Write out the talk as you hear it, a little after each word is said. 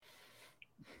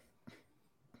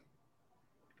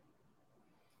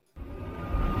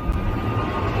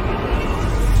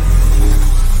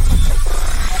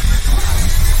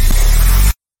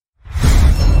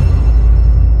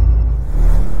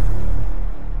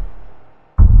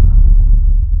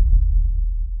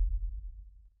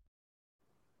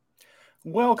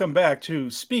Welcome back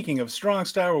to Speaking of Strong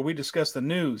Style, where we discuss the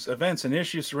news, events, and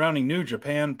issues surrounding New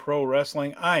Japan Pro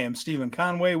Wrestling. I am Stephen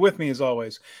Conway. With me, as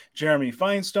always, Jeremy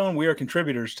Finestone. We are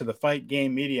contributors to the Fight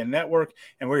Game Media Network,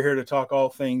 and we're here to talk all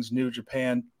things New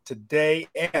Japan today.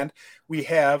 And we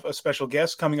have a special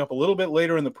guest coming up a little bit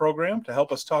later in the program to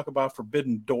help us talk about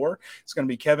Forbidden Door. It's going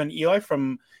to be Kevin Ely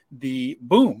from the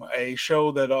Boom, a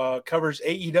show that covers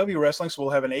AEW wrestling. So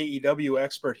we'll have an AEW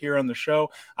expert here on the show.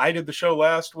 I did the show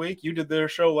last week. You did their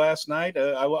show last night.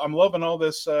 I'm loving all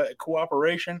this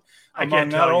cooperation among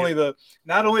not only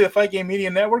the Fight Game Media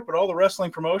Network, but all the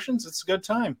wrestling promotions. It's a good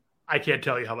time. I can't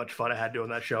tell you how much fun I had doing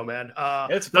that show, man.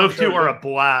 Those two are a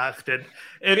blast. And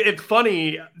it's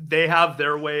funny. They have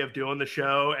their way of doing the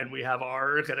show and we have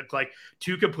ours. And it's like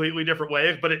two completely different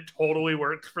ways, but it totally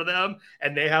works for them.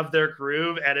 And they have their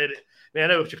groove. And it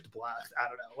was just a blast. I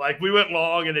don't know. Like we went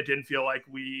long and it didn't feel like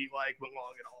we went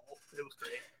long at all. It was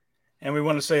great. And we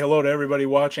want to say hello to everybody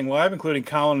watching live, including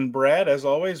Colin and Brad, as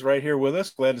always, right here with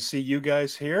us. Glad to see you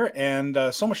guys here. And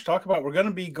so much to talk about. We're going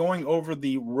to be going over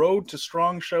the Road to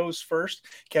Strong shows first.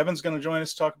 Kevin's going to join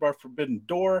us to talk about Forbidden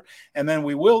Door. And then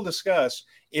we will discuss,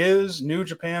 is New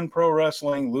Japan Pro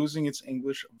Wrestling losing its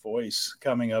English voice,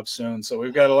 coming up soon? So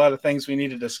we've got a lot of things we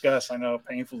need to discuss. I know,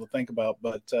 painful to think about,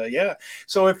 but yeah.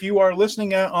 So if you are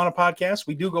listening on a podcast,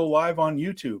 we do go live on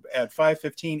YouTube at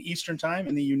 5:15 Eastern Time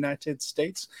in the United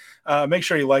States. Make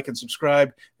sure you like and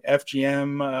subscribe.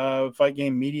 FGM Fight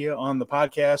Game Media on the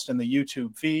podcast and the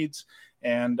YouTube feeds.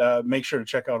 And make sure to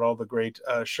check out all the great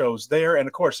shows there. And,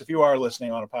 of course, if you are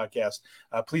listening on a podcast,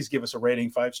 please give us a rating,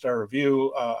 5-star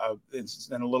review,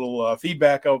 and a little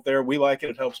feedback out there. We like it.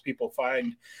 It helps people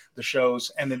find the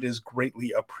shows, and it is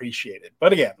greatly appreciated.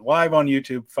 But, again, live on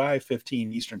YouTube,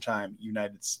 5:15 Eastern Time,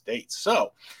 United States.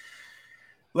 So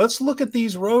let's look at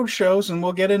these road shows, and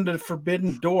we'll get into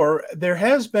Forbidden Door. There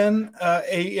has been an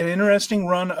interesting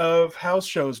run of house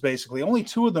shows, basically. Only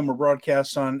two of them were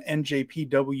broadcast on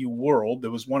NJPW World.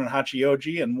 There was one in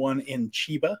Hachioji and one in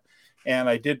Chiba. And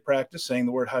I did practice saying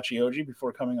the word Hachioji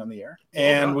before coming on the air.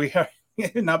 And we have...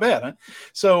 Not bad, huh?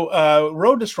 So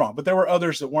Road to Strong, but there were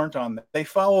others that weren't on that. They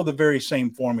follow the very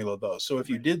same formula, though. So if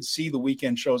you did see the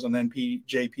weekend shows on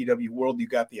NJPW World, you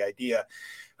got the idea.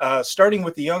 Starting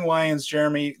with the Young Lions,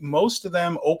 Jeremy, most of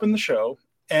them open the show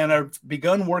and have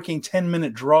begun working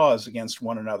 10-minute draws against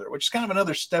one another, which is kind of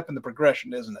another step in the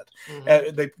progression, isn't it?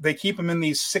 Mm-hmm. They keep them in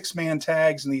these 6-man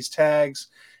tags and these tags,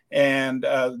 and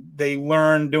they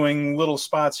learn doing little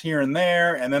spots here and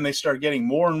there, and then they start getting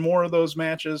more and more of those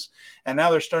matches, and now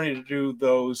they're starting to do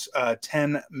those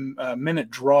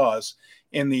 10-minute draws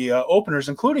in the openers,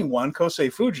 including one,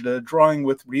 Kosei Fujita, drawing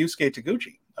with Ryusuke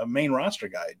Taguchi, a main roster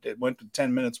guy. It went to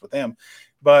 10 minutes with him.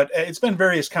 But it's been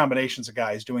various combinations of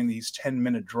guys doing these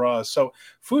 10-minute draws. So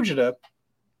Fujita,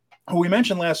 who we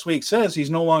mentioned last week, says he's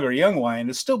no longer a Young Lion,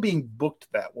 is still being booked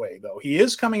that way, though. He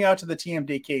is coming out to the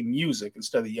TMDK music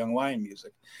instead of the Young Lion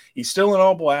music. He's still in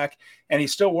all black, and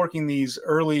he's still working these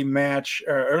early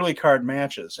card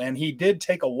matches. And he did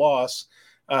take a loss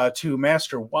to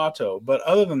Master Wato. But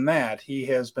other than that, he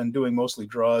has been doing mostly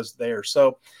draws there.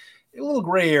 So a little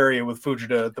gray area with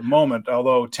Fujita at the moment,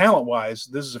 although talent-wise,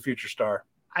 this is a future star.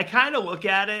 I kind of look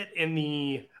at it in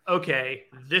the, okay,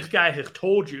 this guy has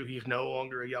told you he's no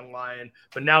longer a Young Lion,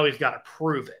 but now he's got to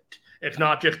prove it. It's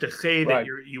not just to say that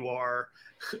you are,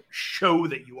 show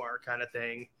that you are kind of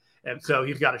thing. And so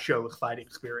he's got to show his fighting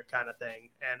spirit kind of thing.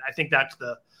 And I think that's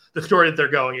the story that they're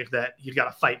going, is that he's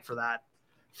got to fight for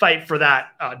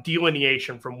that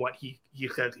delineation from what he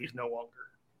says he's no longer.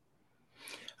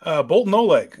 Bolton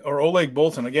Oleg, or Oleg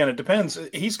Bolton. Again, it depends.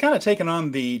 He's kind of taken on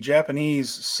the Japanese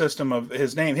system of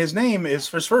his name. His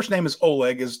first name is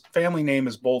Oleg. His family name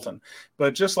is Bolton.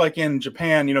 But just like in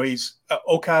Japan, he's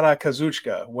Okada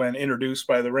Kazuchika when introduced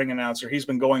by the ring announcer. He's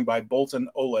been going by Bolton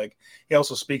Oleg. He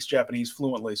also speaks Japanese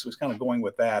fluently, so he's kind of going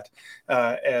with that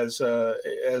as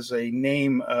a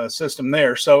name system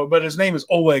there. So, but his name is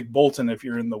Oleg Bolton if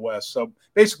you're in the West. So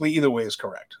basically, either way is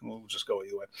correct. We'll just go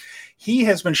either way. He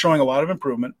has been showing a lot of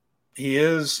improvement. He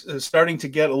is starting to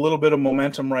get a little bit of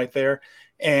momentum right there.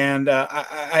 And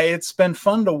it's been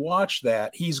fun to watch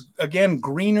that. He's, again,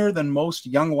 greener than most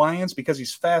Young Lions because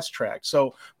he's fast-tracked.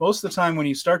 So most of the time when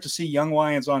you start to see Young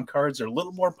Lions on cards, they're a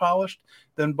little more polished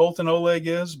than Bolton Oleg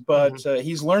is. But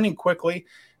he's learning quickly.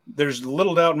 There's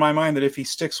little doubt in my mind that if he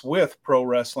sticks with pro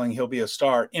wrestling, he'll be a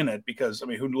star in it because,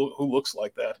 who looks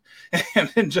like that?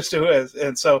 and just who is.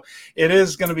 And so it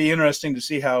is going to be interesting to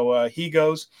see how he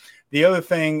goes. The other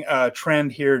thing,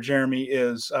 trend here, Jeremy,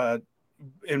 is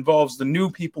involves the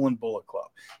new people in Bullet Club.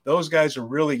 Those guys are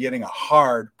really getting a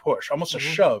hard push, almost a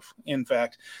shove, in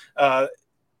fact.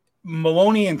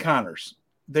 Maloney and Connors,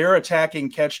 they're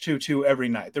attacking Catch 2-2 every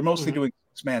night. They're mostly doing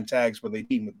 6-man tags where they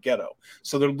team with Geto.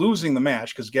 So they're losing the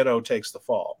match because Geto takes the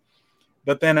fall.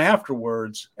 But then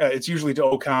afterwards, it's usually to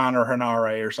Okan or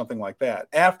Hanare or something like that.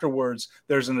 Afterwards,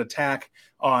 there's an attack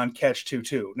on Catch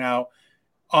 2-2. Now,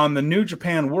 on the New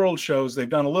Japan World shows, they've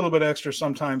done a little bit extra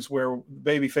sometimes where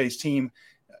babyface team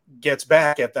gets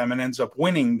back at them and ends up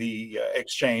winning the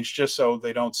exchange just so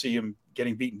they don't see him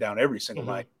getting beaten down every single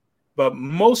night. But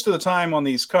most of the time on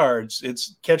these cards,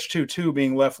 it's Catch 2-2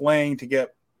 being left laying to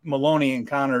get Maloney and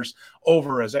Connors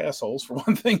over as assholes, for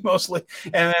one thing, mostly.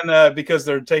 And then because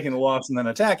they're taking the loss and then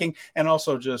attacking, and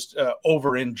also just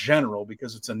over in general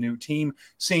because it's a new team.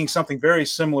 Seeing something very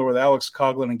similar with Alex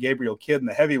Coughlin and Gabriel Kidd in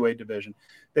the heavyweight division.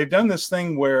 They've done this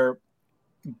thing where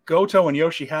Goto and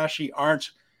Yoshihashi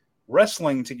aren't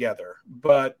wrestling together,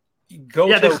 but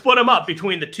Goto... Yeah, they split them up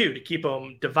between the two to keep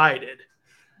them divided.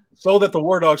 So that the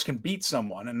War Dogs can beat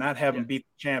someone and not have them beat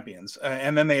the champions.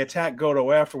 And then they attack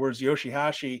Goto afterwards.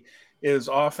 Yoshihashi is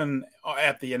often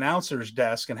at the announcer's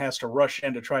desk and has to rush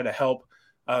in to try to help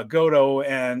Goto,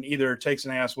 and either takes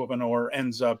an ass whooping or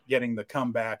ends up getting the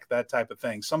comeback, that type of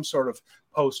thing. Some sort of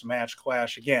post-match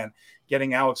clash. Again,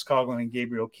 getting Alex Coughlin and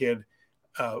Gabriel Kidd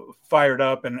fired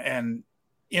up and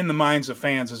in the minds of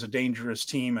fans as a dangerous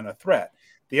team and a threat.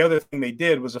 The other thing they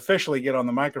did was officially get on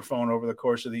the microphone over the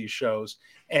course of these shows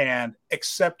and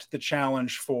accept the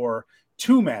challenge for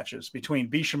 2 matches between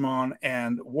Bishamon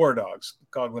and War Dogs,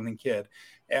 Coughlin and Kidd.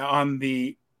 On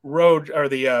the road, or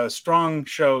the strong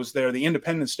shows there, the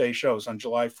Independence Day shows on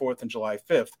July 4th and July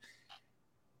 5th,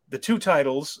 the 2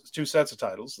 sets of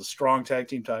titles, the strong tag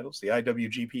team titles, the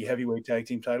IWGP heavyweight tag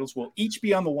team titles, will each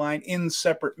be on the line in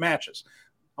separate matches.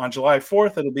 On July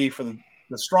 4th, it'll be for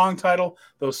the strong title.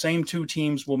 Those same 2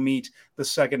 teams will meet the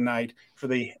second night for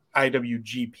the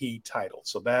IWGP title.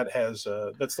 So that has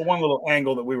that's the one little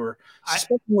angle that we were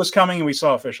suspecting was coming and we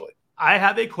saw officially. I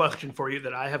have a question for you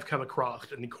that I have come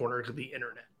across in the corners of the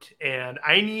internet, and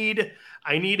I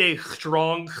need a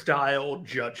strong style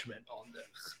judgment on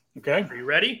this. Okay. Are you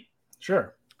ready?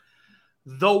 Sure.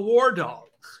 The War Dogs.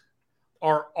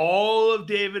 Are all of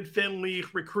David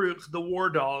Finley's recruits the War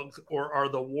Dogs, or are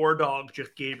the War Dogs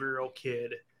just Gabriel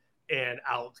Kidd and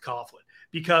Alex Coughlin?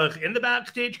 Because in the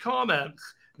backstage comments,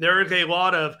 there is a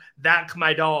lot of "that's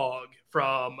my dog"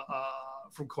 from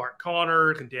Clark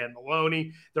Connors and Dan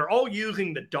Maloney. They're all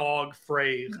using the dog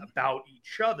phrase about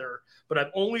each other, but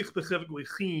I've only specifically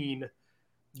seen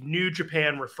New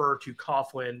Japan refer to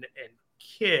Coughlin and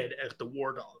Kidd as the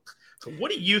War Dogs. So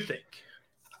what do you think?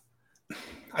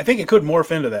 I think it could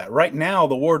morph into that. Right now,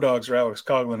 the War Dogs are Alex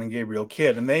Coughlin and Gabriel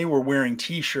Kidd, and they were wearing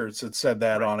T-shirts that said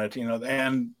that on it.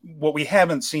 And what we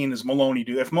haven't seen is Maloney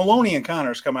do. If Maloney and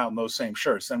Connors come out in those same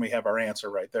shirts, then we have our answer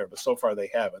right there. But so far,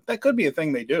 they haven't. That could be a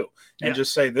thing they do, and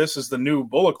just say, "This is the new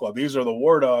Bullet Club. These are the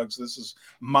War Dogs. This is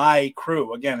my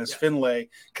crew." Again, as Finlay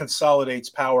consolidates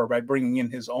power by bringing in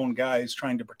his own guys,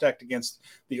 trying to protect against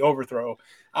the overthrow.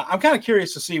 I'm kind of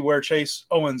curious to see where Chase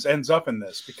Owens ends up in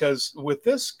this, because with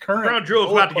this current Crown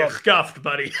Jewel's about to get scuffed,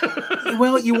 buddy.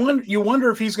 Well, you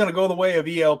wonder if he's going to go the way of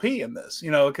ELP in this,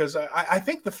 because I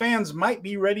think the fans might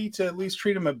be ready to at least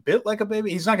treat him a bit like a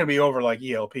baby. He's not going to be over like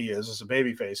ELP is as a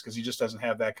baby face, because he just doesn't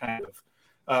have that kind of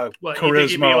charisma. You think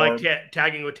he'd be like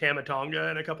tagging with Tama Tonga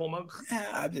in a couple of months?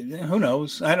 Who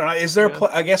knows? I don't know. Is there?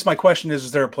 I guess my question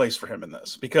is there a place for him in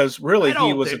this? Because really,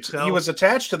 he was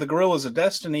attached to the Gorillas of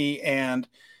Destiny and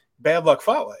Bad Luck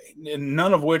Fale,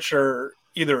 none of which are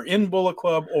either in Bullet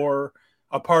Club or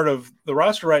a part of the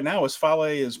roster right now. As Fale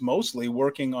is mostly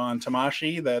working on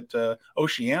Tamashi, that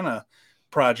Oceania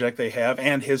project they have,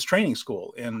 and his training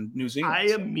school in New Zealand. I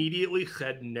immediately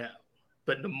said no.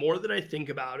 But the more that I think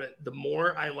about it, the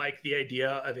more I like the idea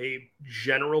of a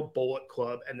general Bullet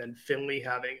Club and then Finley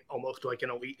having almost like an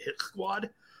elite hit squad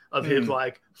of his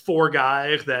 4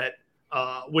 guys that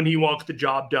when he wants the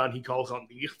job done, he calls on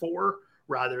these 4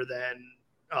 rather than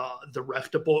the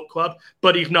rest of Bullet Club.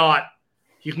 But he's not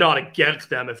against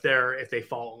them if they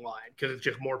fall in line, because it's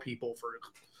just more people for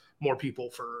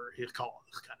his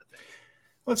cause kind of thing.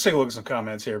 Let's take a look at some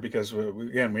comments here, because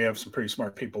we have some pretty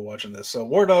smart people watching this. So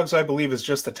War Dogs, I believe, is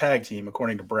just the tag team,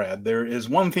 according to Brad. There is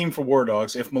one theme for War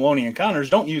Dogs. If Maloney and Connors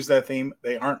don't use that theme,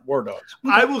 they aren't War Dogs.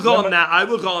 I was on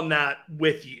that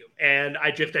with you, and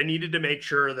I needed to make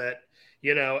sure that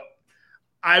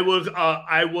I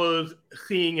was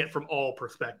seeing it from all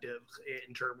perspectives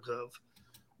in terms of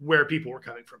where people were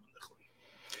coming from in this one.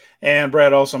 And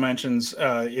Brad also mentions,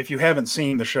 if you haven't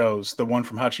seen the shows, the one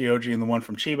from Hachioji and the one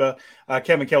from Chiba,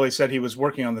 Kevin Kelly said he was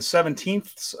working on the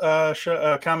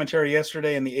 17th commentary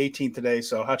yesterday and the 18th today.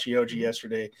 So Hachioji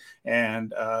yesterday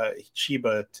and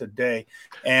Chiba today.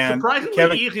 And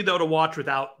surprisingly easy, though, to watch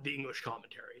without the English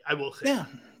commentary, I will say. Yeah,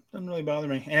 doesn't really bother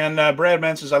me. And Brad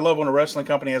mentions, I love when a wrestling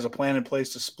company has a plan in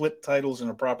place to split titles in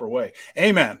a proper way.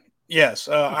 Amen. Yes,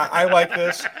 I like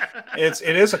this.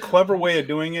 It is a clever way of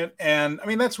doing it, and I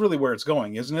mean that's really where it's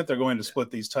going, isn't it? They're going to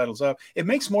split these titles up. It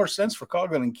makes more sense for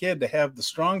Coughlin and Kidd to have the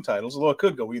strong titles, although it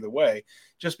could go either way.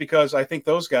 Just because I think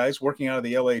those guys working out of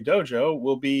the LA dojo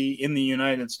will be in the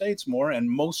United States more,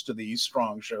 and most of these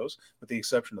strong shows, with the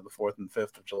exception of the 4th and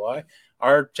 5th of July,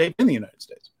 are taped in the United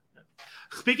States.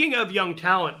 Speaking of young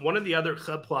talent, one of the other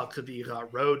subplots of these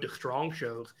Road to Strong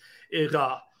shows is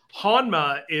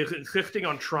Hanma is insisting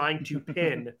on trying to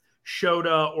pin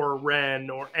Shota or Ren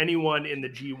or anyone in the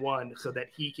G1 so that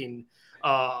he can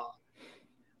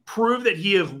prove that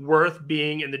he is worth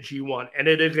being in the G1. And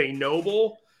it is a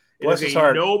noble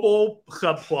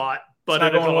subplot, but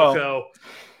it is also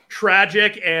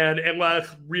tragic. And unless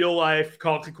real life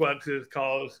consequences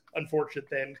cause unfortunate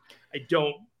things, I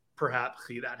don't perhaps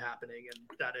see that happening, and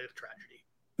that is tragedy.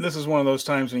 This is one of those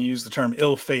times when you use the term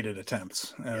ill-fated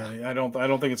attempts. I don't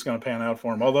think it's going to pan out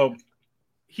for him. Although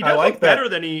he does look better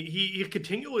than he's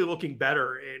continually looking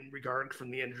better in regard from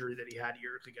the injury that he had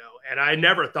years ago. And I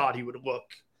never thought he would look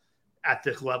at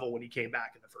this level when he came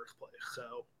back in the first place.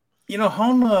 So,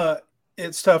 Honma,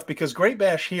 it's tough because Great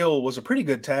Bash Heel was a pretty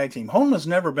good tag team. Honma's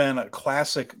never been a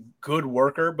classic good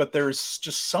worker, but there's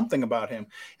just something about him.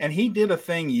 And he did a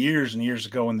thing years and years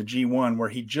ago in the G1 where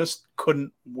he just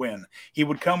couldn't win. He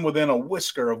would come within a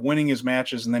whisker of winning his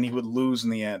matches, and then he would lose in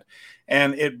the end.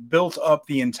 And it built up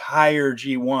the entire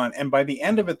G1. And by the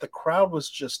end of it, the crowd was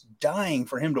just dying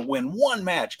for him to win one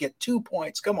match, get 2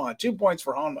 points. Come on, 2 points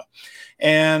for Honma.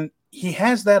 And he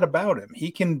has that about him. He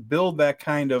can build that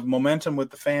kind of momentum with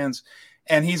the fans.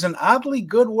 And he's an oddly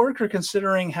good worker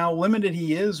considering how limited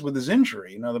he is with his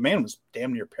injury. The man was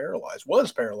damn near paralyzed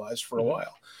for a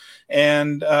while.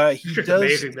 And it's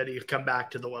amazing that he's come back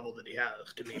to the level that he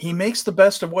has. To me, he makes the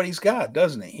best of what he's got,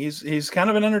 doesn't he? He's kind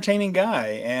of an entertaining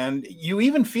guy. And you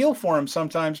even feel for him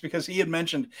sometimes because he had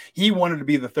mentioned he wanted to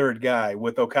be the third guy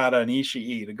with Okada and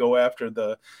Ishii to go after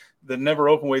the never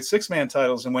openweight 6-man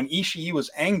titles. And when Ishii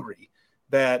was angry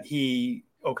that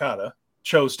Okada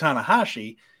chose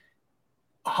Tanahashi,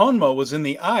 Honma was in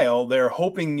the aisle there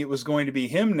hoping it was going to be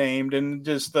him named, and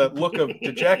just the look of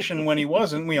dejection when he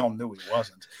wasn't. We all knew he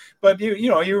wasn't. But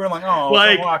you were like, oh,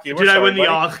 Milwaukee, did I win the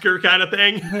Oscar kind of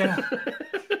thing?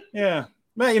 Yeah.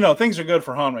 But things are good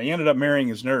for Honma. He ended up marrying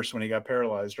his nurse when he got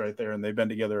paralyzed right there, and they've been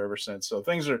together ever since. So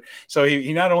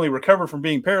he not only recovered from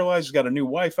being paralyzed, he's got a new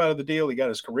wife out of the deal, he got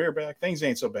his career back. Things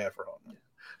ain't so bad for Honma.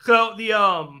 So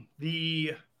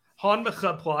the Honma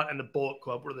subplot and the Bullet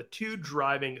Club were the two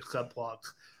driving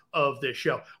subplots of this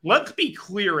show. Let's be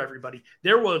clear, everybody.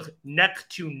 There was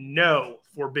next to no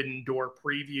Forbidden Door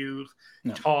previews,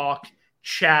 talk,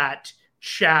 chat,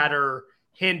 chatter,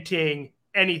 hinting,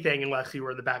 anything unless you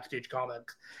were in the backstage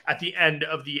comments at the end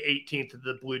of the 18th of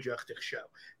the Blue Justice show.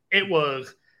 It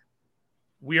was,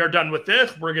 we are done with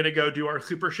this. We're going to go do our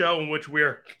super show in which we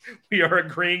are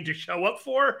agreeing to show up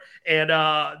for, and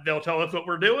they'll tell us what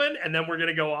we're doing, and then we're going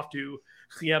to go off to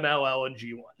CMLL and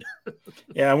G1.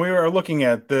 Yeah, we were looking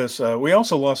at this. We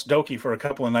also lost Doki for a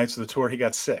couple of nights of the tour. He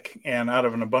got sick, and out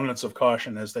of an abundance of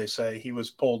caution, as they say, he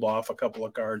was pulled off a couple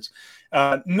of cards.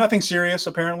 Nothing serious,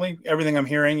 apparently. Everything I'm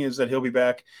hearing is that he'll be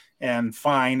back and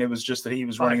fine. It was just that he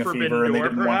was running a fever, and they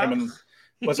didn't want him.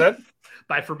 What's that?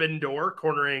 By Forbidden Door,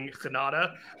 cornering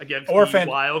SANADA against the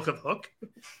Wiles of Hook.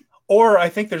 Or I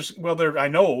think I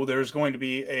know there's going to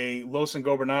be a Los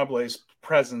Ingobernables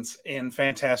presence in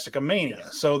Fantastica Mania.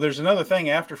 Yes. So there's another thing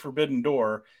after Forbidden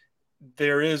Door.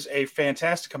 There is a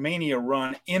Fantastica Mania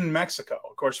run in Mexico.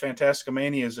 Of course, Fantastica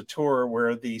Mania is a tour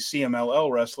where the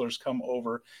CMLL wrestlers come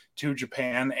over to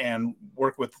Japan and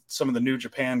work with some of the New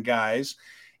Japan guys.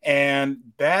 And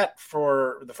that,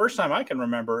 for the first time I can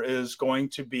remember, is going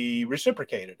to be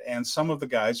reciprocated. And some of the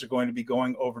guys are going to be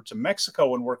going over to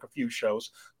Mexico and work a few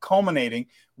shows, culminating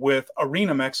with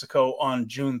Arena Mexico on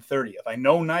June 30th. I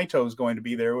know Naito is going to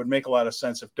be there. It would make a lot of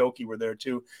sense if Doki were there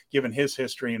too, given his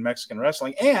history in Mexican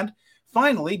wrestling. And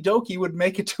finally, Doki would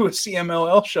make it to a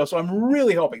CMLL show. So I'm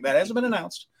really hoping that hasn't been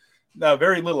announced.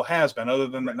 Very little has been, other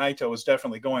than that Naito is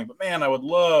definitely going. But man, I would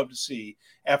love to see,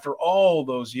 after all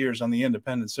those years on the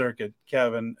independent circuit,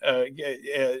 Kevin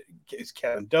Doki,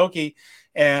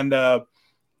 and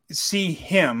see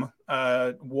him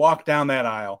walk down that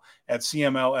aisle at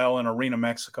CMLL in Arena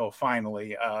Mexico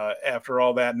finally, after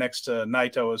all that, next to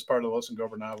Naito as part of Los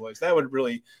Ingobernables. That would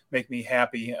really make me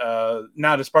happy.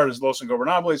 Not as part of Los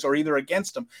Ingobernables or either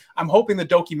against him. I'm hoping that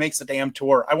Doki makes the damn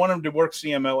tour. I want him to work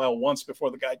CMLL once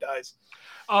before the guy dies.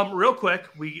 Real quick,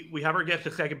 we have our guest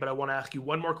a second, but I want to ask you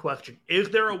one more question. Is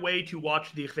there a way to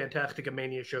watch these Fantastica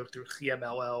Mania shows through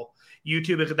CMLL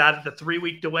YouTube? Is that the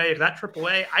 3-week delay? Is that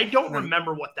AAA? I don't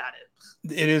remember what that is.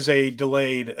 It is a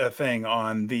delayed thing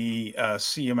on the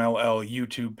CMLL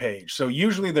YouTube page. So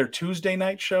usually their Tuesday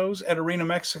night shows at Arena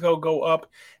Mexico go up,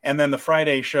 and then the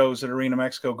Friday shows at Arena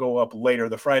Mexico go up later.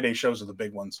 The Friday shows are the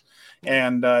big ones.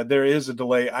 And there is a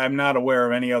delay. I'm not aware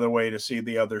of any other way to see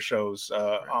the other shows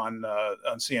on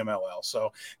CMLL.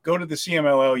 So go to the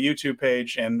CMLL YouTube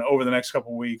page, and over the next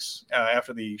couple of weeks,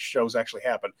 after the shows actually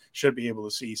happen, should be able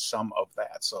to see some of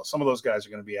that. So some of those guys are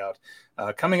going to be out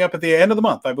coming up at the end of the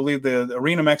month. I believe the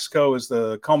Arena Mexico is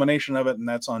the culmination of it, and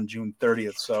that's on June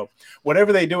 30th. So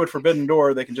whatever they do at Forbidden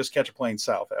Door, they can just catch a plane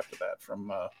south after that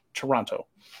from Toronto.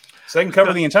 So they can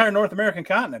cover the entire North American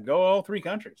continent, go all 3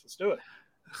 countries. Let's do it.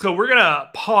 So we're going to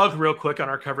pause real quick on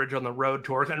our coverage on the road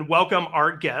tours and welcome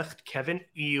our guest, Kevin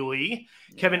Ely.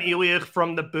 Kevin Ely is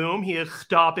from The Boom. He is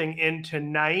stopping in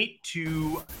tonight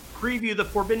to preview the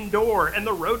Forbidden Door and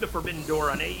the road to Forbidden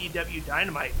Door on AEW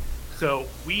Dynamite. So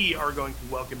we are going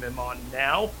to welcome him on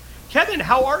now. Kevin,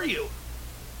 how are you?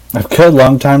 I'm good.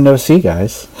 Long time no see,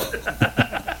 guys.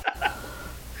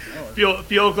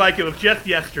 Feels like it was just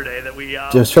yesterday that we...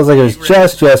 just feels like it was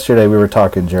just yesterday we were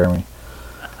talking, Jeremy.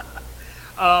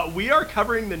 We are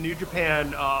covering the New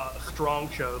Japan Strong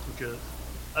shows, which is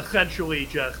essentially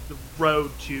just the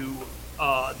road to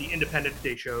the Independence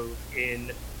Day shows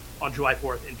on July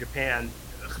 4th in Japan.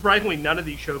 Surprisingly, none of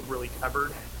these shows really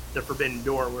covered the Forbidden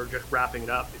Door. We're just wrapping it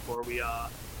up before we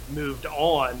moved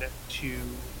on to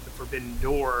the Forbidden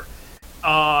Door.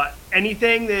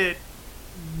 Anything that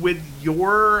with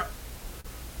your...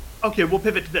 Okay, we'll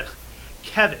pivot to this.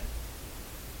 Kevin,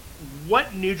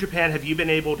 what New Japan have you been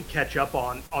able to catch up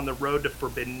on the road to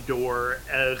Forbidden Door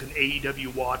as an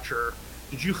AEW watcher?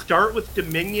 Did you start with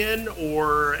Dominion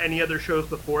or any other shows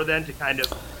before then to kind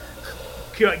of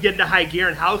get into high gear?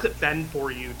 And how's it been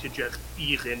for you to just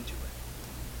ease into it?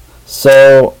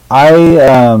 So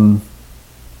I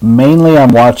mainly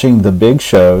I'm watching the big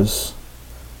shows,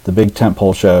 the big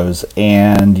tentpole shows,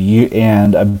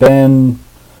 and I've been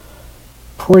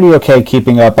pretty okay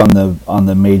keeping up on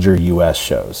the major U.S.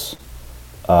 shows.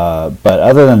 But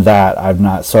other than that, I've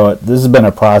not. So this has been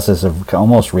a process of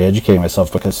almost re-educating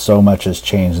myself because so much has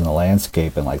changed in the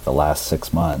landscape in like the last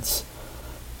 6 months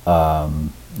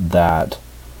that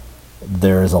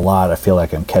there is a lot I feel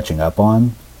like I'm catching up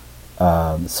on.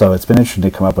 So it's been interesting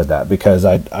to come up with that because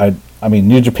I mean,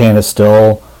 New Japan is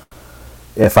still,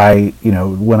 if I,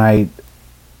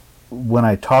 when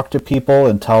I talk to people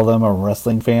and tell them I'm a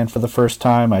wrestling fan for the first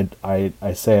time, I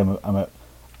say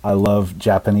I love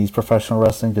Japanese professional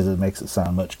wrestling because it makes it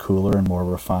sound much cooler and more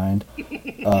refined.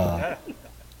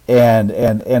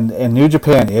 And New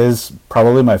Japan is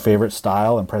probably my favorite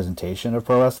style and presentation of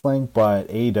pro wrestling, but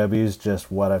AEW is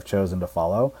just what I've chosen to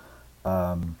follow.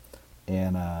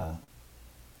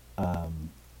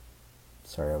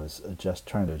 Sorry, I was just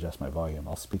trying to adjust my volume.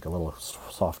 I'll speak a little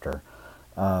softer.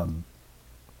 So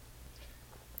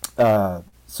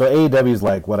AEW is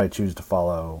like what I choose to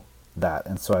follow that,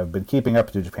 and so I've been keeping up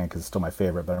with New Japan because it's still my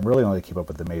favorite, but I'm really only keep up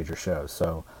with the major shows.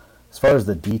 So as far as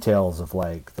the details of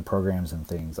like the programs and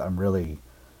things, I'm really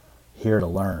here to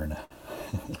learn.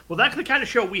 Well, that's the kind of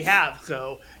show we have.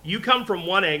 So you come from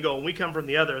one angle and we come from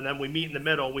the other, and then we meet in the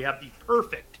middle. And we have the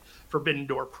perfect Forbidden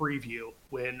Door preview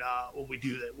when we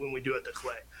do it this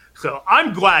way. So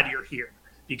I'm glad you're here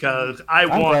because I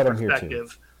want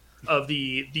perspective of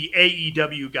the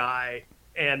AEW guy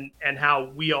and how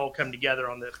we all come together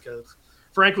on this. Because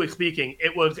frankly speaking,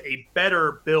 it was a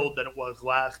better build than it was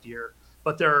last year.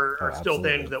 But there are still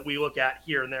things that we look at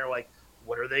here and there, like,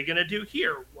 what are they going to do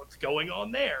here? What's going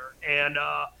on there? And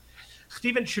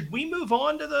Steven, should we move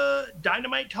on to the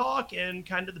Dynamite talk and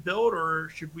kind of the build, or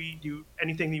should we do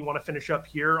anything that you want to finish up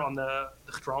here on the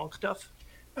Strong stuff?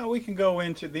 We can go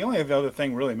into the only other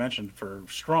thing really mentioned for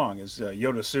Strong is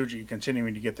Yota Tsuji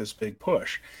continuing to get this big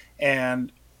push.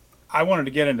 And I wanted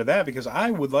to get into that because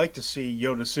I would like to see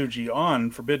Yota Tsuji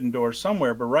on Forbidden Door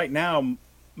somewhere. But right now,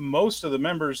 most of the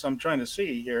members I'm trying to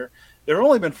see here, there have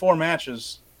only been 4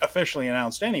 matches officially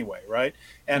announced anyway, right?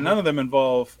 And none of them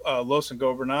involve Los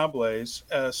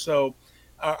Ingobernables. So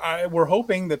we're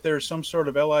hoping that there's some sort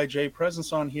of LIJ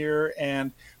presence on here.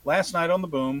 And last night on The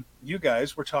Boom, you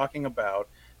guys were talking about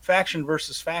faction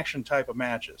versus faction type of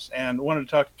matches. And wanted to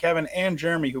talk to Kevin and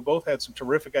Jeremy, who both had some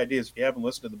terrific ideas. If you haven't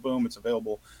listened to the Boom, it's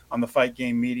available on the Fight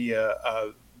Game Media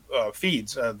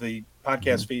feeds, the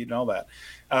podcast feed and all that.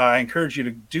 I encourage you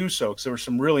to do so because there were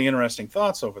some really interesting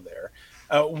thoughts over there.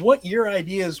 What your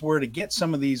ideas were to get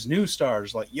some of these new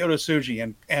stars like Yota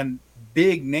Tsuji and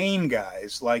big name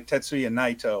guys like Tetsuya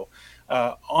Naito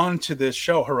onto this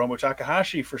show. Hiromu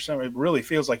Takahashi, for some, it really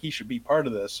feels like he should be part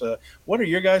of this. What are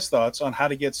your guys' thoughts on how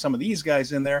to get some of these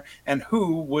guys in there, and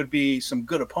who would be some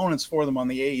good opponents for them on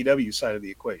the AEW side of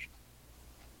the equation?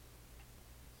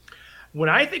 When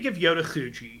I think of Yota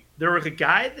Tsuji, there was a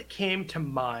guy that came to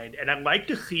mind, and I'd like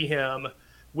to see him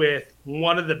with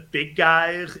one of the big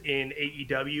guys in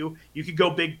AEW. You could go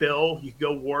Big Bill, you could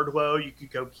go Wardlow, you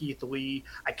could go Keith Lee.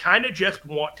 I kind of just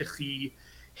want to see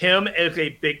him as a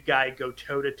big guy go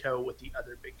toe-to-toe with the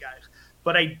other big guys.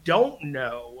 But I don't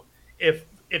know if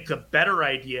it's a better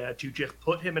idea to just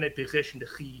put him in a position to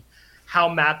see how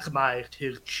maximized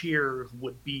his cheers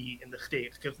would be in the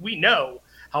States. Because we know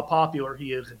how popular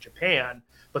he is in Japan,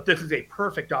 but this is a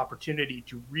perfect opportunity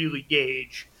to really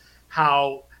gauge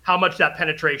how much that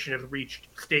penetration has reached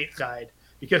stateside,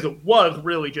 because it was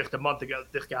really just a month ago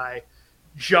that this guy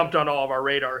jumped on all of our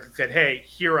radars and said, hey,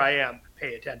 here I am,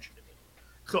 pay attention to me.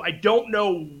 So I don't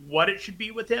know what it should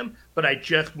be with him, but I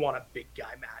just want a big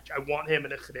guy match. I want him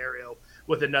in a scenario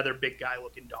with another big guy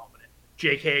looking dominant.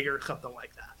 Jake Hager, something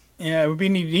like that. Yeah, it would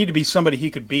need to be somebody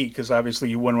he could beat, because obviously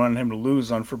you wouldn't want him to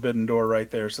lose on Forbidden Door right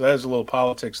there. So there's a little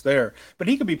politics there. But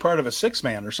he could be part of a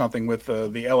six-man or something with the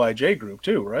LIJ group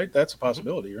too, right? That's a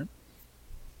possibility, right?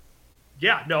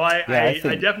 Yeah, no, I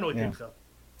definitely think so.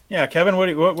 Yeah, Kevin, what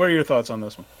are your thoughts on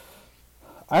this one?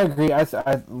 I agree.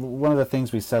 One of the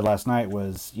things we said last night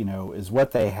was, is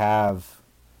what they have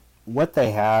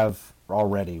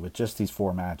already with just these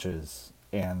 4 matches.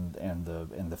 And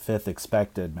the 5th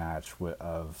expected match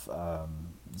of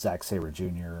Zack Sabre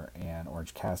Jr. and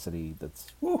Orange Cassidy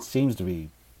seems to be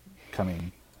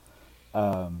coming.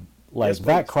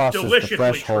 That crosses the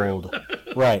threshold,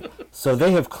 right? So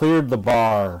they have cleared the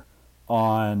bar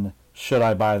on should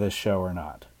I buy this show or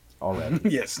not already.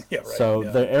 Yes, yeah, right. So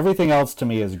everything else to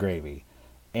me is gravy,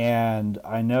 and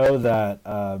I know that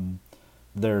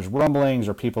there's rumblings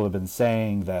or people have been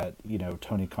saying that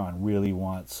Tony Khan really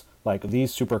wants. Like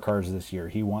these supercars this year,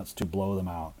 he wants to blow them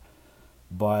out.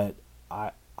 But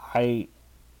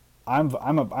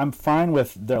I'm fine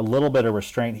with a little bit of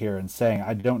restraint here and saying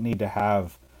I don't need to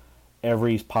have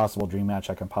every possible dream match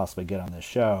I can possibly get on this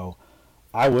show.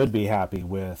 I would be happy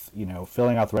with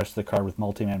filling out the rest of the card with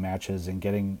multi-man matches and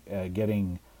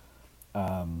getting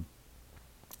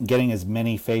as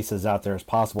many faces out there as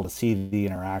possible to see the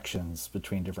interactions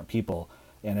between different people.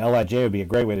 And LIJ would be a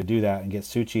great way to do that and get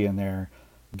Suchi in there.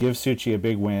 Give Suchi a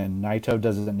big win. Naito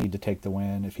doesn't need to take the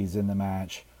win if he's in the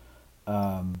match.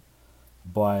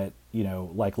 But,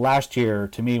 like last year,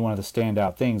 to me, one of the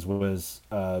standout things was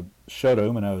Shota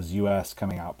Umino's U.S.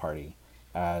 coming out party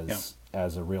as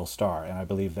a real star. And I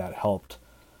believe that helped,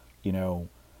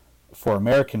 for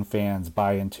American fans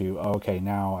buy into,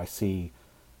 now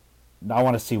I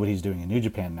want to see what he's doing in New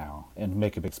Japan now and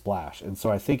make a big splash. And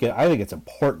so I think it's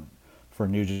important for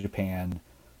New Japan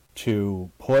to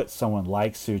put someone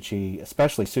like Suchi,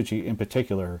 especially Suchi in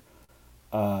particular,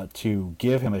 to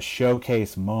give him a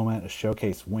showcase moment, a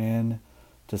showcase win,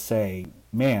 to say,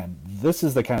 man, this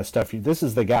is the kind of stuff, this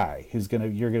is the guy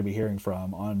you're gonna be hearing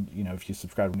from on, if you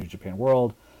subscribe to New Japan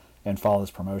World and follow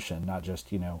this promotion, not just,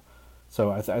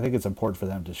 So I think it's important for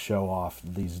them to show off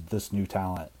this new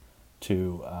talent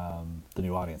to the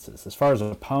new audiences. As far as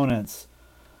opponents,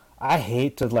 I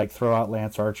hate to throw out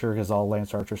Lance Archer, because all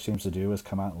Lance Archer seems to do is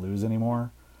come out and lose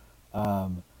anymore,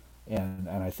 and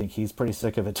I think he's pretty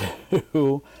sick of it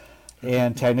too.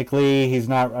 And technically, he's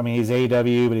not. I mean, he's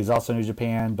AEW, but he's also New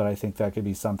Japan. But I think that could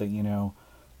be something.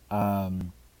 I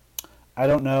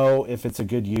don't know if it's a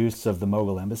good use of the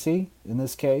Mogul Embassy in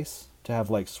this case to have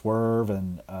Swerve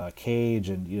and Cage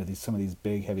and some of these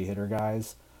big heavy hitter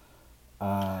guys.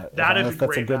 I don't know if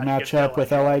that's a good matchup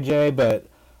with LIJ, but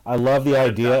I love the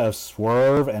idea of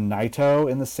Swerve and Naito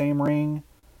in the same ring,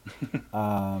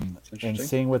 and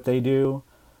seeing what they do.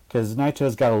 Because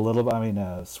Naito's got a little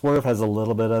bit, Swerve has a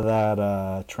little bit of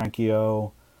that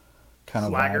Tranquillo kind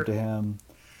of vibe to him.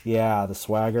 Yeah, the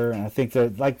swagger. And I think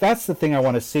that, that's the thing I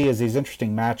want to see is these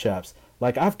interesting matchups.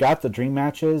 I've got the dream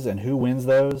matches, and who wins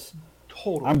those?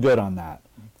 Totally. I'm good on that.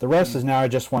 The rest is now I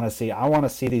just want to see. I want to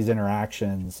see these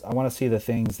interactions. I want to see the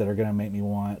things that are going to make me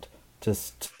want to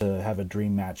have a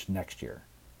dream match next year.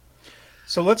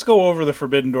 So let's go over the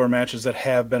Forbidden Door matches that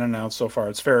have been announced so far.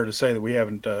 It's fair to say that we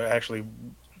haven't actually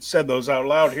said those out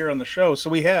loud here on the show. So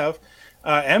we have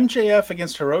MJF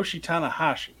against Hiroshi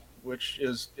Tanahashi, which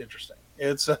is interesting.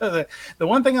 It's the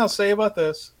one thing I'll say about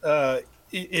this.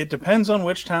 It depends on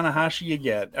which Tanahashi you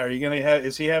get. Are you going to have?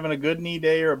 Is he having a good knee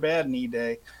day or a bad knee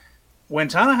day? When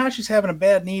Tanahashi's having a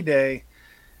bad knee day,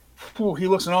 he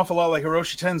looks an awful lot like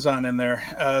Hiroshi Tenzan in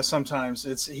there. Sometimes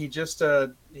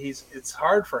it's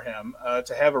hard for him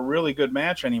to have a really good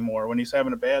match anymore when he's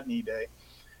having a bad knee day.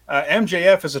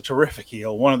 MJF is a terrific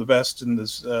heel, one of the best in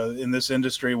this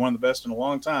industry, one of the best in a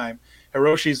long time.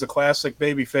 Hiroshi's the classic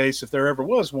babyface, if there ever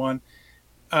was one.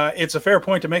 It's a fair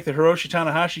point to make that Hiroshi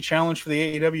Tanahashi challenged for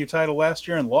the AEW title last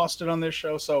year and lost it on this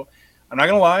show. So I'm not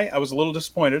going to lie, I was a little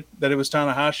disappointed that it was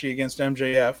Tanahashi against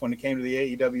MJF when it came to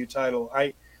the AEW title.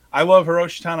 I love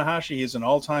Hiroshi Tanahashi. He's an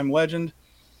all-time legend.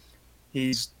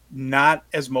 He's not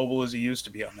as mobile as he used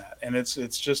to be on that, and it's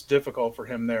just difficult for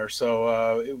him there.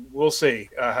 So we'll see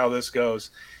how this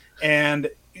goes. And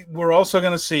we're also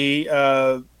going to see...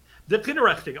 That's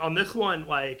interesting. On this one,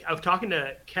 like, I was talking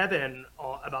to Kevin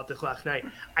about this last night.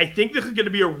 I think this is going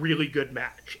to be a really good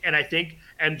match. And I think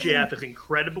MJF is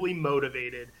incredibly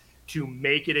motivated to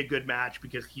make it a good match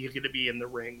because he's going to be in the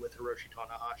ring with Hiroshi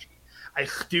Tanahashi. I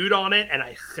stewed on it, and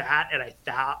I sat, and I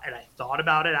thought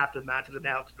about it after the match was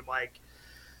announced. I'm like,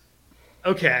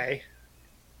 okay,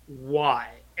 why?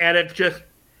 And it's just,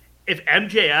 if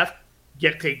MJF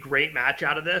gets a great match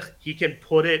out of this, he can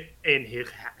put it in his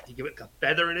hat. He can put a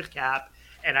feather in his cap,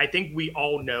 and I think we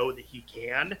all know that he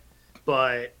can,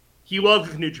 but he loves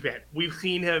his New Japan. We've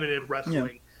seen him in his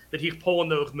wrestling, that he's pulling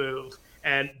those moves,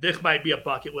 and this might be a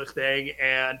bucket list thing,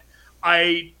 and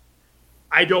I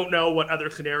don't know what other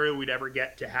scenario we'd ever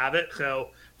get to have it,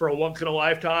 so for a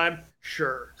once-in-a-lifetime,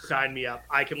 sure, sign me up.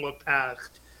 I can look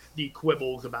past the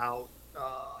quibbles about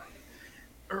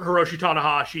Hiroshi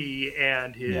Tanahashi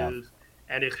and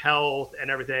his health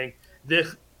and everything.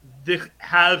 This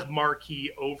has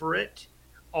marquee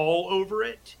all over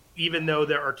it, even though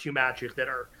there are two matches that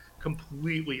are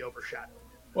completely overshadowed.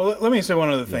 Well, let me say one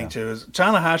other thing, too. Is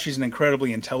Tanahashi's an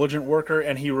incredibly intelligent worker,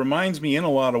 and he reminds me in a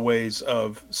lot of ways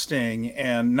of Sting,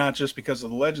 and not just because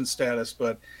of the legend status,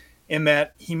 but in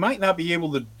that he might not be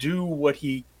able to do what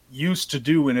he used to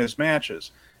do in his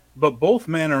matches. But both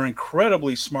men are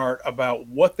incredibly smart about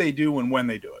what they do and when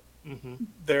they do it. Mm-hmm.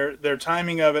 Their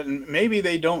timing of it, and maybe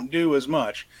they don't do as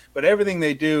much, but everything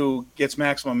they do gets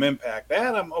maximum impact.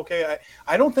 That I'm okay.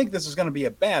 I don't think this is going to be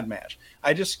a bad match.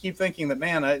 I just keep thinking that,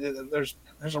 man, there's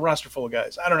a roster full of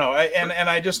guys. I don't know. And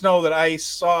I just know that I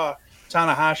saw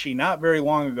Tanahashi not very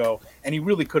long ago, and he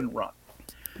really couldn't run.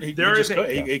 He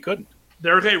couldn't.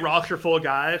 There's a roster full of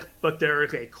guys, but there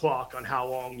is a clock on how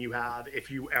long you have if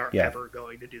you are ever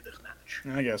going to do this match.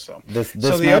 I guess so. This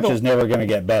match is never going to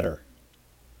get better.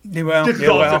 Well,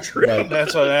 that's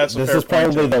this is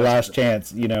probably the last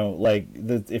chance. You know, like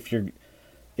if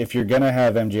you're gonna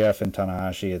have MJF and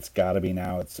Tanahashi, it's got to be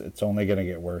now. It's only gonna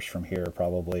get worse from here,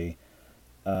 probably,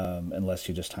 unless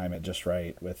you just time it just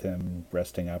right with him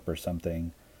resting up or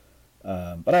something.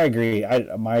 But I agree.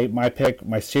 My pick,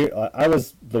 I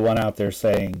was the one out there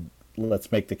saying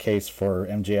let's make the case for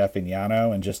MJF and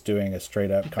Yano and just doing a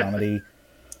straight up comedy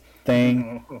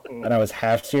thing, and I was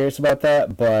half serious about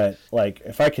that, but like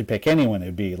if I could pick anyone,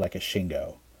 it'd be like a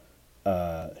Shingo,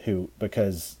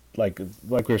 because like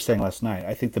we were saying last night,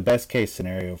 I think the best case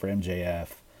scenario for MJF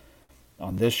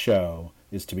on this show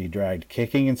is to be dragged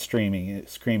kicking and screaming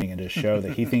into a show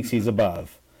that he thinks he's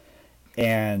above,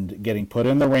 and getting put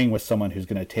in the ring with someone who's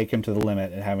going to take him to the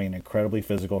limit and having an incredibly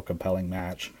physical, compelling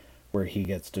match where he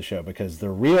gets to show, because the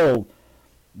real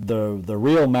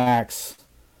Max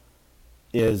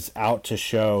is out to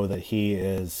show that he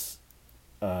is,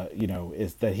 that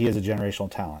he is a generational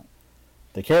talent.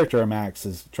 The character of Max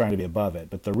is trying to be above it,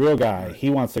 but the real guy, he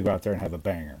wants to go out there and have a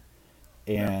banger,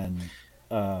 and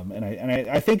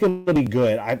I think it'll be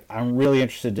good. I'm really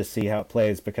interested to see how it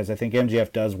plays, because I think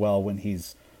MJF does well when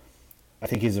he's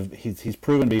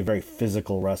proven to be a very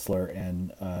physical wrestler,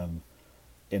 and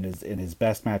in his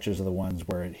best matches are the ones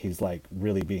where he's like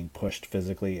really being pushed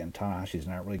physically, and Tanahashi's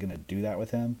not really going to do that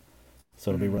with him. So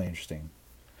it'll be really interesting.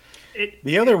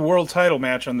 The other world title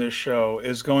match on this show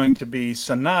is going to be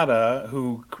SANADA,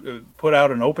 who put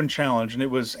out an open challenge, and it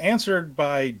was answered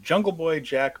by Jungle Boy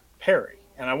Jack Perry.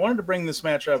 And I wanted to bring this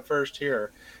match up first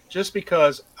here, just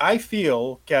because I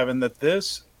feel, Kevin, that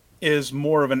this is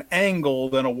more of an angle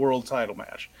than a world title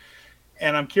match.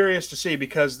 And I'm curious to see,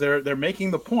 because they're making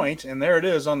the point, and there it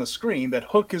is on the screen, that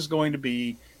Hook is going to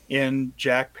be in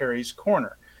Jack Perry's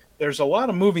corner. There's a lot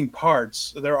of moving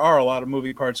parts. There are a lot of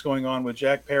moving parts going on with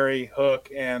Jack Perry, Hook,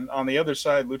 and on the other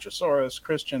side, Luchasaurus,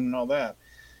 Christian, and all that.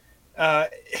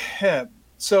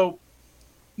 So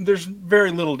there's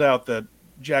very little doubt that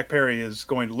Jack Perry is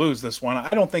going to lose this one. I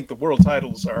don't think the world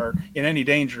titles are in any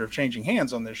danger of changing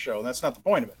hands on this show. That's not the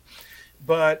point of it.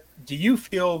 But do you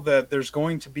feel that there's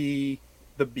going to be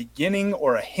the beginning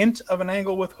or a hint of an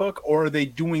angle with Hook, or are they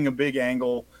doing a big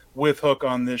angle with Hook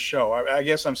on this show? I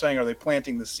guess I'm saying, are they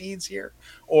planting the seeds here,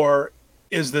 or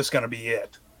is this going to be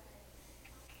it?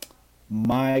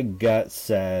 My gut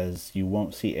says you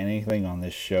won't see anything on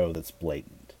this show that's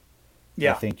blatant.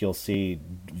 Yeah. I think you'll see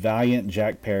Valiant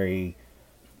Jack Perry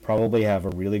probably have a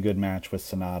really good match with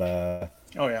SANADA.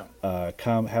 Oh, yeah.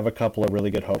 Have a couple of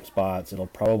really good hope spots. It'll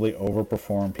probably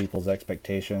overperform people's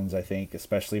expectations, I think,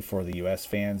 especially for the U.S.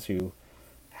 fans who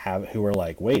are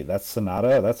like, wait, that's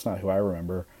SANADA? That's not who I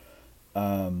remember.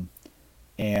 And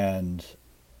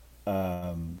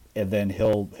then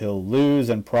he'll lose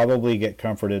and probably get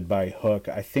comforted by Hook.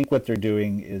 I think what they're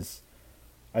doing is,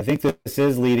 I think this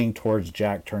is leading towards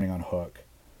Jack turning on Hook.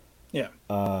 Yeah.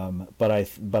 But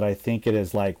I think it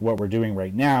is like what we're doing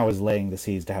right now is laying the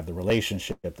seeds to have the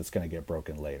relationship that's going to get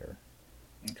broken later.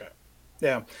 Okay.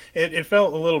 Yeah. It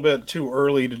felt a little bit too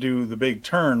early to do the big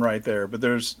turn right there, but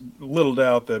there's little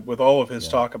doubt that with all of his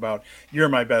talk about, you're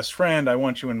my best friend, I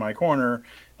want you in my corner,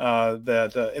 and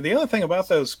the other thing about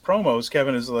those promos,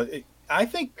 Kevin, is I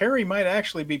think Perry might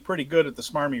actually be pretty good at the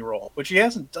smarmy role, which he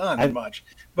hasn't done much.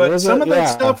 But some of that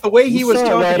stuff, the way he was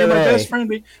talking, right, you're my best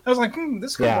friend, I was like,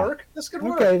 this could work. This could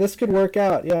work. Okay, this could work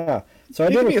out, yeah. So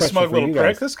he could be a smug little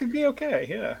prick. This could be okay,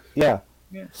 yeah. Yeah.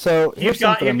 Yeah. So you've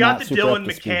got the Dylan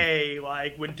McKay,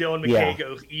 like when Dylan McKay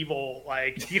goes evil,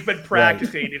 like he's been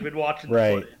practicing, he's been watching the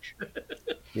footage.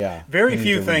 Yeah. Very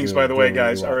few things, by the way,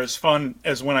 guys, are as fun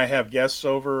as when I have guests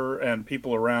over and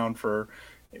people around for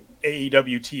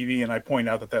AEW TV, and I point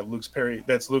out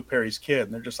that's Luke Perry's kid,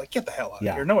 and they're just like, "Get the hell out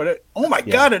of here!" No, oh my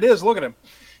God, it is. Look at him.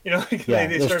 You know, they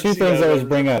there's two things I always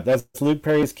bring up. That's Luke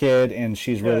Perry's kid, and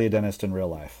she's really a dentist in real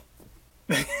life.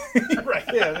 Right,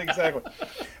 yeah, exactly.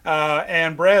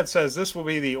 And Brad says this will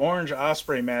be the Orange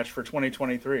Ospreay match for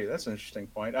 2023. That's an interesting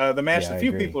point. The match that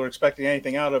few people are expecting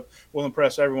anything out of will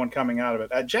impress everyone coming out of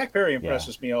it. Jack Perry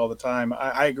impresses me all the time.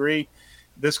 I agree.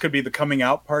 This could be the coming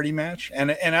out party match.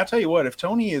 And I'll tell you what, if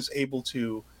Tony is able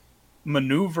to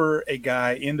maneuver a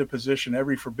guy into position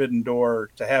every Forbidden Door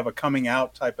to have a coming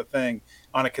out type of thing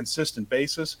on a consistent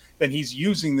basis, then he's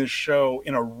using this show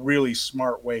in a really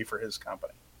smart way for his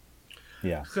company.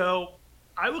 Yeah. So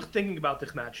I was thinking about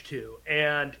this match too,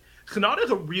 and SANADA is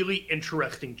a really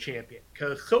interesting champion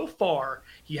because so far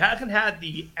he hasn't had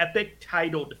the epic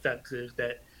title defenses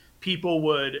that people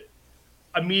would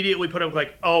immediately put him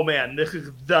like, oh man, this is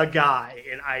the guy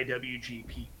in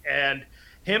IWGP. And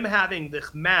him having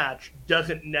this match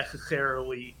doesn't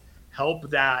necessarily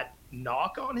help that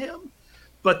knock on him.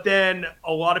 But then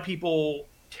a lot of people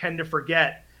tend to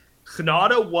forget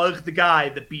SANADA was the guy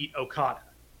that beat Okada.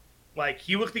 Like,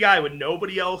 he was the guy when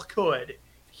nobody else could.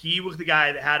 He was the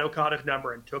guy that had Okada's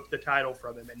number and took the title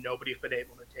from him, and nobody's been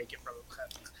able to take it from him.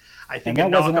 I think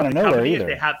that wasn't out of nowhere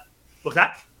either. What's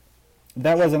that?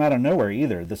 That wasn't out of nowhere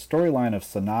either. The storyline of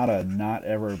SANADA not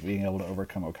ever being able to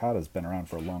overcome Okada has been around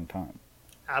for a long time.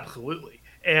 Absolutely.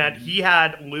 And he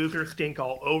had loser stink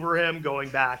all over him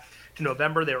going back to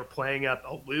November. They were playing up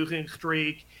a losing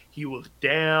streak. He was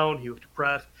down. He was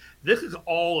depressed. This is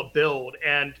all a build,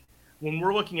 and when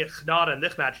we're looking at SANADA in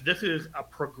this match, this is a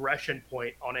progression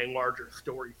point on a larger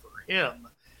story for him.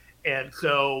 And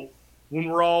so when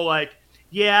we're all like,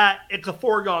 yeah, it's a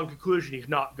foregone conclusion he's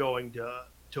not going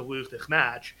to lose this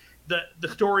match, the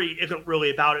story isn't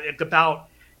really about it. It's about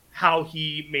how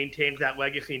he maintains that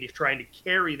legacy, and he's trying to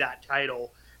carry that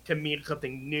title to mean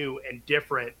something new and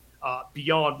different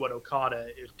beyond what Okada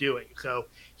is doing. So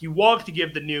he wants to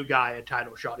give the new guy a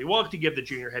title shot. He wants to give the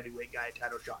junior heavyweight guy a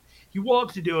title shot. He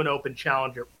wants to do an open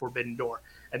challenge at Forbidden Door.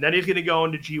 And then he's going to go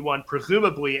into G1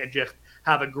 presumably and just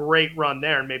have a great run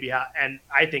there, and maybe and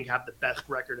I think have the best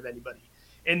record of anybody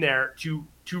in there to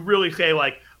really say,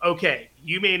 like, okay,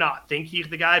 you may not think he's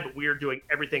the guy, but we are doing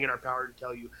everything in our power to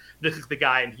tell you this is the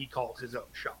guy, and he calls his own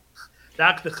shots.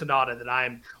 That's the SANADA that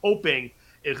I'm hoping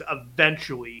is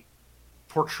eventually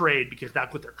portrayed, because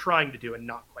that's what they're trying to do and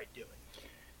not quite doing.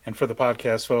 And for the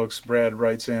podcast folks, Brad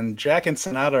writes in, Jack and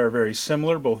SANADA are very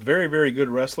similar, both very, very good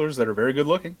wrestlers that are very good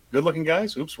looking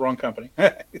guys. Oops, wrong company.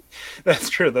 That's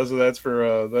true. That's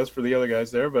for the other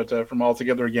guys there. But from All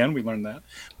Together Again, we learned that.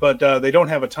 But they don't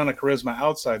have a ton of charisma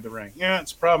outside the ring. Yeah,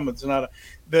 it's a problem with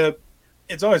SANADA.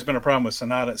 It's always been a problem with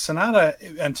SANADA.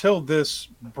 SANADA, until this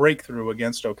breakthrough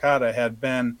against Okada, had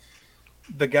been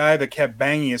the guy that kept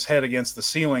banging his head against the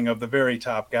ceiling of the very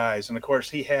top guys. And of course,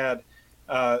 he had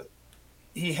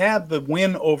the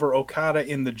win over Okada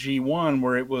in the G1,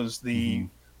 where it was the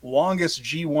longest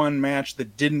G1 match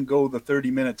that didn't go the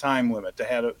 30-minute time limit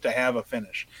to have a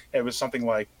finish. It was something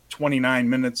like 29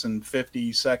 minutes and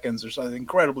 50 seconds or something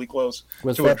incredibly close to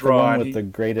a draw.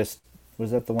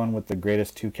 Was that the one with the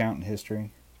greatest 2 count in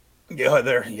history? Yeah,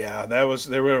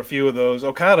 there were a few of those.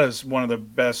 Okada's one of the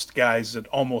best guys at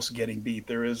almost getting beat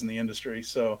there is in the industry.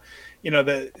 So,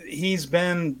 he's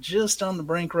been just on the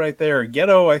brink right there.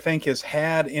 Geto, I think, has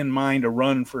had in mind a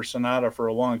run for SANADA for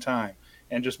a long time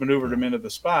and just maneuvered him into the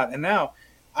spot. And now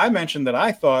I mentioned that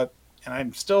I thought, and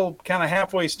I'm still kind of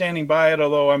halfway standing by it,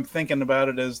 although I'm thinking about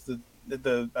it as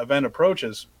the event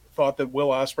approaches, thought that Will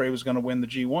Ospreay was going to win the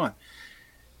G1.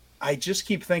 I just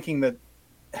keep thinking that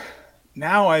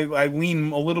now I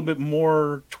lean a little bit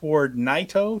more toward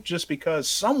Naito, just because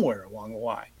somewhere along the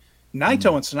line,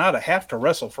 Naito and SANADA have to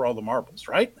wrestle for all the marbles,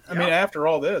 right? I mean, after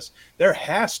all this, there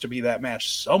has to be that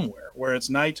match somewhere where it's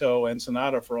Naito and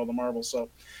SANADA for all the marbles. So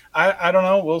I don't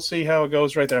know. We'll see how it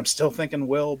goes right there. I'm still thinking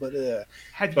Will, but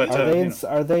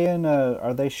are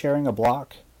they sharing a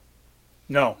block?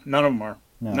 No, none of them are.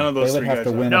 No, none of those three guys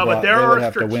are. No, but there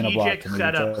are strategic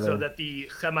setups so that the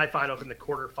semifinals and the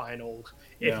quarterfinals,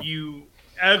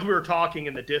 as we were talking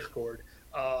in the Discord,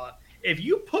 if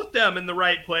you put them in the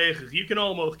right places, you can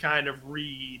almost kind of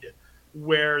read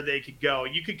where they could go.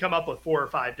 You could come up with 4 or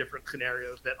 5 different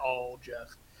scenarios that all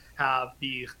just have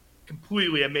these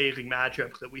completely amazing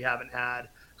matchups that we haven't had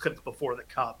since before the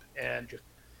Cup, and just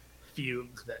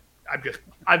feuds that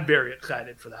I'm very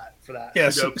excited for that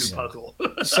Sudoku puzzle.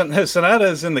 SANADA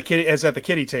is at the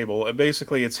kiddie table.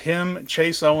 Basically, it's him,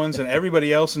 Chase Owens, and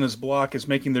everybody else in his block is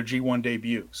making their G1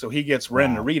 debut. So he gets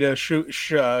Ren Narita,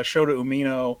 Shota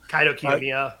Umino,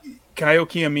 Kaito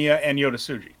Kiyomiya, and Yota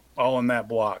Tsuji, all in that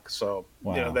block. So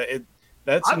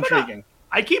that's intriguing.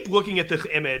 I keep looking at this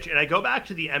image, and I go back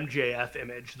to the MJF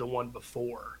image, the one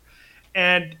before,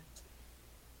 and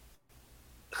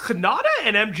SANADA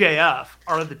and MJF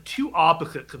are the two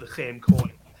opposites of the same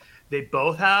coin. They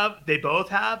both have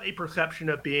a perception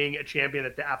of being a champion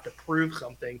that they have to prove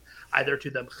something, either to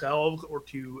themselves or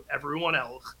to everyone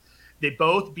else. They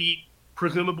both beat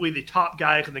presumably the top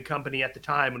guys in the company at the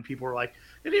time when people were like,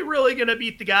 is he really going to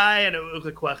beat the guy? And it was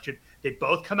a question. They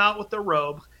both come out with their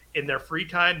robes in their free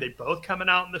time. They both coming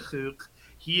out in the suits.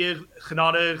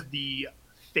 SANADA is the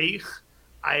face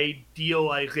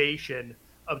idealization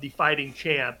of the fighting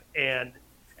champ, and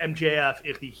MJF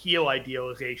is the heel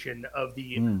idealization of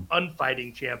the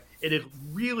unfighting champ. It is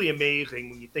really amazing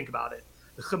when you think about it,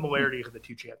 the similarities of the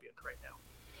two champions right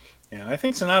now. Yeah, I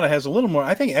think SANADA has a little more.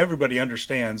 I think everybody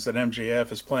understands that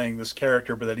MJF is playing this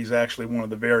character, but that he's actually one of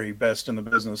the very best in the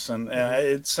business. And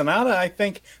SANADA, I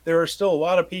think there are still a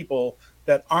lot of people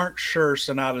that aren't sure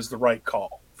SANADA is the right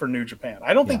call for New Japan.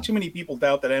 I don't think too many people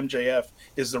doubt that MJF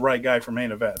is the right guy for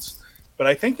main events. But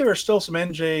I think there are still some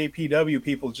NJPW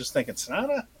people just thinking,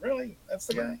 SANADA? Really? That's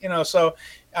the guy? So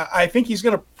I think he's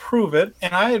going to prove it.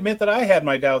 And I admit that I had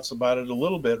my doubts about it a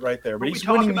little bit right there. But he's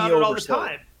winning the over all the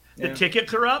time. The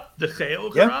tickets are up. The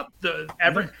sales are up.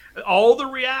 All the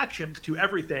reactions to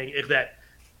everything is that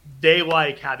they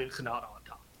like having SANADA on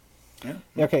top.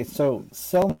 Yeah. Okay, so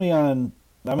sell me on.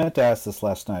 I meant to ask this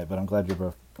last night, but I'm glad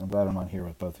I'm on here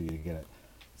with both of you to get it.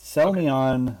 Sell me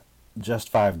on just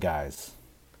 5 guys.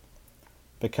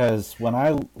 Because when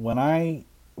I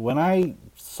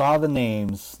saw the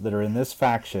names that are in this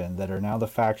faction that are now the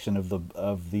faction of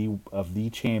the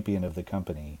champion of the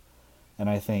company,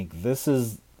 and I think this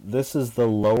is the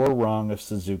lower rung of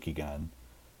Suzuki Gun,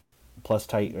 plus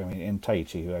and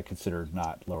Taichi, who I consider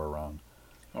not lower rung.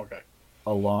 Okay.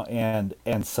 And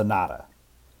SANADA,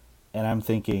 and I'm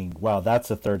thinking, wow, that's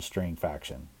a 3rd string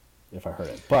faction, if I heard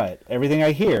it. But everything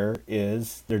I hear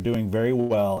is they're doing very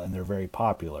well and they're very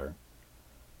popular.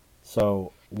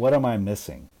 So what am I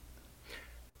missing?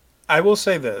 I will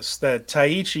say this, that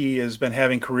Taichi has been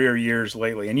having career years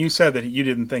lately, and you said that you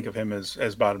didn't think of him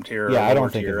as bottom tier. Yeah, I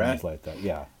don't think of him as like that.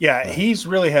 Yeah. Yeah, he's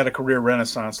really had a career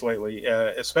renaissance lately,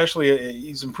 especially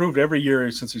he's improved every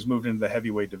year since he's moved into the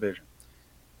heavyweight division.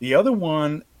 The other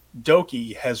one,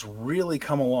 Doki, has really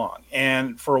come along,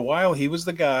 and for a while he was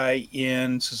the guy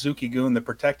in Suzuki-gun that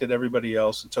protected everybody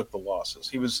else and took the losses.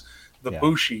 He was the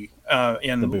Bushi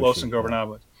in Los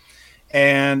Ingobernables.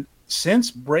 And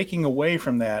since breaking away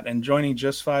from that and joining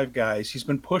just 5 guys, he's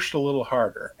been pushed a little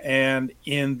harder. And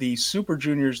in the Super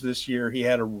Juniors this year, he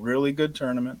had a really good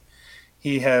tournament.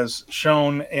 He has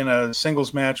shown in a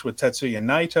singles match with Tetsuya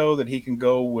Naito that he can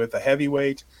go with a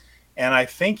heavyweight. And I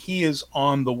think he is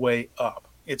on the way up.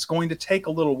 It's going to take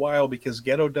a little while because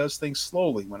Geto does things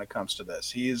slowly when it comes to this.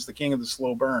 He is the king of the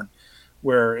slow burn,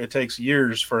 where it takes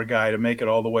years for a guy to make it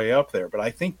all the way up there. But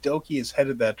I think Doki is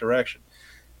headed that direction.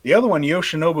 The other one,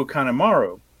 Yoshinobu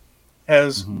Kanemaru,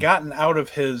 has gotten out of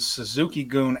his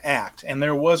Suzuki-gun act. And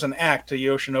there was an act to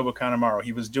Yoshinobu Kanemaru.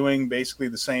 He was doing basically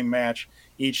the same match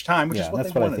each time, which is what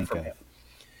they wanted from him.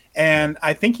 And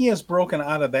I think he has broken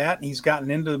out of that. He's gotten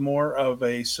into more of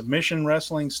a submission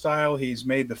wrestling style. He's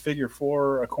made the figure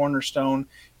four a cornerstone.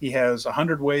 He has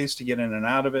 100 ways to get in and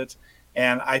out of it.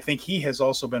 And I think he has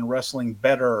also been wrestling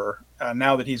better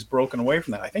now that he's broken away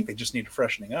from that. I think they just need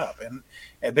freshening up. And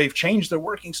they've changed their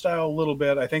working style a little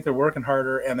bit. I think they're working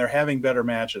harder, and they're having better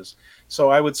matches. So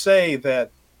I would say that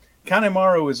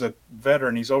Kanemaru is a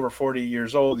veteran. He's over 40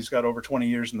 years old. He's got over 20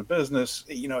 years in the business.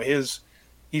 You know, he's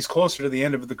closer to the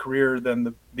end of the career than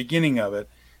the beginning of it,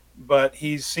 but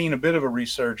he's seen a bit of a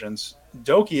resurgence.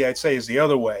 Doki, I'd say, is the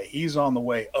other way. He's on the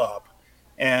way up.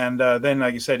 And then,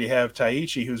 like you said, you have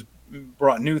Taichi, who's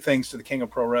brought new things to the King of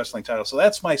Pro Wrestling title. So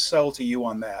that's my sell to you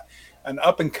on that. An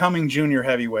up-and-coming junior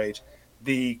heavyweight,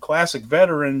 the classic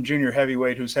veteran junior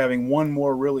heavyweight who's having one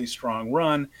more really strong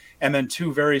run, and then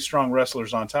two very strong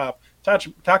wrestlers on top.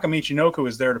 Taka Michinoku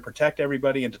is there to protect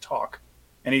everybody and to talk,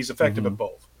 and he's effective at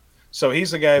both. So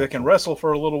he's the guy that can wrestle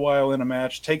for a little while in a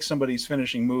match, take somebody's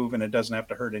finishing move, and it doesn't have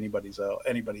to hurt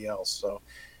anybody else. So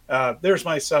there's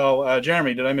my sell.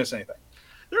 Jeremy, did I miss anything?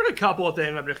 There are a couple of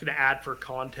things I'm just going to add for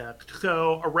context.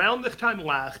 So around this time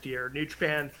last year, New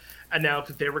Japan announced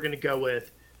that they were going to go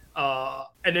with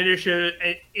an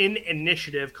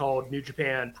initiative called New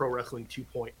Japan Pro Wrestling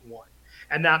 2.1.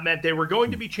 And that meant they were going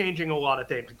to be changing a lot of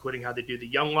things, including how they do the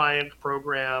Young Lions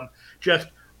program, just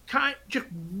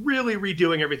really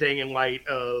redoing everything in light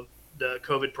of the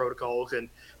COVID protocols and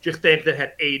just things that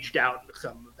had aged out into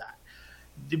some of that.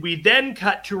 We then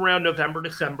cut to around November,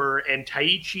 December, and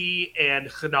Taichi and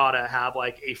Sanada have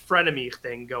like a frenemies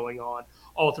thing going on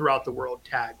all throughout the World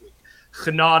Tag League.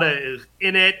 Sanada is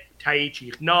in it,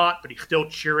 Taichi is not, but he's still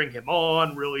cheering him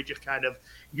on, really just kind of,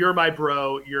 you're my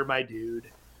bro, you're my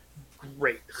dude.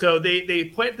 Great. So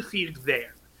they plant the seeds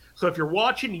there. So if you're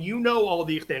watching, you know all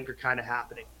these things are kind of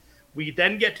happening. We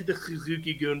then get to the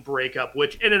Suzuki-gun breakup,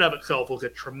 which in and of itself was a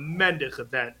tremendous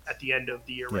event at the end of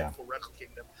the year for Wrestle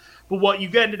Kingdom. But what you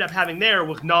ended up having there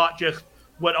was not just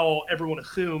what everyone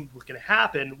assumed was going to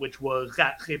happen, which was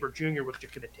Zack Sabre Jr. was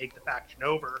just going to take the faction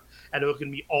over, and it was going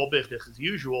to be all business as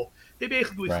usual. They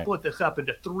basically split this up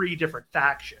into three different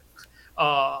factions.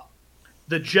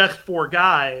 The Just Four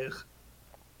Guys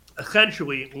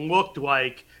essentially looked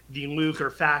like the loser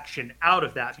faction out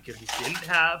of that because you didn't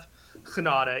have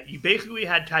Sanada. You basically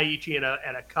had Taichi and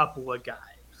a couple of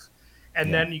guys.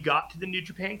 And then you got to the New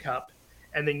Japan Cup,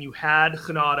 and then you had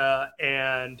Sanada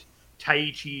and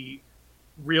Taichi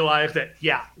realize that,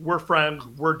 we're friends,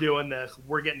 we're doing this,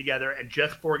 we're getting together, and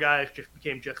Just Four Guys just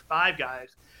became Just Five Guys.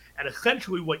 And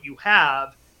essentially what you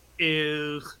have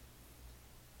is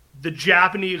the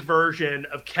Japanese version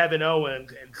of Kevin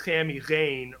Owens and Sami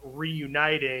Zayn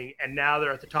reuniting, and now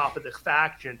they're at the top of this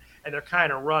faction, and they're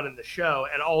kind of running the show,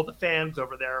 and all the fans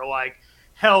over there are like,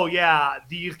 hell yeah,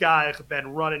 these guys have been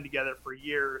running together for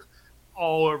years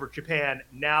all over Japan.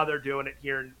 Now they're doing it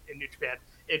here in New Japan.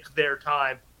 It's their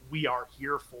time. We are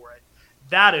here for it.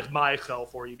 That is my sell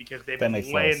for you, because they've been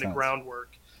laying the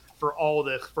groundwork for all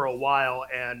this for a while,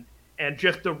 and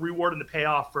just the reward and the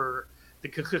payoff for the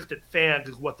consistent fans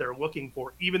is what they're looking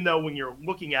for, even though when you're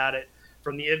looking at it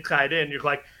from the inside in, you're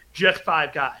like, just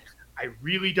five guys. I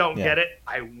really don't get it.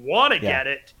 I want to get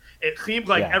it. It seems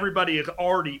like everybody is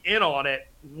already in on it.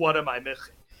 What am I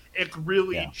missing? It's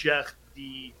really just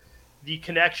the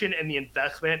connection and the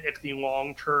investment. It's the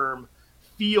long-term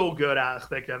feel-good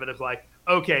aspect of it. It's like,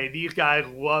 okay, these guys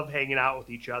love hanging out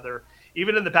with each other.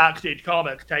 Even in the backstage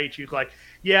comments, Taichi's like,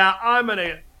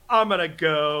 I'm gonna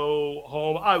go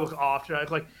home. I was off tonight. I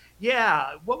was like,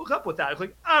 what was up with that? I was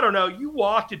like, I don't know. You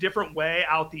walked a different way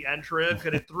out the entrance,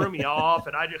 and it threw me off.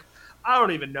 And I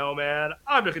don't even know, man.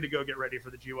 I'm just gonna go get ready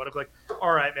for the G1. I was like,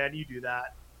 all right, man, you do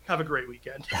that. Have a great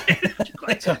weekend.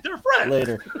 Like, they're friends.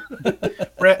 Later.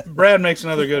 Brad makes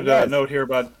another good note here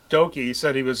about Doki. He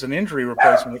said he was an injury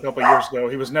replacement a couple of years ago.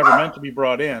 He was never meant to be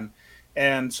brought in.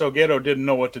 And so Gedo didn't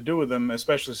know what to do with him,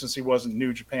 especially since he wasn't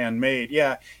New Japan made.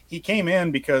 Yeah, he came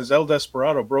in because El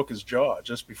Desperado broke his jaw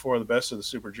just before the Best of the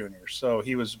Super Juniors. So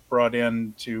he was brought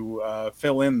in to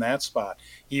fill in that spot.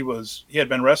 He had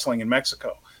been wrestling in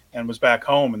Mexico and was back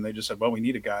home, and they just said, well, we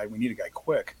need a guy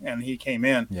quick. And he came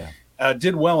in,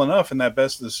 did well enough in that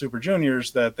Best of the Super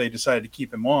Juniors that they decided to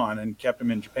keep him on and kept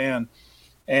him in Japan.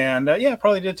 And it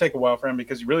probably did take a while for him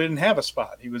because he really didn't have a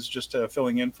spot. He was just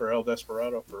filling in for El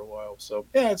Desperado for a while. So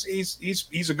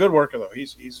he's a good worker though.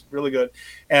 He's really good.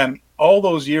 And all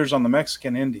those years on the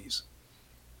Mexican Indies,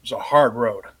 It's a hard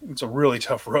road. It's a really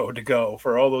tough road to go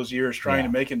for all those years trying to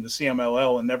make it into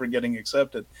CMLL and never getting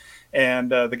accepted.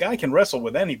 And the guy can wrestle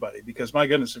with anybody because, my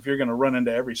goodness, if you're going to run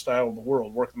into every style in the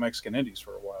world, work the Mexican Indies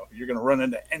for a while, you're going to run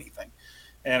into anything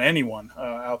and anyone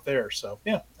out there. So,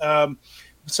 yeah.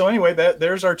 So anyway,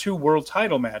 there's our 2 world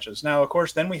title matches. Now, of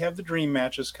course, then we have the dream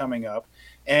matches coming up.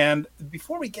 And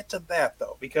before we get to that,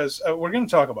 though, because we're going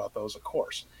to talk about those, of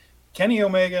course, Kenny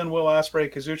Omega and Will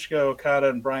Ospreay, Kazuchika Okada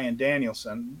and Bryan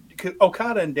Danielson.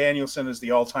 Okada and Danielson is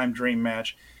the all-time dream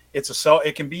match.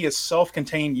 It can be a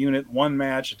self-contained unit, one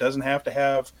match. It doesn't have to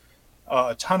have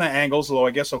a ton of angles, although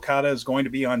I guess Okada is going to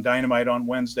be on Dynamite on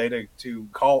Wednesday to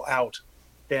call out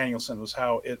Danielson, was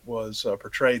how it was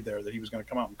portrayed there, that he was going to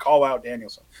come out and call out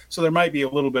Danielson. So there might be a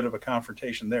little bit of a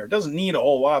confrontation there. It doesn't need a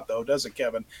whole lot, though, does it,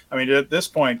 Kevin? I mean, at this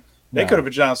point, they could have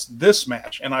announced this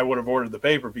match, and I would have ordered the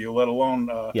pay-per-view, let alone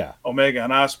Omega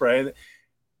and Ospreay.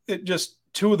 It just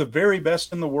 2 of the very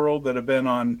best in the world that have been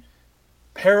on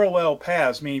parallel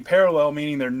paths,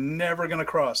 meaning they're never going to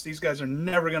cross. These guys are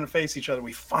never going to face each other.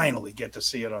 We finally get to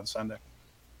see it on Sunday.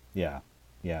 Yeah.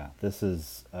 This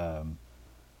is...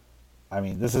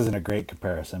 this isn't a great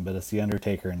comparison, but it's The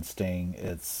Undertaker and Sting.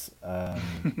 It's,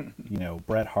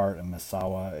 Bret Hart and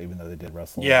Misawa, even though they did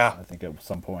wrestle, I think at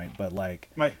some point. But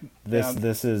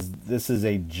this is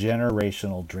a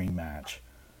generational dream match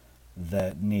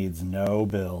that needs no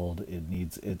build.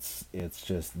 It's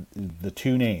just the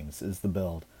 2 names is the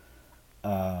build.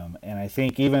 And I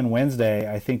think even Wednesday,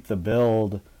 I think the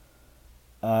build.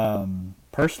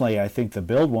 Personally, I think the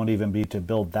build won't even be to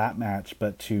build that match,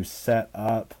 but to set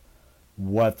up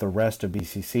what the rest of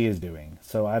BCC is doing.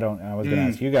 So I was going to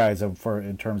ask you guys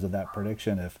in terms of that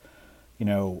prediction,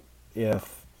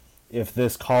 if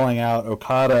this calling out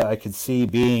Okada, I could see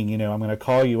being, I'm going to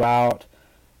call you out,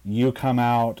 you come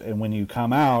out, and when you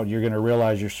come out, you're going to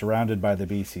realize you're surrounded by the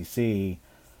BCC.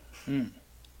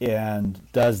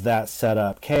 And does that set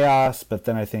up chaos? But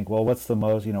then I think, well, what's the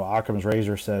most, Occam's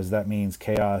razor says that means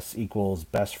chaos equals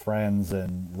best friends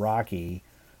and Rocky,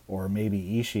 or maybe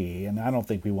Ishii, and I don't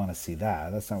think we want to see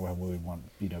that. That's not what we want,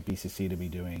 BCC to be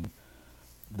doing,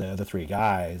 the other 3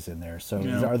 guys in there. So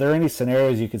are there any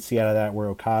scenarios you could see out of that where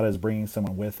Okada is bringing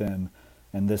someone with him,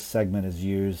 and this segment is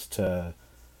used to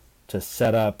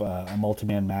set up a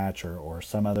multi-man match, or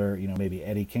some other, maybe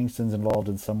Eddie Kingston's involved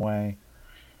in some way?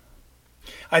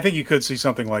 I think you could see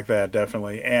something like that,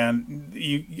 definitely. And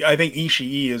I think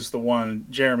Ishii is the one,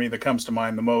 Jeremy, that comes to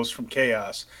mind the most from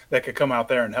Chaos that could come out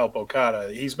there and help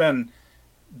Okada. He's been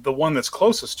the one that's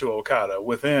closest to Okada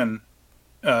within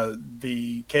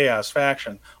the Chaos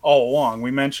faction all along. We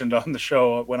mentioned on the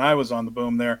show when I was on the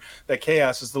boom there that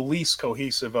Chaos is the least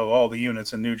cohesive of all the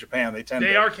units in New Japan.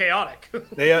 They are chaotic.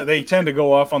 they tend to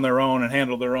go off on their own and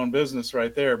handle their own business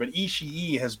right there. But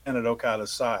Ishii has been at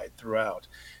Okada's side throughout.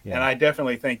 Yeah. And I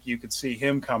definitely think you could see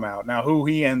him come out. Now, who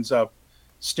he ends up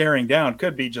staring down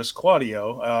could be just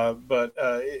Claudio,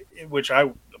 which I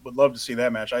would love to see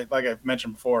that match. Like I've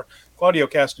mentioned before, Claudio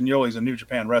Castagnoli is a New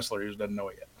Japan wrestler. He just doesn't know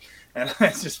it yet. And I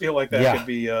just feel like that could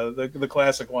be the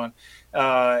classic one.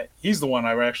 He's the one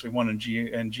I actually won in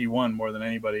G1 more than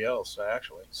anybody else,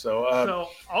 actually. So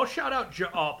I'll shout out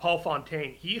Paul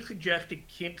Fontaine. He suggested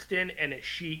Kingston and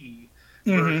Ishii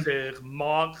versus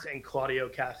Mox and Claudio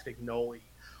Castagnoli.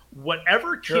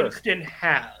 Whatever Kingston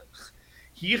has,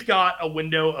 he's got a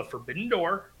window of Forbidden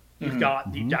Door. He's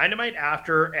got the Dynamite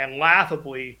after, and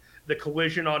laughably, the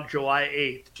Collision on July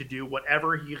 8th to do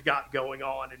whatever he's got going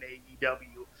on in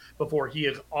AEW before he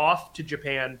is off to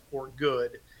Japan for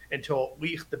good until at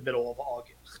least the middle of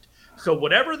August. So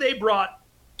whatever they brought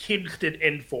Kingston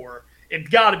in for, it's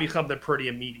got to be something pretty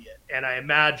immediate. And I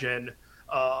imagine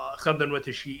something with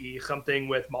Ishii, something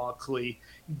with Moxley,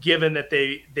 given that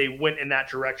they went in that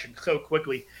direction so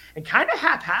quickly and kind of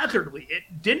haphazardly.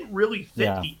 It didn't really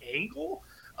fit the angle.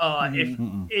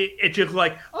 It's just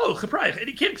like, oh, surprise,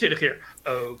 Eddie Kingston is here.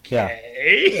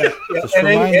 Okay. And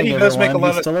Eddie does make a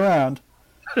lot of... still around.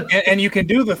 and you can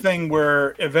do the thing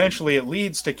where eventually it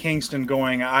leads to Kingston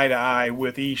going eye to eye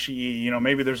with Ishii.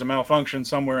 Maybe there's a malfunction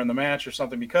somewhere in the match or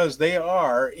something, because they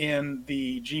are in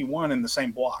the G1 in the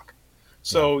same block.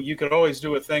 So you could always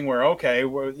do a thing where, okay,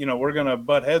 we're going to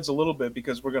butt heads a little bit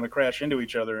because we're going to crash into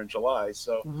each other in July.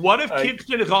 So what if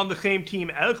Kingston is on the same team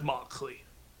as Moxley?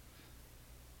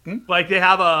 Like they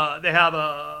have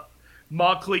a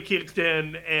Moxley,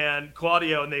 Kingston, and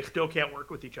Claudio, and they still can't work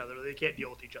with each other. They can't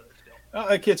deal with each other still.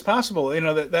 It's possible.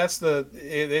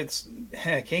 It's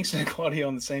Kingston and Claudio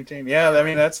on the same team. Yeah, I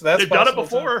mean that's they've done it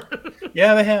before.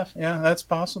 Yeah, they have. Yeah, that's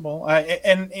possible.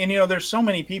 And there's so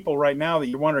many people right now that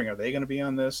you're wondering, are they going to be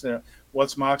on this?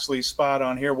 What's Moxley's spot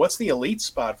on here? What's the elite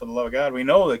spot, for the love of God? We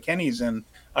know that Kenny's in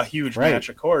a huge match,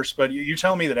 of course. But you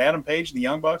tell me that Adam Page and the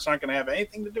Young Bucks aren't going to have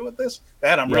anything to do with this?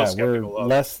 That I'm real skeptical we're of.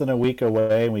 Less than a week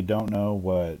away, and we don't know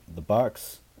what the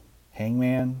Bucks,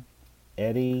 Hangman,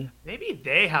 Eddie, maybe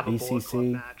they have a Bullet Club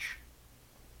match.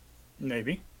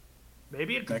 Maybe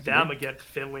it's them against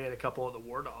Finlay and a couple of the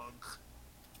War Dogs.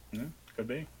 Yeah, could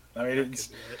be. I mean,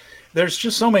 there's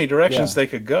just so many directions they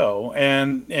could go,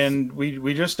 and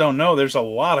we just don't know. There's a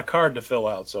lot of card to fill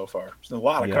out so far. There's a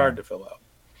lot of card to fill out.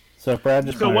 So Brad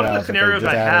just one of the scenarios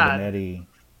I had.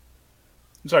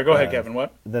 I'm sorry, go ahead, Kevin.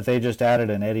 What? That they just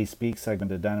added an Eddie Speak segment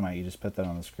to Dynamite. You just put that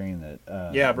on the screen.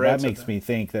 Brad that makes me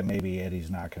think that maybe Eddie's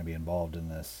not going to be involved in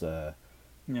this.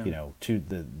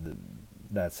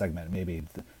 That segment.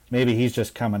 Maybe he's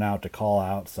just coming out to call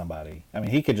out somebody. I mean,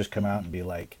 he could just come out and be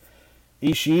like,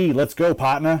 Ishii, let's go,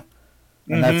 partner.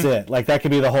 And that's it. Like, that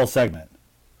could be the whole segment.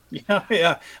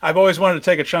 Yeah. I've always wanted to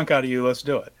take a chunk out of you. Let's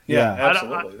do it. Yeah,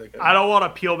 absolutely. I don't want to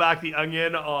peel back the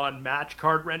onion on match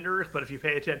card renders, but if you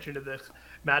pay attention to this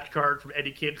match card from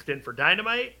Eddie Kingston for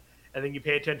Dynamite, and then you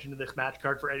pay attention to this match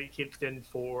card for Eddie Kingston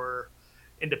for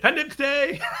Independence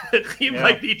Day, it seems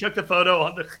like he took the photo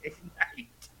on the same night.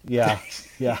 Yeah.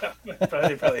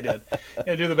 Probably did.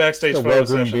 Yeah, do the backstage photo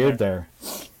well-groomed beard there.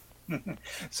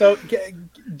 So,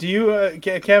 do you,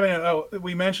 Kevin?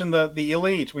 We mentioned the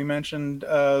Elite. We mentioned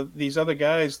these other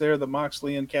guys there, the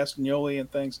Moxley and Castagnoli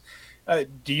and things.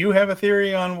 Do you have a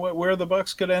theory on where the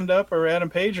Bucks could end up, or Adam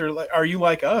Page, or are you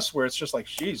like us, where it's just like,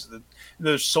 geez,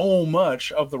 there's so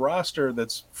much of the roster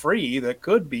that's free that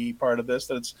could be part of this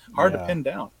that it's hard to pin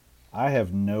down? I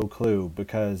have no clue,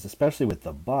 because especially with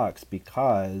the Bucks,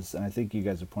 and I think you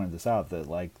guys have pointed this out, that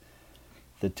like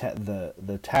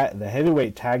the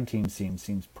heavyweight tag team scene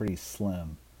seems pretty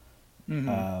slim.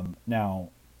 Mm-hmm. Now,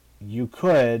 you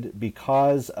could,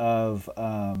 because of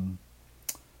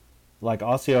like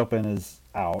Aussie Open is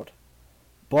out,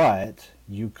 but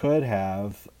you could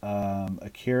have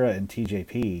Akira and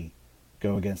TJP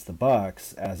go against the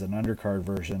Bucks as an undercard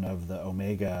version of the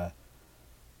Omega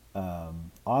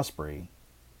Ospreay,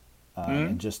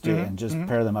 and just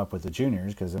pair them up with the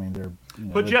juniors, because I mean they're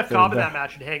put Jeff Cobb in that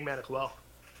match and Hangman as well.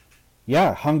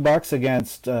 Yeah, Hung Bucks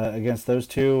against those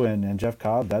two and Jeff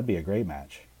Cobb, that'd be a great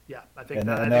match. Yeah, I think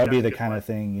that would be the kind of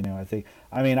thing,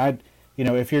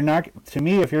 if you're not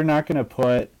going to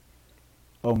put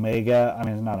Omega, I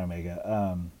mean not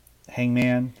Omega,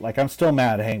 Hangman, like I'm still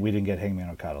mad we didn't get Hangman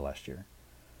Okada last year.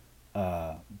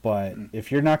 But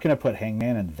if you're not going to put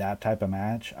Hangman in that type of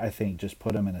match, I think just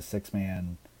put him in a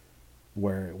 6-man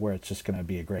where it's just going to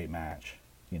be a great match,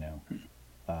 and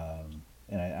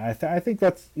I think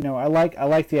that's, I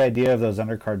like the idea of those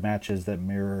undercard matches that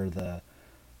mirror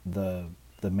the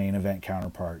main event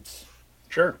counterparts.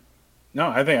 Sure. No,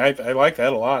 I think I like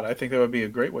that a lot. I think that would be a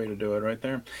great way to do it right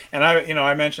there. And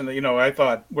I mentioned that, I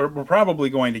thought we're probably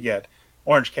going to get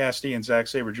Orange Cassidy and Zack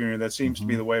Sabre Jr. That seems to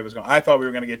be the way it was going. I thought we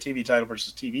were going to get TV title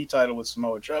versus TV title with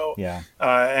Samoa Joe. Yeah.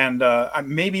 And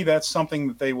maybe that's something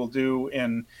that they will do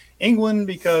in England,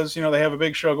 because, they have a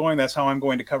big show going. That's how I'm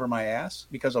going to cover my ass,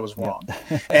 because I was wrong.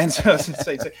 Yep. And so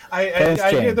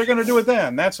they're going to do it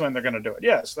then. That's when they're going to do it.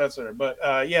 Yes, that's it. But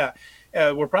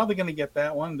we're probably going to get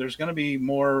that one. There's going to be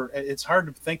more. It's hard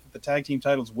to think that the tag team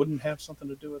titles wouldn't have something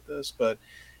to do with this, but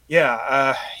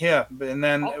and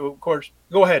then of course,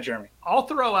 go ahead, Jeremy. I'll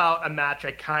throw out a match,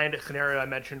 scenario I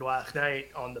mentioned last night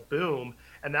on the Boom,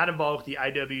 and that involves the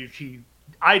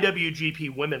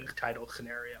IWGP Women's title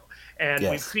scenario. And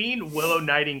we've seen Willow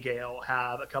Nightingale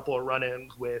have a couple of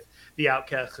run-ins with the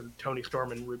Outcasts and Toni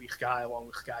Storm and Ruby Sky, along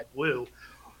with Sky Blue.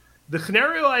 The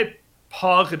scenario I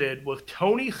posited was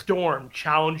Toni Storm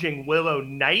challenging Willow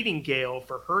Nightingale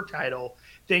for her title,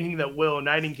 thinking that Willow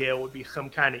Nightingale would be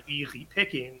some kind of easy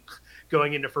pickings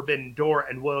going into Forbidden Door,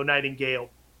 and Willow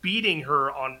Nightingale beating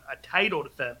her on a title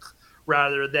defense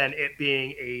rather than it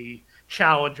being a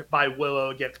challenge by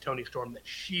Willow against Toni Storm that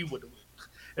she would lose.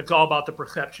 It's all about the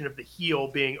perception of the heel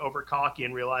being over cocky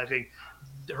and realizing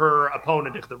her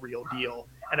opponent is the real deal.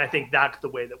 And I think that's the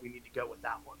way that we need to go with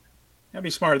that one. That'd be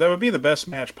smart. That would be the best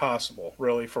match possible,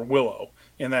 really, for Willow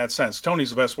in that sense. Tony's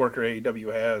the best worker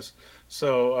AEW has,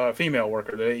 so female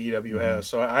worker that AEW has.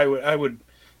 So I would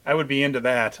be into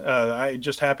that. I'm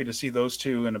just happy to see those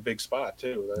two in a big spot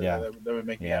too. That would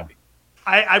make me happy.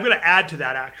 I'm going to add to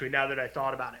that, actually, now that I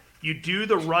thought about it. You do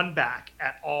the run back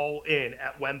at All In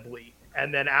at Wembley,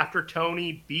 and then after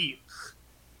Tony beats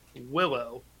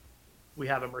Willow, we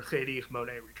have a Mercedes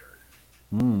Moné return.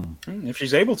 If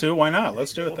she's able to, why not?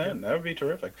 Let's do it then. That would be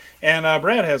terrific. And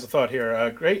Brad has a thought here.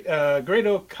 Great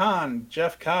Khan,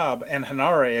 Jeff Cobb, and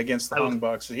Hanare against the Hung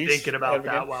Bucks. He's thinking about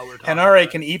that while we're talking. Hanare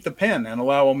can eat the pin and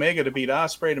allow Omega to beat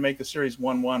Ospreay to make the series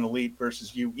 1-1 Elite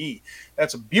versus UE.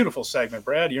 That's a beautiful segment,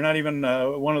 Brad. You're not even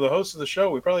one of the hosts of the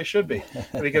show. We probably should be,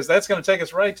 because that's going to take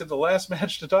us right to the last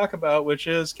match to talk about, which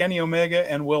is Kenny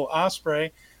Omega and Will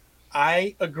Ospreay.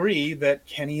 I agree that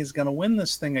Kenny is going to win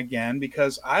this thing again,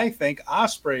 because I think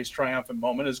Ospreay's triumphant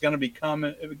moment is going to come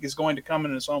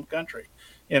in his home country,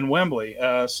 in Wembley.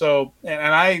 And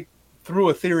I threw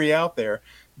a theory out there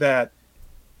that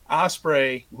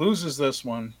Ospreay loses this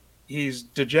one. He's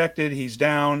dejected, he's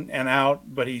down and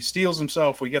out, but he steels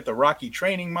himself. We get the Rocky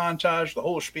training montage, the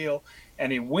whole spiel,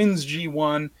 and he wins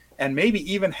G1, and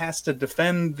maybe even has to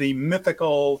defend the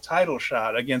mythical title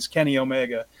shot against Kenny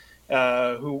Omega.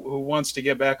 Who wants to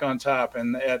get back on top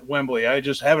and at Wembley. I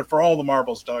just have it for all the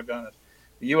marbles, doggone it.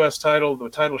 The U.S. title, the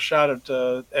title shot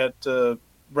at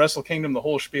Wrestle Kingdom, the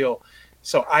whole spiel.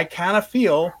 So I kind of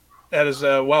feel that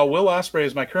while Will Ospreay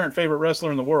is my current favorite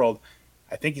wrestler in the world,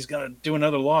 I think he's going to do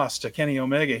another loss to Kenny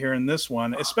Omega here in this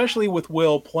one, especially with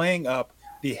Will playing up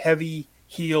the heavy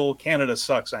heel Canada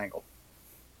sucks angle.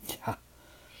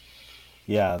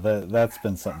 Yeah, that's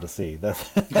been something to see.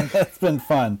 That's been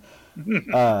fun.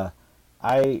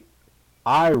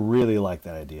 I really like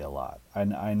that idea a lot.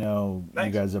 I know Thanks.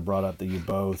 You guys have brought up that you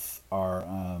both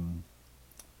are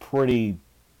pretty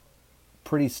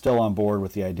still on board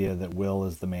with the idea that Will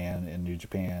is the man in New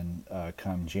Japan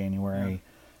come January,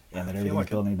 and that everything's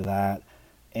building to that,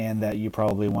 and that you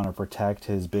probably want to protect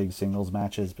his big singles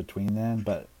matches between then.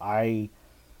 But I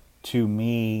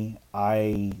think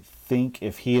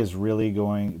if he is really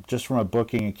going, just from a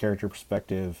booking and character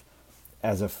perspective,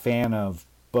 as a fan of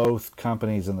both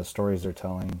companies and the stories they're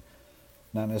telling,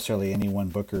 not necessarily any one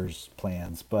booker's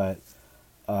plans, but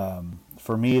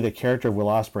for me, the character of Will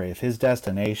Ospreay, if his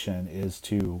destination is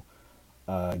to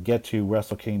get to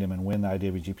Wrestle Kingdom and win the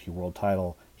IWGP World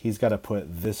Title, he's got to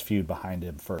put this feud behind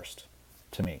him first,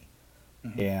 to me.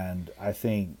 Mm-hmm. And I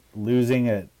think losing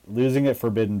at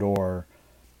Forbidden Door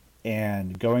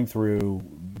and going through,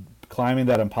 climbing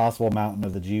that impossible mountain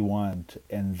of the G1,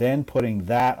 and then putting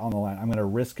that on the line. I'm going to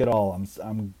risk it all.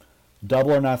 I'm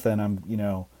double or nothing.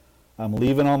 I'm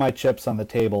leaving all my chips on the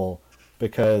table,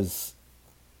 because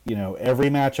every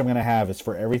match I'm going to have is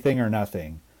for everything or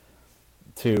nothing.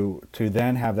 To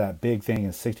then have that big thing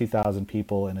and 60,000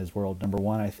 people in his world. Number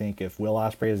one, I think if Will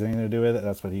Ospreay has anything to do with it,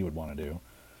 that's what he would want to do.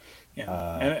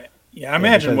 Yeah, I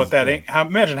imagine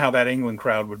imagine how that England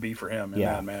crowd would be for him in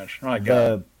that match. Oh my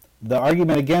God. The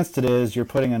argument against it is you're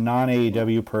putting a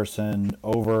non-AEW person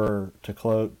over to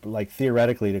close, like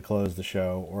theoretically to close the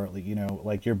show, or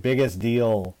like your biggest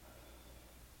deal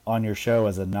on your show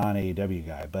as a non-AEW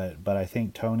guy. But I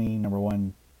think Tony, number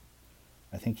one,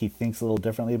 I think he thinks a little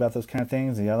differently about those kind of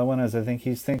things. The other one is I think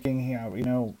he's thinking,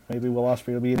 maybe Will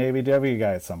Ospreay will be an AEW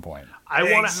guy at some point. I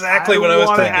want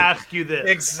to ask you this.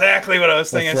 Exactly what I was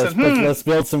thinking. Let's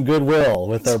build some goodwill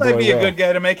with our boy Will. This might be a good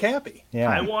guy to make happy. Yeah.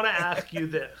 I want to ask you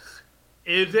this.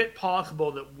 Is it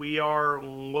possible that we are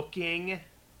looking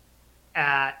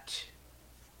at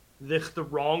this the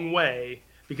wrong way,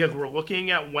 because we're looking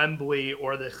at Wembley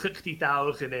or the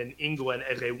 60,000 in England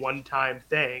as a one-time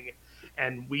thing,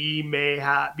 and we may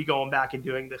be going back and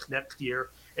doing this next year,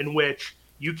 in which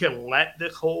you can let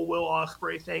this whole Will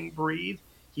Ospreay thing breathe,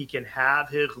 he can have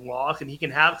his loss, and he can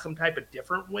have some type of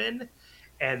different win,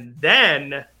 and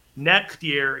then next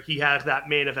year he has that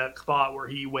main event spot where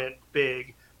he went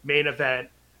big, main event,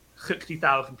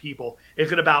 60,000 people.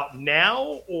 Is it about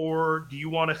now, or do you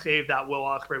want to save that Will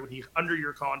Ospreay when he's under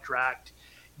your contract?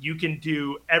 You can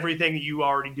do everything that you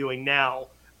are already doing now,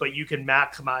 but you can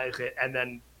maximize it and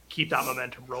then keep that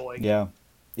momentum rolling. Yeah,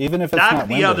 even if it's not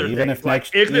Wembley, other even thing. If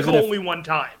next, if it's only one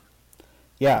time.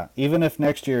 Yeah, even if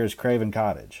next year is Craven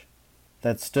Cottage,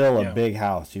 that's still a big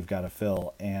house you've got to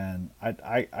fill. And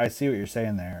I see what you're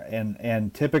saying there.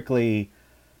 And typically,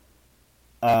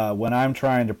 when I'm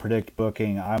trying to predict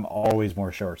booking, I'm always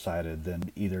more short-sighted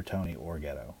than either Tony or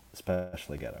Ghetto,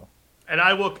 especially Ghetto. And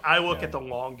I look at the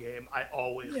long game. I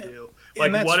always do.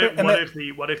 Like,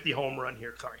 what if the home run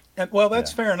here? Sorry. And, well,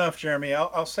 that's fair enough, Jeremy.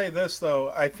 I'll say this,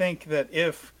 though. I think that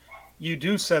if you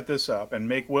do set this up and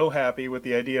make Will happy with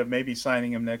the idea of maybe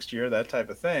signing him next year, that type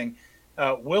of thing,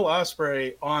 Will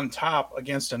Ospreay on top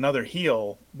against another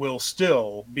heel will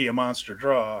still be a monster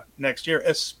draw next year,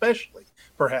 especially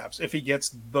perhaps if he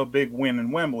gets the big win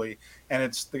in Wembley. And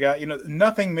it's the guy,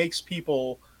 nothing makes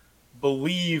people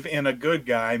believe in a good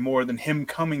guy more than him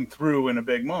coming through in a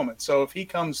big moment. So if he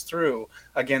comes through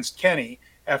against Kenny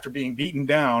after being beaten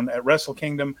down at Wrestle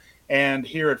Kingdom and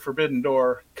here at Forbidden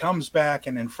Door comes back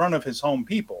and in front of his home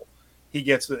people, he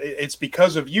gets it's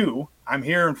because of you. I'm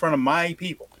here in front of my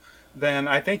people. Then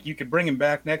I think you could bring him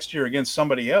back next year against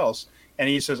somebody else. And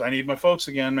he says, I need my folks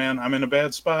again, man. I'm in a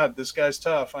bad spot. This guy's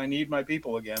tough. I need my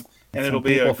people again. And it'll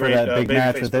be a great big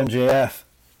match with MJF.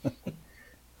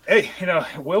 Hey,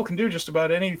 Will can do just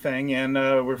about anything, and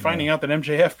we're finding out that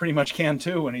MJF pretty much can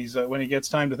too when he gets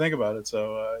time to think about it.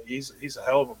 So he's a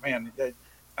hell of a man.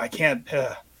 I can't.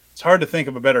 It's hard to think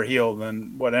of a better heel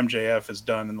than what MJF has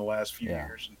done in the last few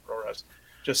years in pro wrestling.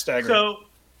 Just staggering. So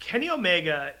Kenny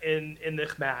Omega in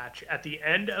this match at the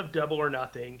end of Double or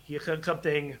Nothing, he said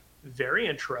something very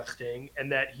interesting,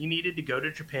 and that he needed to go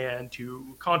to Japan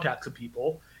to contact some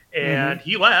people, and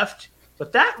he left.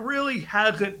 But that really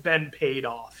hasn't been paid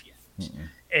off yet.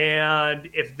 And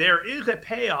if there is a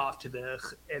payoff to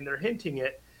this, and they're hinting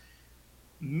it,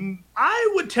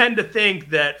 I would tend to think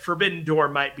that Forbidden Door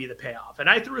might be the payoff. And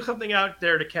I threw something out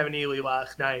there to Kevin Ely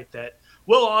last night that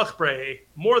Will Ospreay,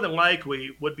 more than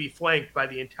likely, would be flanked by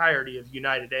the entirety of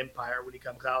United Empire when he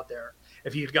comes out there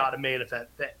if he's got a main event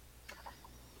thing.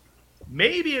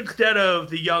 Maybe instead of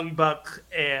the Young Bucks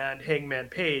and Hangman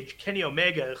Page, Kenny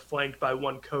Omega is flanked by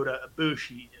one Kota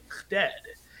Ibushi instead,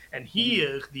 and he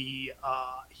is the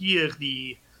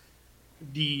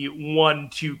one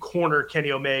to corner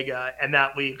Kenny Omega, and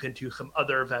that leads into some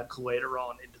other events later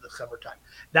on into the summertime.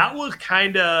 That was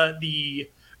kind of the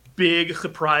big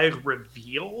surprise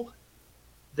reveal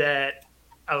that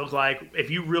I was like, if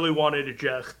you really wanted to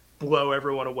just blow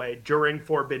everyone away during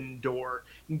Forbidden Door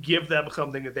and give them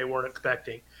something that they weren't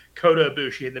expecting, Kota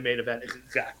Ibushi in the main event is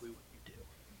exactly what you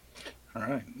do.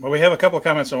 All right. Well, we have a couple of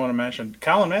comments I want to mention.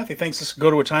 Colin Matthew thinks this could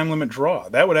go to a time limit draw.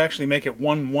 That would actually make it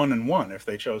 1-1-1 if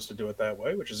they chose to do it that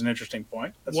way, which is an interesting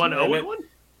point. 1-0-1?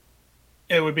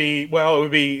 It would be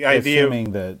idea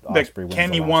assuming that Ospreay wins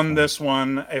Kenny won this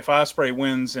one. If Ospreay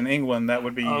wins in England, that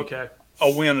would be a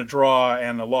win, a draw,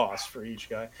 and a loss for each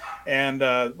guy, and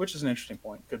which is an interesting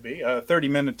point. Could be a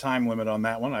 30-minute time limit on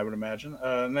that one, I would imagine.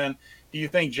 And then, do you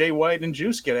think Jay White and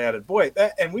Juice get added? Boy,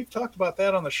 and we've talked about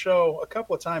that on the show a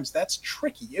couple of times. That's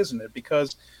tricky, isn't it?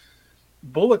 Because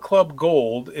Bullet Club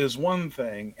Gold is one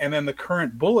thing, and then the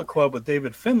current Bullet Club with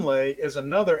David Finlay is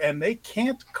another, and they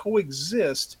can't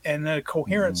coexist in a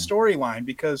coherent storyline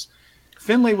because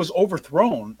Finlay was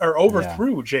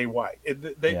overthrew Jay White.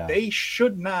 They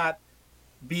should not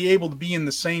be able to be in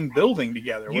the same building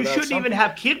together. You shouldn't even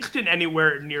have Kingston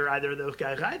anywhere near either of those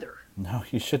guys either. No,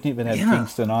 you shouldn't even have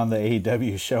Kingston on the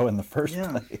AEW show in the first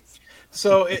place.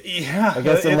 So, I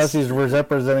guess unless he's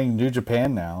representing New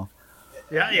Japan now.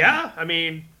 Yeah. I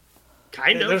mean,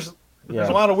 kind of. There's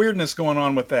a lot of weirdness going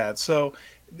on with that. So,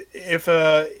 if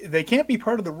they can't be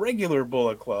part of the regular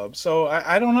Bullet Club, so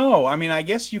I don't know. I mean, I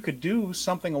guess you could do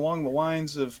something along the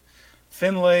lines of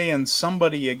Finlay and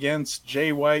somebody against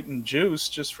Jay White and Juice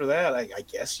just for that. I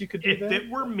guess you could do that. If it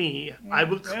were me, I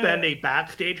would spend a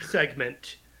backstage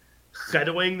segment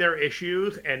settling their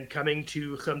issues and coming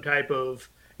to some type of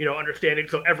understanding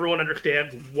so everyone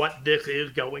understands what this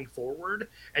is going forward,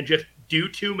 and just do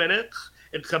 2 minutes.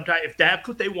 And sometimes, if that's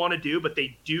what they want to do, but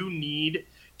they do need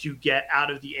to get out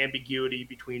of the ambiguity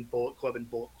between Bullet Club and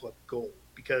Bullet Club Gold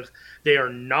because they are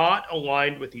not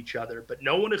aligned with each other, but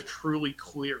no one is truly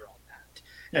clear on that.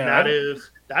 And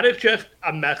that is just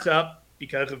a mess up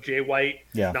because of Jay White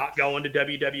not going to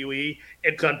WWE.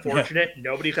 It's unfortunate.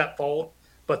 Nobody's at fault.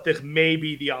 But this may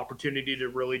be the opportunity to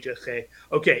really just say,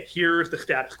 okay, here's the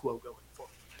status quo going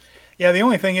forward. Yeah, the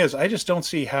only thing is, I just don't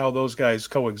see how those guys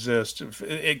coexist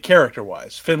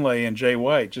character-wise, Finlay and Jay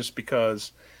White, just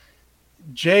because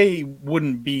Jay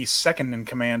wouldn't be second in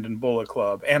command in Bullet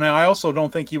Club. And I also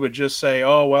don't think he would just say,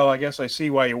 oh, well, I guess I see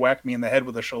why you whacked me in the head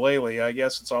with a shillelagh. I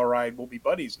guess it's all right. We'll be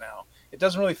buddies now. It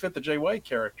doesn't really fit the Jay White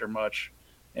character much.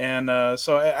 And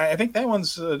so I think that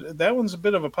one's a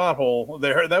bit of a pothole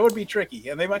there. That would be tricky,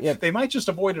 and they might just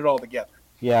avoid it altogether.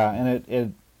 Yeah,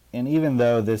 and and even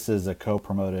though this is a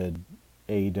co-promoted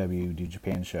AEW New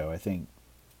Japan show, I think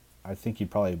you'd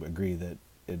probably agree that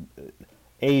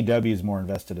AEW is more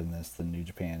invested in this than New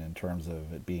Japan in terms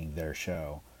of it being their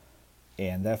show,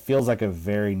 and that feels like a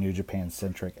very New Japan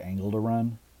centric angle to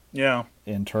run. Yeah,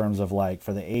 in terms of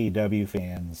for the AEW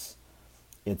fans,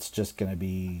 it's just going to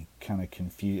be kind of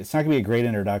confused. It's not going to be a great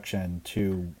introduction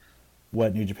to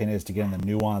what New Japan is to get in the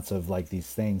nuance of these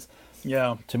things.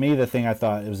 Yeah. To me, the thing I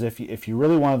thought was if you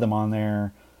really wanted them on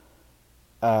there,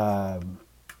 I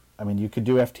mean, you could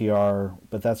do FTR,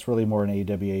 but that's really more an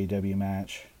AEW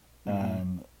match.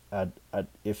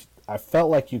 If I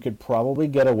felt like you could probably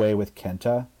get away with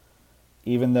Kenta,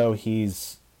 even though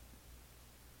he's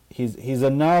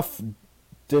enough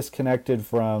disconnected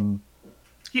from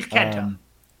He's Kenta.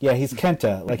 Yeah, he's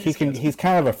Kenta. Like he's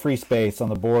kind of a free space on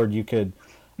the board.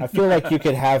 I feel like you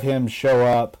could have him show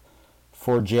up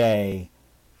for Jay,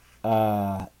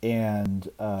 and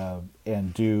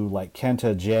do like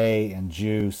Kenta, Jay, and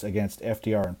Juice against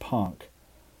FDR and Punk,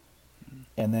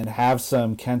 and then have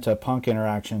some Kenta Punk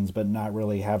interactions, but not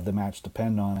really have the match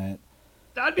depend on it.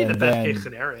 That'd be the best case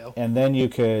scenario. And then when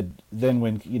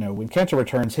Kenta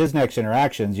returns his next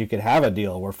interactions, you could have a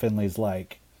deal where Finley's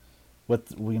like, what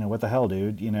the hell,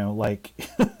 dude? Like,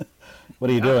 what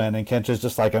are you doing? And Kenta's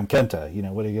just like, I'm Kenta.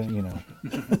 What are you going?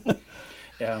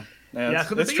 Yeah.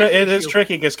 It is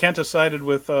tricky because Kenta sided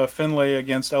with Finlay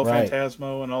against El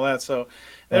Phantasmo and all that. So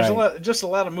there's a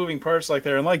lot of moving parts like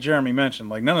there. And like Jeremy mentioned,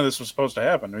 like none of this was supposed to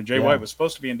happen. I mean, Jay White was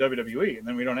supposed to be in WWE, and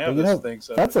then we don't have this thing.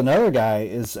 So that's another guy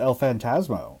is El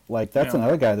Phantasmo. Like that's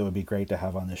another guy that would be great to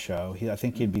have on the show. I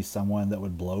think he'd be someone that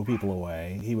would blow people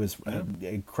away. He was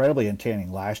incredibly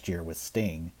entertaining last year with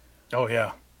Sting. Oh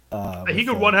yeah. He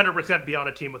could 100% be on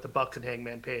a team with the Bucks and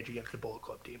Hangman Page against the Bullet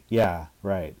Club team. Yeah,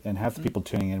 right. And half the people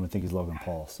tuning in would think he's Logan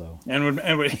Paul. So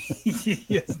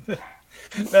yes,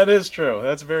 that is true.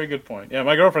 That's a very good point. Yeah,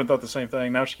 my girlfriend thought the same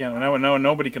thing. Now she can't. Now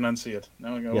nobody can unsee it.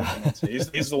 Nobody can unsee it.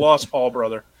 He's the Lost Paul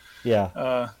brother.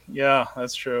 Yeah. Yeah,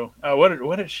 that's true.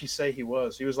 What did she say he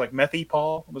was? He was like Methy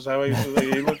Paul. Was how he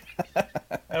looked?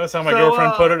 That was how my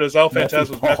girlfriend put it. As El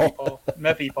Phantasmo was Methy Paul.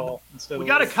 Methy Paul. We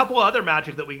got a couple other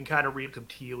matches that we can kind of read some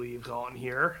tea leaves on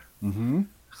here. Mm-hmm.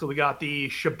 So we got the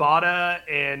Shibata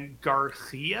and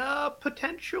Garcia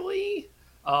potentially.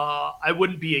 I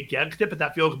wouldn't be against it, but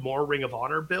that feels more Ring of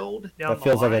Honor build. That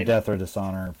feels like a Death or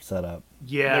Dishonor setup.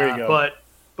 Yeah, there you go.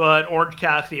 But Orange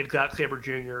Cassidy and Zack Sabre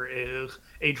Jr. is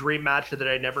a dream match that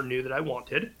I never knew that I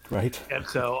wanted. Right. And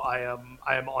so I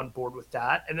am on board with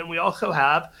that. And then we also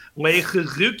have Lei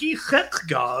Suzuki Sex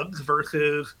Gods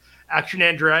versus Action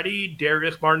Andretti,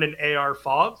 Darius Martin, and AR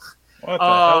Fox. What the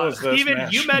hell is this Steven,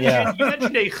 match? you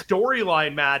mentioned a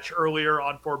storyline match earlier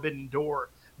on Forbidden Door.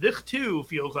 This too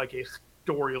feels like a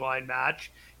storyline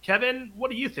match. Kevin,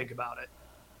 what do you think about it?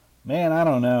 Man, I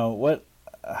don't know.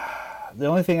 The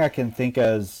only thing I can think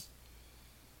is,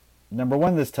 number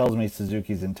one, this tells me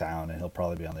Suzuki's in town and he'll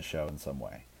probably be on the show in some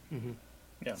way. Mm-hmm.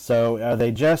 Yeah. So are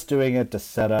they just doing it to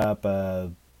set up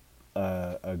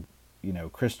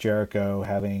Chris Jericho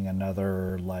having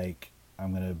another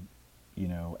I'm gonna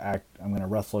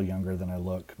wrestle younger than I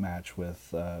look match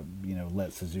with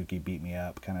let Suzuki beat me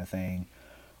up kind of thing,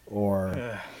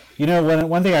 or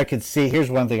one thing I could see. Here's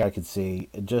one thing I could see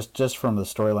just from the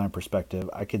storyline perspective.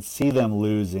 I could see them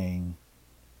losing.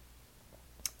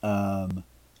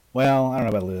 Well, I don't know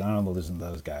about losing. I don't know about losing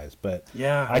those guys, but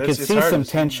I could see some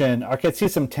tension. I could see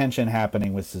some tension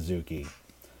happening with Suzuki,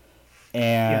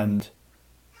 and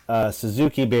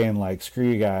Suzuki being like, "Screw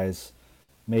you guys,"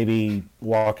 maybe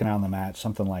walking out of the match,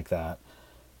 something like that.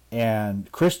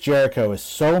 And Chris Jericho is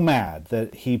so mad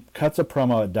that he cuts a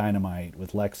promo at Dynamite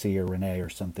with Lexi or Renee or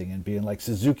something, and being like,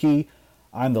 "Suzuki,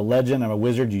 I'm the legend. I'm a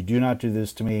wizard. You do not do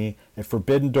this to me. At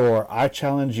Forbidden Door, I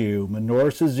challenge you,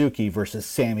 Minoru Suzuki versus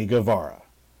Sammy Guevara."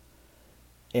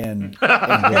 And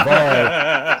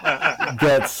Guevara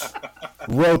gets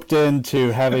roped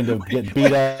into having to get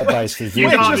beat up by Suzuki.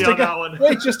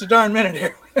 Wait just a darn minute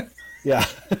here. Yeah.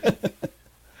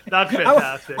 That's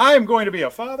fantastic. I am going to be a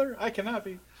father. I cannot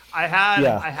be. I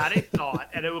had a thought,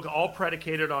 and it was all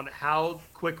predicated on how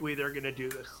quickly they're going to do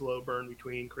this slow burn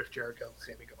between Chris Jericho and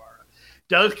Sammy Guevara.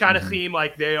 Does kind of seem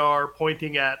like they are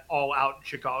pointing at All Out in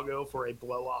Chicago for a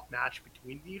blow-off match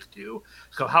between these two.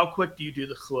 So how quick do you do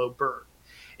the slow burn?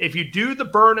 If you do the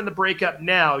burn and the breakup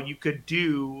now, you could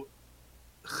do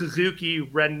Suzuki,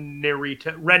 Ren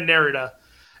Narita,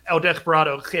 El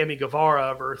Desperado, Sammy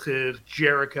Guevara versus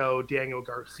Jericho, Daniel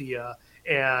Garcia,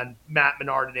 and Matt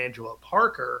Menard and Angelo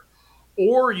Parker.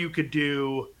 Or you could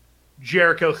do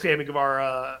Jericho, Sammy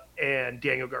Guevara, and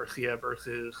Daniel Garcia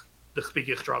versus the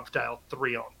Speaking Strong Style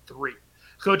 3-on-3.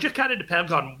 So it just kind of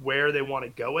depends on where they want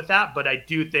to go with that. But I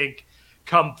do think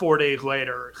come 4 days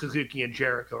later, Suzuki and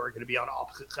Jericho are going to be on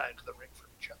opposite sides of the ring from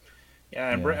each other.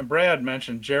 Yeah, and Brad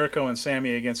mentioned Jericho and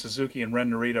Sammy against Suzuki and Ren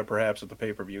Narita perhaps at the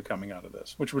pay-per-view coming out of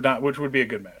this, which would be a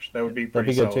good match. That would be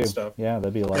pretty solid too. Stuff. Yeah,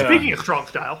 that'd be a lot. Speaking of strong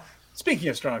style.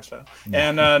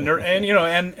 And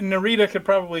Narita could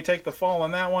probably take the fall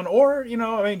on that one, or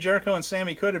Jericho and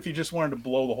Sammy could if you just wanted to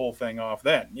blow the whole thing off.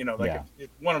 Then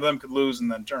one of them could lose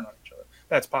and then turn on each other.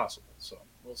 That's possible. So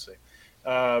we'll see.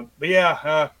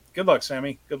 Good luck,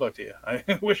 Sammy. Good luck to you. I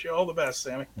wish you all the best,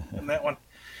 Sammy, in that one.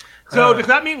 So does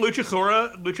that mean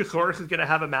Luchasaurus is going to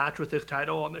have a match with his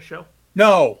title on the show?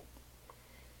 No.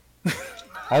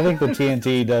 I think the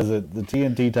TNT doesn't. The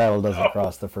TNT title doesn't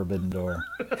cross the forbidden door.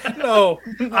 No.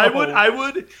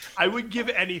 I would give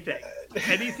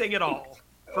anything at all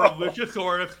for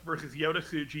Luchasaurus versus Yota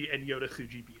Tsuji, and Yota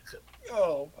Tsuji beats him.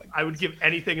 Oh, my I would give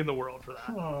anything in the world for that.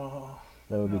 Oh.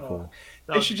 That would be cool.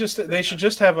 They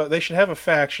should have a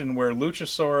faction where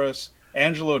Luchasaurus,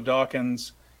 Angelo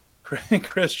Dawkins,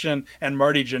 Christian, and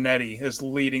Marty Jannetty is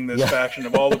leading this faction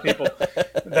of all the people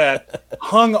that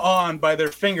hung on by their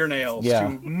fingernails to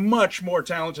much more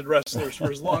talented wrestlers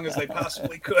for as long as they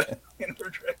possibly could.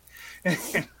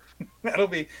 That'll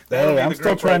be I'm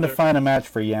still trying to find a match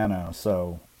for Yano,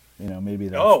 so maybe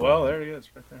that's. Oh well, there he is,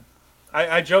 right there.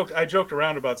 I joked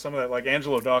around about some of that, like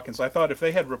Angelo Dawkins. I thought if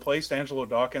they had replaced Angelo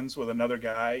Dawkins with another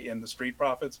guy in the Street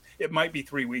Profits, it might be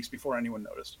 3 weeks before anyone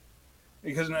noticed.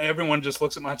 Because everyone just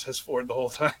looks at Montez Ford the whole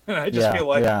time. And I just feel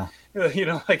like,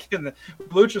 like in the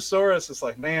Luchasaurus, it's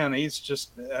like, man, he's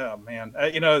just,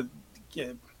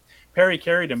 Perry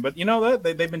carried him. But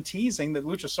they've been teasing that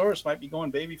Luchasaurus might be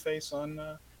going babyface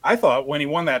on, I thought when he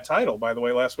won that title, by the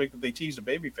way, last week, that they teased a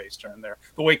babyface turn there.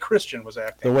 The way Christian was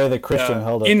acting. The way that Christian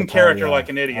held up in character like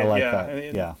an idiot. I like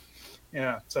that.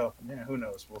 Yeah, so who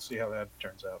knows? We'll see how that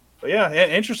turns out. But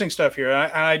interesting stuff here.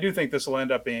 I do think this will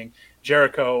end up being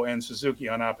Jericho and Suzuki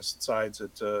on opposite sides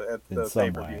at the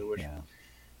pay-per-view.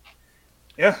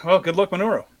 Well, good luck,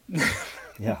 Minoru.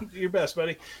 Yeah, do your best,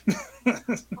 buddy.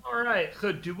 All right.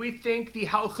 So, do we think the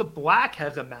House of Black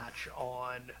has a match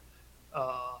on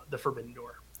the Forbidden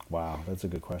Door? Wow, that's a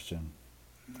good question.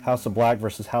 House of Black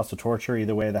versus House of Torture.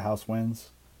 Either way, the house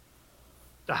wins.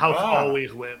 The house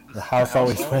always wins. The house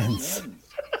always wins.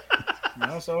 The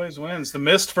house always wins. The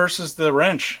Mist versus the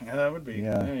Wrench. Yeah, that would be.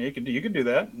 Yeah, you could do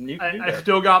that. I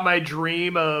still got my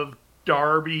dream of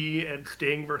Darby and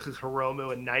Sting versus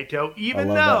Hiromu and Naito.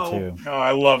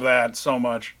 I love that so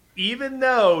much. Even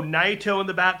though Naito in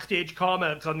the backstage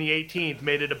comments on the 18th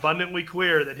made it abundantly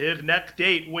clear that his next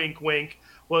date, wink, wink,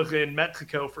 was in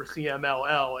Mexico for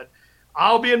CMLL, and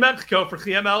I'll be in Mexico for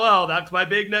CMLL. That's my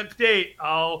big next date.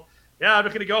 I'm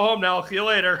just gonna go home now. I'll see you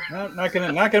later. Not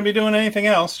gonna be doing anything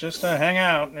else. Just hang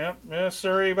out. Yep. Yes,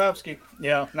 sir, Bobski.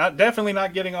 Yeah. Definitely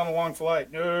not getting on a long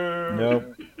flight.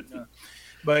 Nope. No.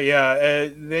 But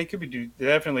they could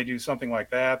definitely do something like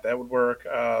that. That would work.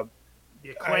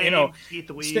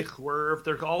 Keith Lee, Swerve.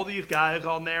 There's all these guys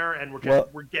on there, and we're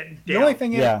getting down. The only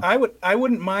thing is, I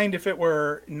wouldn't mind if it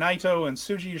were Naito and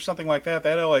Tsuji or something like that.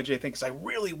 That LIJ thing, because I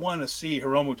really want to see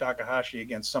Hiromu Takahashi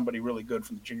against somebody really good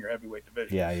from the junior heavyweight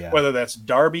division. Yeah. Whether that's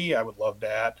Darby, I would love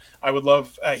that. I would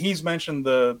love. He's mentioned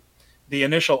the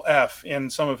initial F in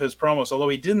some of his promos, although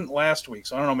he didn't last week.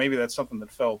 So I don't know. Maybe that's something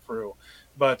that fell through.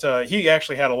 But he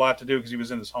actually had a lot to do because he was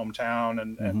in his hometown,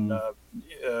 and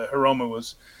Hiromu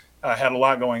was. Had a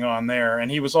lot going on there,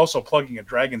 and he was also plugging a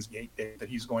Dragon's Gate date that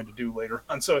he's going to do later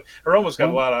on. So Hiromu's got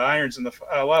a lot of irons in the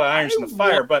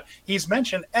fire. But he's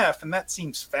mentioned F, and that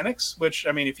seems Fenix. Which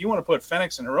if you want to put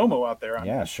Fenix and Hiromu out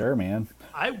there, sure, man.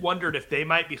 I wondered if they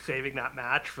might be saving that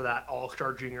match for that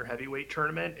All-Star Junior Heavyweight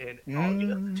tournament in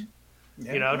August.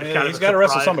 He's got to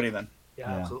wrestle somebody then.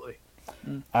 Yeah, absolutely.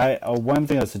 One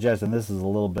thing I suggest, and this is a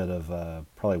little bit of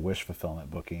probably wish fulfillment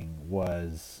booking,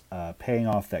 was paying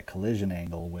off that collision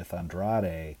angle with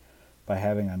Andrade by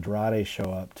having Andrade show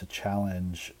up to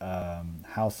challenge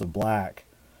House of Black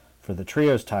for the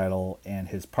trios title, and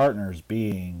his partners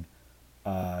being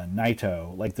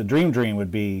Naito. Like the dream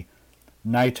would be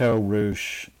Naito,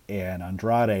 Rush, and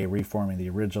Andrade reforming the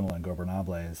original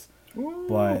Ingobernables,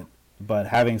 but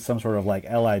having some sort of like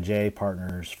LIJ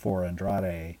partners for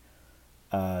Andrade.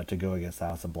 To go against the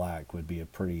House of Black would be a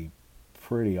pretty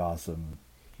awesome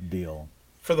deal.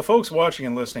 For the folks watching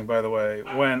and listening, by the way,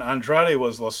 when Andrade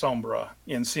was La Sombra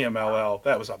in CMLL,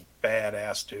 that was a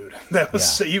badass dude.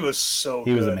 He was so good.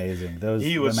 He was amazing.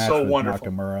 He was so wonderful.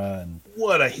 Nakamura and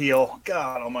what a heel!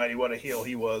 God Almighty, what a heel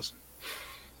he was.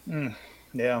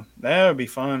 Yeah, that would be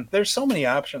fun. There's so many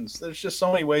options. There's just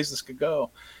so many ways this could go.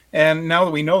 And now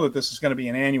that we know that this is going to be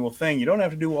an annual thing, you don't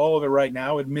have to do all of it right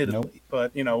now, admittedly.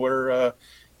 Nope. But,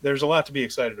 there's a lot to be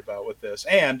excited about with this.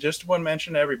 And just want to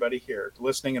mention to everybody here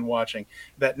listening and watching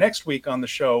that next week on the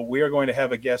show, we are going to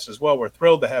have a guest as well. We're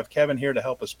thrilled to have Kevin here to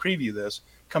help us preview this.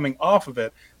 Coming off of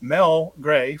it, Mel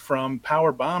Gray from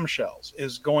Power Bombshells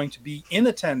is going to be in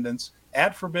attendance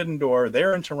at Forbidden Door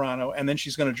there in Toronto, and then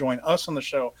she's going to join us on the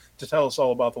show to tell us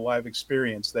all about the live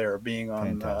experience there being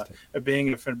on being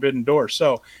at Forbidden Door.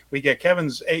 So we get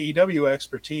Kevin's AEW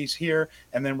expertise here,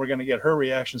 and then we're going to get her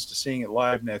reactions to seeing it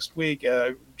live next week.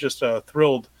 Just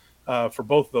thrilled for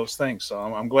both of those things. So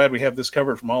I'm glad we have this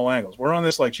covered from all angles. We're on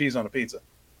this like cheese on a pizza.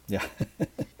 Yeah.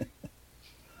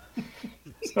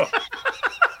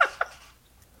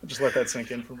 Just let that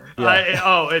sink in for me.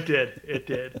 Yeah. It did. It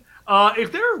did. Is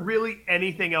there really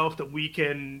anything else that we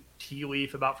can tea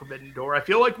leaf about Forbidden Door? I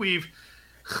feel like we've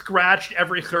scratched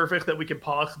every surface that we can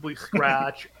possibly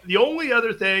scratch. The only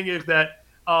other thing is that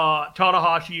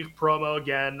Tanahashi's promo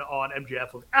again on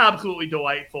MJF was absolutely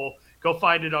delightful. Go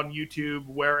find it on YouTube,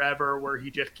 wherever, where he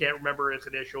just can't remember his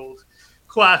initials.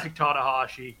 Classic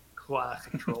Tanahashi,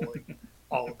 classic trolling,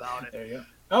 all about it. There you go.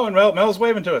 Oh, and Mel's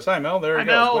waving to us. Hi, Mel. There you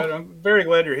go. I'm very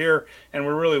glad you're here, and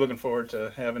we're really looking forward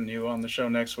to having you on the show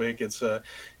next week. It's,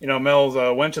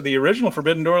 Mel went to the original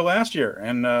Forbidden Door last year,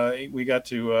 and we got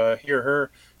to hear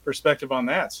her perspective on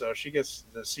that. So she gets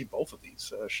to see both of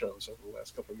these shows over the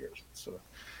last couple of years. So.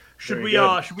 Should we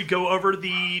go over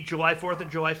the July 4th and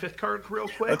July 5th cards real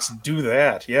quick? Let's do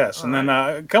that, yes. And then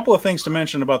a couple of things to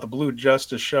mention about the Blue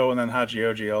Justice show and then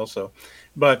Hachioji also.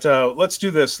 But let's do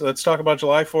this. Let's talk about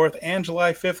July 4th and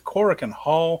July 5th, Korakuen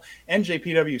Hall,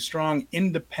 NJPW Strong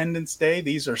Independence Day.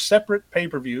 These are separate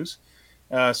pay-per-views.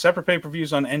 Separate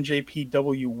pay-per-views on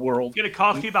NJPW World. It's going to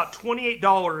cost you about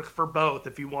 $28 for both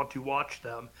if you want to watch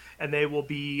them. And they will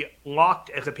be locked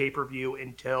as a pay-per-view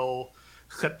until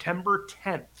September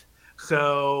 10th.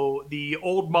 So the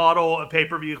old model of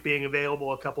pay-per-views being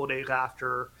available a couple of days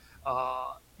after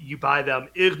you buy them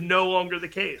is no longer the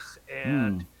case.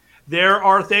 And there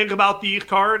are things about these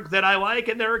cards that I like,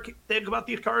 and there are things about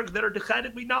these cards that are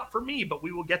decidedly not for me, but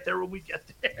we will get there when we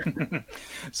get there.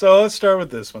 So let's start with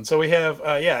this one. So we have,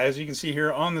 as you can see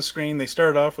here on the screen, they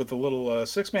started off with a little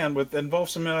six-man that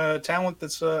involves some talent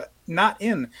that's not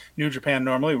in New Japan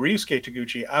normally. Ryusuke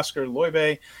Taguchi, Oscar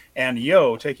Loibe, and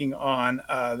Yo taking on,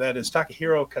 that is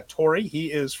Takahiro Katori.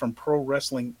 He is from Pro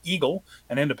Wrestling Eagle,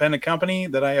 an independent company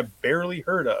that I have barely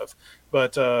heard of.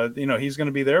 But, he's going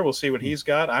to be there. We'll see what he's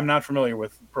got. I'm not familiar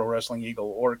with Pro Wrestling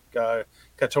Eagle or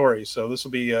Katori, so this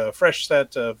will be a fresh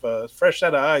set of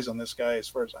eyes on this guy as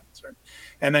far as I'm concerned.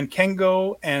 And then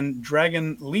Kengo and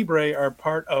Dragon Libre are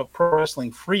part of Pro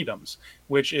Wrestling Freedoms,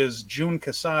 which is Jun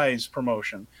Kasai's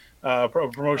promotion.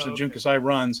 That Jun Kasai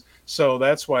runs, so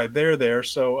that's why they're there.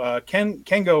 So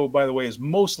Kengo, by the way, is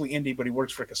mostly indie, but he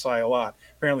works for Kasai a lot.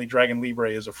 Apparently, Dragon Libre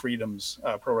is a Freedoms,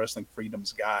 Pro Wrestling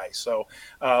Freedoms guy. So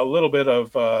a little bit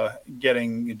of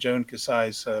getting Jun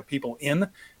Kasai's people in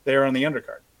there on the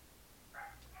undercard.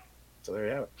 So there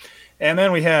you have it. And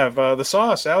then we have the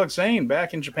Sauce, Alex Zane,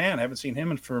 back in Japan. Haven't seen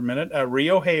him for a minute.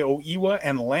 Ryohei Oiwa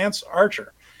and Lance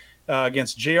Archer.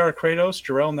 Against J.R. Kratos,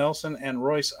 Jarrell Nelson, and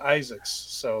Royce Isaacs.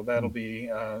 So that'll be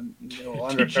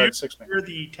undercard six-man. Did you hear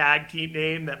the tag team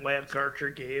name that Lance Archer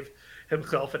gave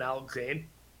himself and Alex Zane?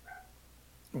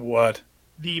 What?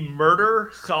 The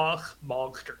Murder Sauce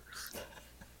Monsters.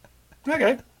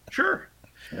 Okay. Sure.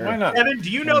 Why not? Evan,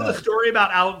 do you know the story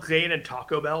about Alex Zane and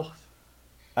Taco Bell?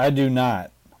 I do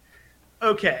not.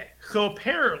 Okay. So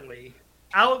apparently,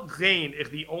 Alex Zane is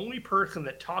the only person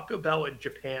that Taco Bell in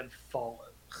Japan follows.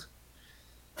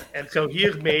 And so he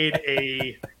has made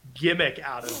a gimmick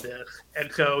out of this.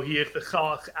 And so he is the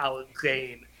Sauce Alex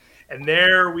Zane. And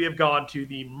there we have gone to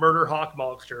the Murder Hawk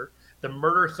Monster, the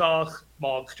Murder Sauce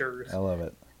Monsters. I love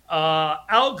it.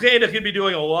 Alex Zane is going to be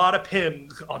doing a lot of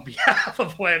pins on behalf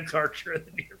of Lance Archer in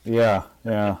the near future.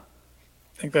 Yeah.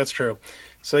 I think that's true.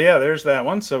 So, there's that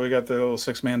one. So we got the little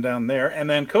six-man down there. And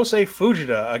then Kosei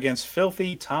Fujita against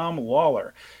Filthy Tom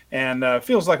Lawler. And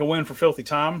feels like a win for Filthy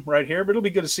Tom right here, but it'll be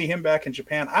good to see him back in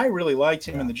Japan. I really liked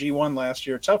him in the G1 last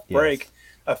year. Tough break,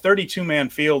 a 32-man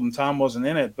field, and Tom wasn't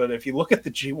in it. But if you look at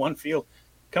the G1 field,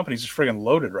 the company's just friggin'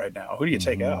 loaded right now. Who do you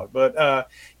take out? But,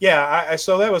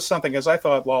 so that was something, as I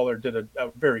thought Lawler did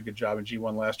a very good job in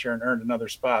G1 last year and earned another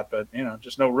spot. But,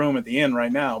 just no room at the end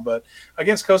right now. But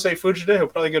against Kosei Fujita, he'll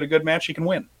probably get a good match. He can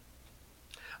win.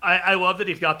 I love that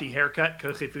he's got the haircut,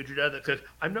 Kosei Fujita, that says,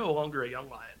 I'm no longer a young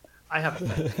lion. I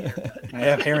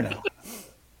have hair now.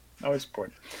 Always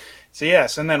important. So,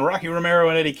 yes, and then Rocky Romero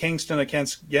and Eddie Kingston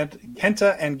against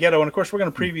Kenta and Geto. And, of course, we're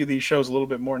going to preview these shows a little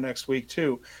bit more next week,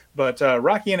 too. But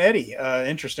Rocky and Eddie,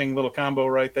 interesting little combo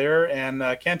right there. And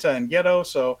Kenta and Geto.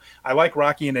 So I like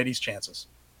Rocky and Eddie's chances.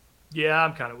 Yeah,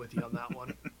 I'm kind of with you on that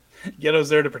one. Geto's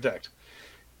there to protect.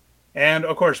 And,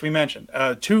 of course, we mentioned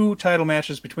 2 title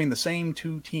matches between the same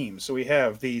 2 teams. So we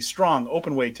have the Strong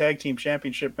Openweight Tag Team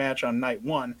Championship match on night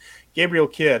 1. Gabriel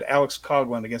Kidd, Alex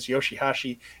Coughlin against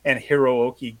Yoshihashi and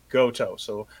Hirooki Goto.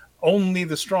 So only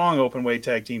the Strong Openweight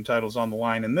Tag Team titles on the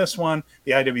line in this one.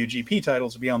 The IWGP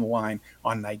titles will be on the line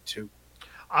on night 2.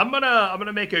 I'm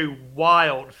gonna make a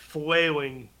wild,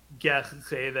 flailing guess and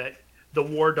say that the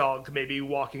War Dogs may be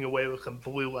walking away with some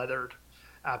blue leathered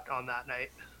on that night.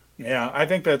 Yeah, I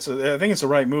think it's the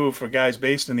right move for guys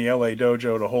based in the LA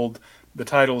dojo to hold the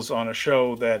titles on a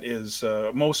show that is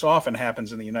most often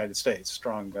happens in the United States,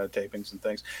 strong tapings and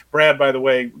things. Brad, by the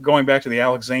way, going back to the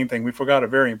Alex Zane thing, we forgot a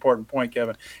very important point,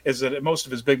 Kevin, is that most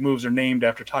of his big moves are named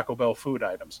after Taco Bell food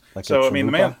items. Like so, I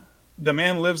mean, the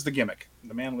man lives the gimmick.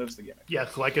 The man lives the gimmick.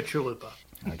 Yes, like a chalupa.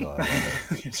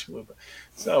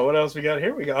 So what else we got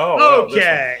here? We go. Oh,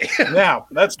 okay. Now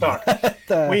let's talk.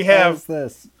 We have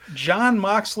Jon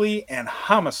Moxley and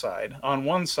Homicide on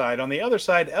one side. On the other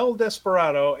side, El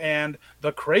Desperado and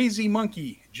the Crazy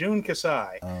Monkey, Jun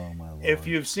Kasai. Oh my Lord! If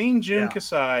you've seen Jun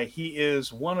Kasai, he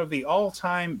is one of the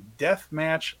all-time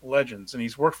deathmatch legends, and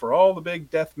he's worked for all the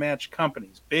big deathmatch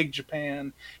companies. Big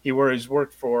Japan. He's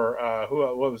worked for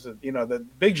what was it? You know, the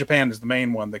Big Japan is the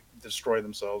main one that destroy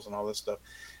themselves and all this stuff.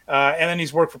 And then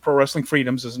he's worked for Pro Wrestling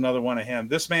Freedoms is another one of him.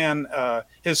 This man,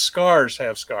 his scars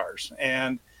have scars.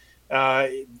 And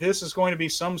this is going to be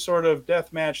some sort of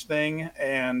deathmatch thing.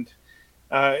 And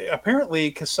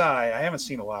apparently Kasai, I haven't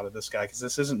seen a lot of this guy because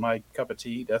this isn't my cup of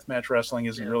tea. Deathmatch wrestling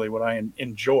isn't really what I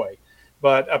enjoy.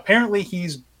 But apparently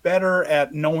he's better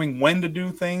at knowing when to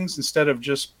do things instead of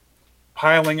just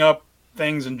piling up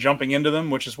things and jumping into them,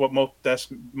 which is what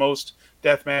most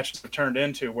death matches have turned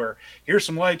into, where here's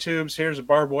some light tubes, here's a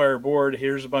barbed wire board,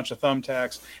 here's a bunch of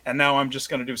thumbtacks, and now I'm just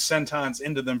going to do sentons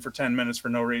into them for 10 minutes for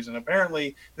no reason.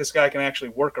 Apparently this guy can actually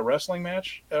work a wrestling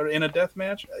match in a death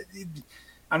match.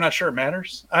 I'm not sure it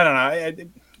matters. I don't know.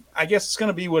 I guess it's going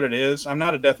to be what it is. I'm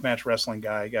not a death match wrestling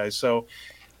guy, guys. So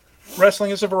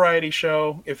wrestling is a variety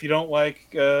show. If you don't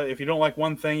like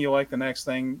one thing, you like the next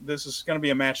thing. This is going to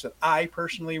be a match that I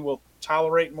personally will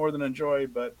tolerate more than enjoy,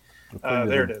 but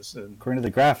there it is. According to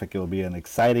the graphic, it will be an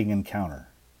exciting encounter.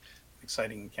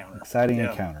 Exciting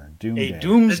encounter.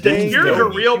 Doomsday. The tears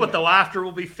are real, but the laughter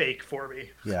will be fake for me.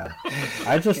 Yeah.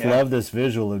 I just love this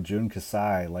visual of Jun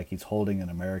Kasai like he's holding an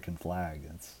American flag.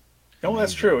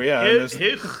 That's true, yeah.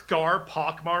 His scar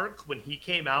pockmark when he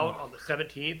came out on the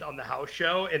 17th on the house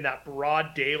show in that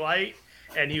broad daylight,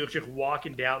 and he was just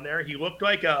walking down there. He looked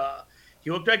like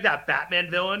that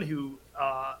Batman villain who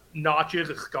notches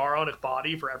a scar on his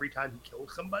body for every time he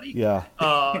kills somebody. Yeah.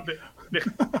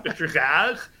 Mr.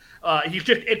 Zaz.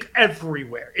 It's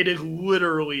everywhere. It is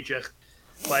literally just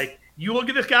like, you look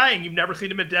at this guy and you've never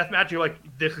seen him in deathmatch, you're like,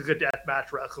 this is a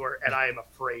deathmatch wrestler, and I am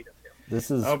afraid of him. This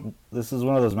is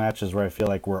one of those matches where I feel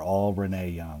like we're all Renee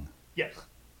Young. Yes.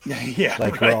 Yeah.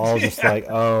 Like we're all just like,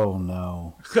 oh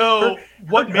no. So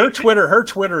her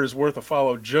Twitter is worth a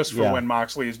follow just for when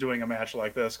Moxley is doing a match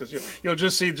like this, because you'll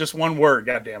just see just one word.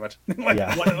 God damn it! What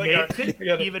makes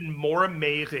it even more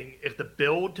amazing is the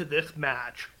build to this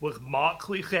match was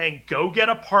Moxley saying, "Go get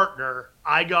a partner.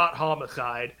 I got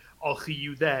Homicide. I'll see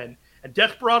you then." And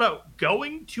Desperado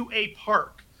going to a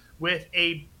park with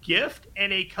a gift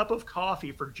and a cup of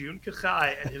coffee for Jun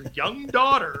Kasai and his young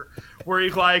daughter, where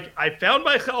he's like, I found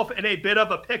myself in a bit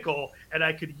of a pickle and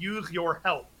I could use your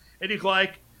help. And he's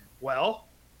like, well,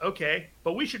 okay,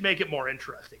 but we should make it more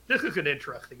interesting. This isn't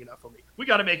interesting enough for me. We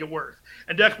got to make it worse.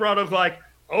 And Desperado's like,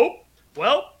 oh,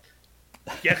 well,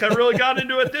 guess I really got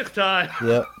into it this time.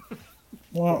 Yep.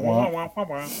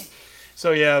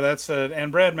 So yeah, that's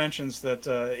and Brad mentions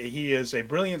that he is a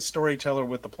brilliant storyteller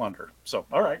with the plunder. So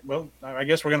all right, well, I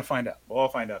guess we're going to find out. We'll all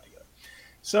find out together.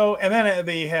 So and then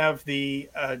they have the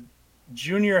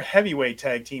junior heavyweight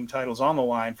tag team titles on the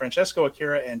line. Francesco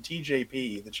Akira and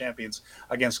TJP, the champions,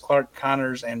 against Clark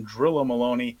Connors and Drilla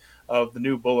Maloney of the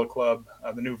new Bullet Club,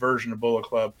 the new version of Bullet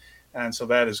Club. And so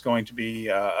that is going to be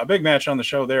a big match on the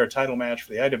show there, a title match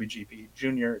for the IWGP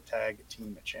Junior Tag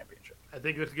Team Championship. I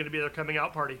think this is going to be their coming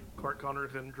out party, Clark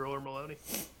Connors and Driller Maloney.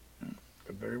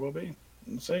 Could very well be.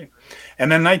 Let's see. And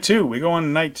then night two, we go on to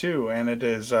night two, and it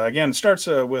is, again, starts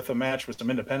with a match with some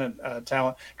independent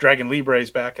talent. Dragon Libre is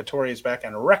back, Hattori is back,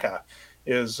 and Rekka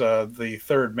is the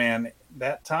third man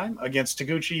that time against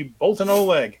Taguchi, Bolton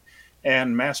Oleg,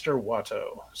 and Master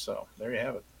Wato. So there you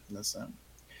have it. That's them.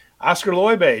 Oscar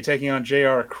Loibe taking on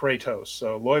JR Kratos.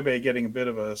 So Loibe getting a bit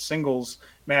of a singles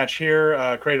match here.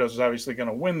 Kratos is obviously going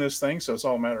to win this thing, so it's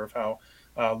all a matter of how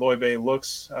Loibe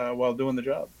looks while doing the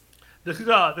job. This is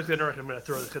interesting. I'm going to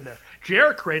throw this in there.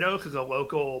 JR Kratos is a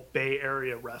local Bay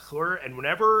Area wrestler, and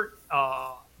whenever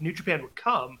New Japan would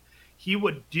come, he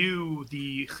would do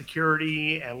the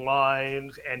security and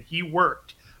lines, and he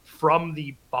worked from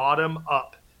the bottom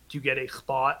up to get a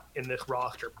spot in this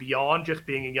roster beyond just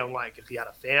being a young lion, because he had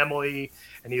a family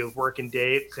and he was working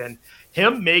dates, and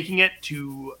him making it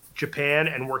to Japan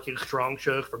and working strong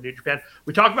shows for New Japan.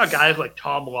 We talk about guys like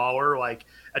Tom Lawler, like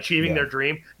achieving their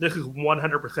dream. This is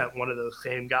 100% one of those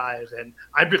same guys. And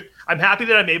I'm happy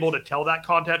that I'm able to tell that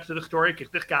context of the story, because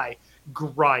this guy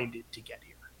grinded to get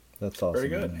here. That's awesome. Very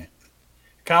good.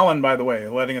 Colin, by the way,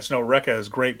 letting us know Rekka is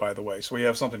great, by the way. So we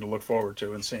have something to look forward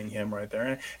to in seeing him right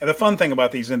there. And the fun thing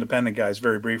about these independent guys,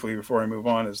 very briefly before I move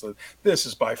on, is that this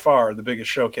is by far the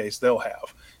biggest showcase they'll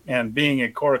have. And being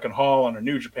at Korakuen Hall on a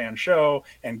New Japan show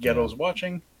and Ghetto's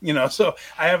watching, so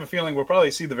I have a feeling we'll probably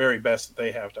see the very best that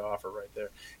they have to offer right there.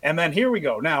 And then here we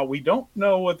go. Now, we don't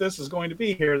know what this is going to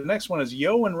be here. The next one is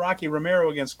Yo and Rocky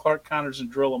Romero against Clark Connors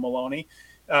and Drilla Maloney.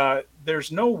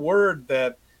 There's no word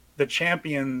that the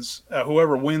champions,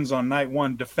 whoever wins on night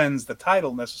one, defends the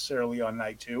title necessarily on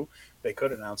night two. They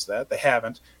could announce that. They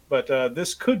haven't. But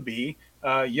this could be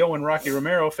Yo and Rocky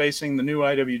Romero facing the new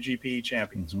IWGP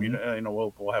champions. Mm-hmm.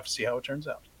 We'll have to see how it turns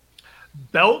out.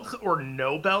 Belts or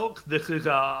no belts, this is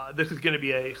going to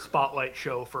be a spotlight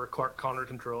show for Clark Connors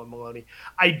and Drilla Maloney.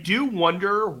 I do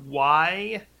wonder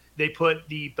why they put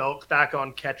the belts back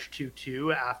on Catch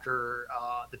 2-2 after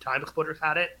the Time Splitters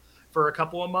had it for a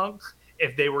couple of months.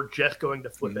 If they were just going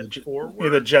to flip it forward. Yeah,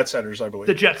 the Jet Setters, I believe.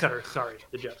 The Jet Setters, sorry.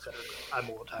 The Jet Setters. I'm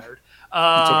a little tired.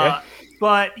 It's okay.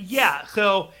 But, yeah,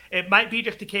 so it might be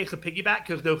just a case of piggyback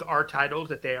because those are titles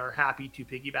that they are happy to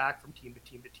piggyback from team to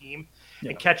team to team. Yeah.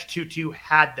 And Catch 2-2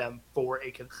 had them for a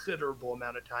considerable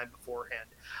amount of time beforehand.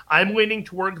 I'm leaning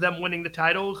towards them winning the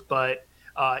titles, but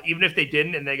even if they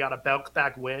didn't and they got a bounce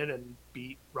back win and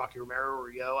beat Rocky Romero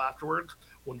or Yo afterwards,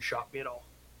 wouldn't shock me at all.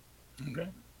 Okay.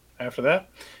 After that,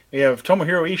 we have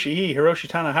Tomohiro Ishii, Hiroshi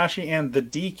Tanahashi, and the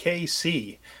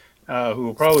DKC, who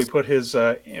will probably put his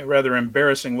rather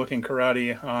embarrassing-looking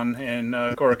karate on in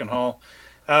Korakuen Hall.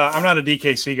 I'm not a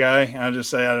DKC guy. I just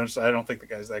say I don't think the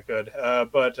guy's that good.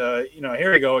 But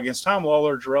here we go against Tom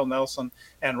Lawler, Jarrell Nelson,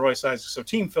 and Royce Isaac. So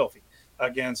Team Filthy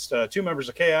against two members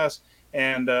of Chaos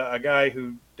and a guy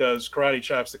who does karate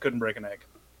chops that couldn't break an egg.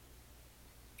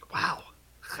 Wow,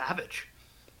 savage.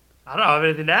 I don't have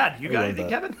anything to add. You got anything,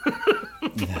 Kevin?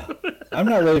 Yeah. I'm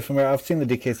not really familiar. I've seen the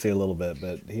DKC a little bit,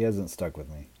 but he hasn't stuck with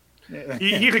me.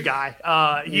 He's a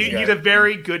guy. He's a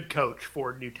very good coach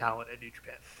for new talent at New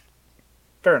Japan.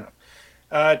 Fair enough.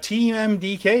 Team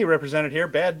MDK represented here.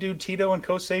 Bad Dude Tito and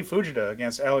Kosei Fujita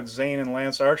against Alex Zane and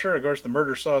Lance Archer. Of course, the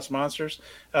Murder Sauce Monsters.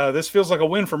 This feels like a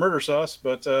win for Murder Sauce,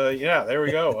 but there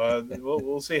we go.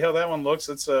 We'll see how that one looks.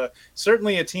 It's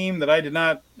certainly a team that I did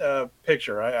not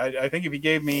picture. I think if you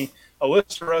gave me a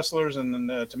list of wrestlers and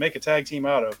to make a tag team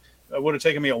out of, it would have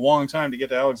taken me a long time to get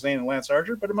to Alex Zane and Lance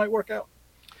Archer, but it might work out.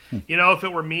 If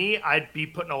it were me, I'd be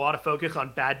putting a lot of focus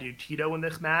on Bad Dude Tito in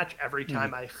this match. Every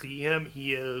time I see him,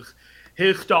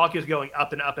 his stock is going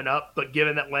up and up and up, but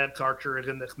given that Lance Archer is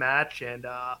in this match and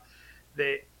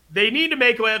they need to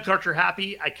make Lance Archer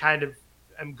happy, I kind of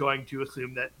am going to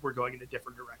assume that we're going in a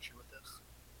different direction with this.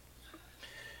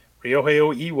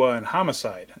 Ryohei Iwa and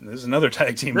Homicide. And this is another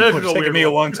tag team that would have taken me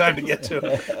a long time to get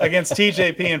to. Against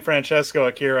TJP and Francesco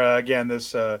Akira. Again,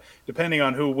 this depending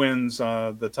on who wins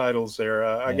the titles there.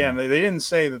 Again, they didn't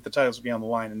say that the titles would be on the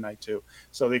line in night two.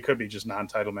 So they could be just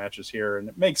non-title matches here. And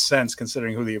it makes sense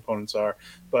considering who the opponents are.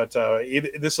 But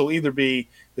this will either be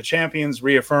the champions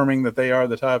reaffirming that they are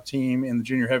the top team in the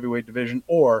junior heavyweight division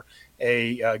or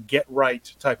a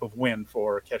get-right type of win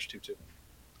for Catch 2-2.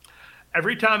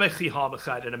 Every time I see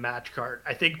Homicide in a match card,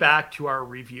 I think back to our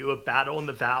review of Battle in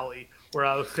the Valley, where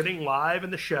I was sitting live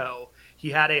in the show. He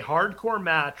had a hardcore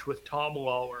match with Tom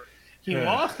Lawler. He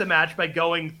lost the match by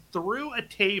going through a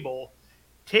table,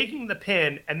 taking the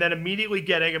pin, and then immediately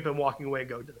getting up and walking away and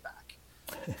going to the back.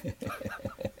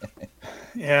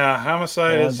 Yeah,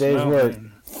 Homicide is...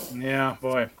 Yeah,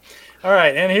 boy. All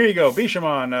right, and here you go.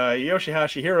 Bishamon,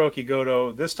 Yoshihashi, Hiroki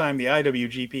Goto, this time the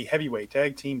IWGP Heavyweight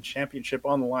Tag Team Championship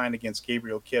on the line against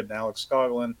Gabriel Kidd and Alex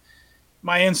Coughlin.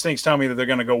 My instincts tell me that they're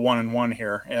going to go 1-1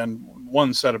 here, and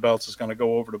one set of belts is going to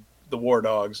go over to the War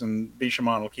Dogs, and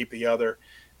Bishamon will keep the other.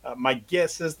 My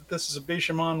guess is that this is a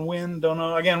Bishamon win. Don't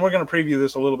know. Again, we're going to preview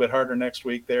this a little bit harder next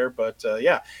week there, but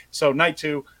So night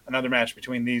two, another match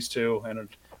between these two, and it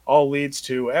all leads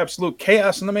to absolute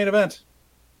chaos in the main event.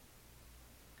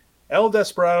 El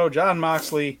Desperado, John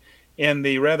Moxley, in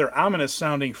the rather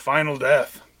ominous-sounding Final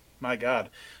Death. My God.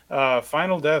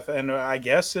 Final Death, and I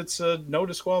guess it's no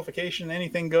disqualification,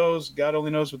 anything goes. God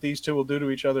only knows what these two will do to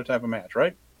each other type of match,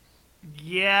 right?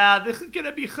 Yeah, this is going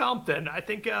to be something. I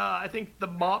think the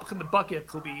mops and the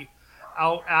buckets will be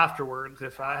out afterwards,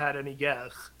 if I had any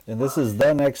guess. And this is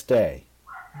the next day.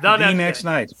 The next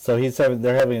night. So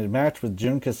they're having a match with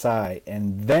Jun Kasai,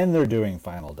 and then they're doing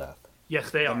Final Death.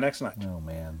 Yes, they are. The next night. Oh,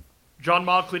 man. John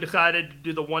Moxley decided to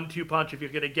do the 1-2 punch. If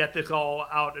you're going to get this all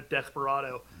out at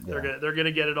Desperado, they're going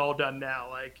to get it all done now.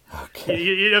 Like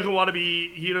he doesn't want to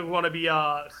be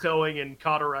sewing and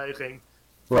cauterizing.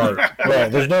 Right.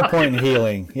 There's no point in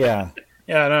healing. Yeah.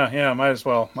 Yeah, no, yeah, might as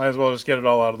well just get it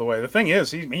all out of the way. The thing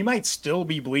is, he might still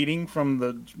be bleeding from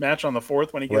the match on the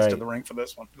 4th when he gets to the ring for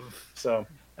this one. So,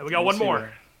 and we got one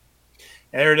more.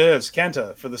 There it is,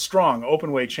 Kenta for the Strong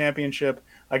Openweight Championship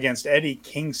against Eddie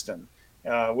Kingston,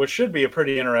 which should be a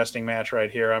pretty interesting match right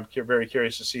here. I'm very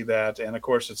curious to see that, and of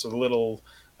course, it's a little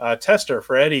tester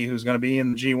for Eddie, who's going to be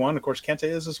in the G1. Of course, Kenta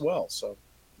is as well. So,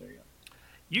 there you go.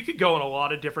 You could go in a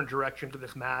lot of different directions with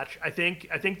this match. I think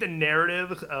the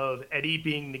narrative of Eddie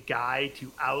being the guy to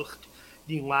oust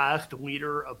the last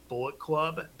leader of Bullet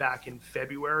Club back in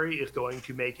February is going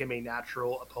to make him a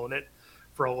natural opponent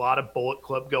for a lot of Bullet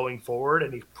Club going forward,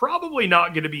 and he's probably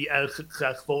not going to be as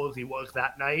successful as he was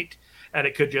that night, and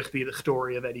it could just be the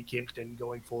story of Eddie Kingston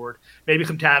going forward. Maybe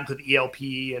some tags with ELP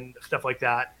and stuff like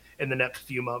that in the next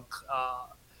few months.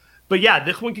 But yeah,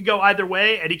 this one could go either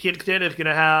way. Eddie Kingston is going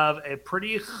to have a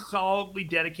pretty solidly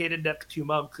dedicated next 2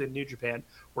 months in New Japan.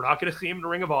 We're not going to see him in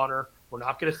Ring of Honor. We're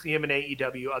not going to see him in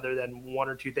AEW other than one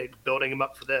or two things building him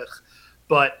up for this.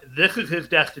 But this is his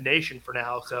destination for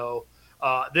now, so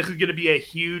this is going to be a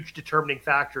huge determining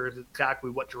factor of exactly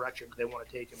what direction they want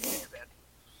to take him in Japan.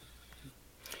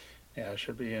 Yeah, it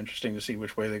should be interesting to see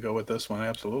which way they go with this one.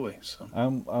 Absolutely. So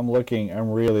I'm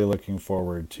really looking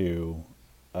forward to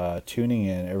tuning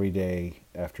in every day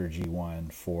after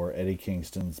G1 for Eddie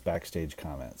Kingston's backstage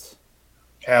comments.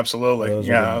 Absolutely. Those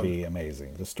are going to be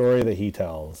amazing. The story that he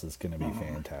tells is going to be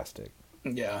fantastic.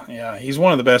 Yeah. He's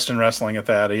one of the best in wrestling at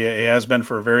that. He has been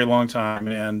for a very long time,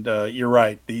 and you're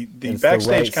right. The backstage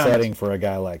the right setting for a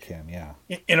guy like him, yeah.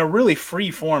 In a really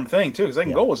free form thing too, because they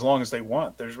can go as long as they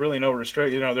want. There's really no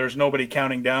restrict. There's nobody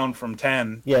counting down from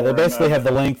 10. Yeah, they basically have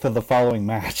the length of the following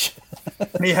match.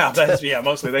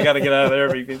 Mostly they got to get out of there,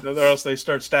 or else they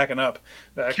start stacking up.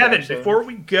 Kevin, before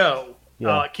we go,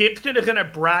 Kingston is in a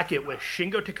bracket with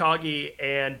Shingo Takagi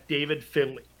and David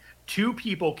Finlay. 2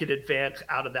 people could advance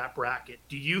out of that bracket.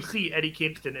 Do you see Eddie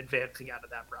Kingston advancing out of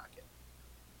that bracket?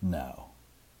 No,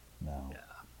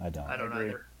 I don't. I don't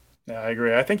either. Yeah, I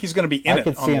agree. I think he's going to be in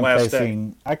it on the last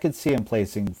day. I could see him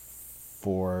placing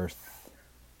 4th,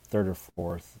 3rd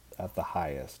or 4th at the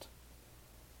highest.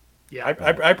 Yeah,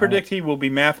 I predict he will be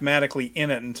mathematically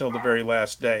in it until the very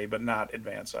last day, but not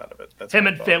advance out of it. That's him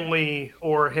and Finlay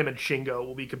or him and Shingo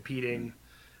will be competing.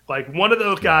 Like, one of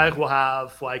those guys will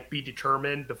be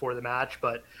determined before the match,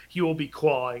 but he will be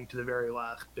clawing to the very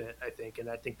last bit, I think. And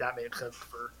I think that makes sense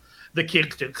for the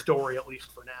Kingston story, at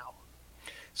least for now.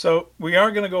 So we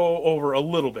are going to go over a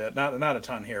little bit, not a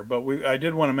ton here, but I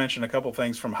did want to mention a couple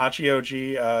things from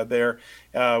Hachioji there,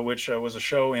 which was a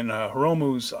show in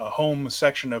Hiromu's home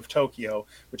section of Tokyo,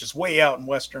 which is way out in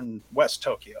West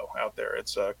Tokyo out there.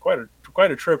 It's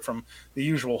quite a trip from the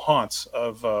usual haunts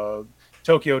of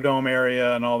Tokyo Dome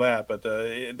area and all that, but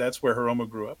that's where Hiromu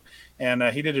grew up, and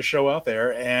he did a show out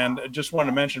there. And just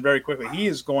wanted to mention very quickly,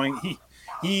 he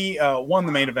won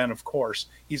the main event, of course.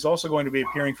 He's also going to be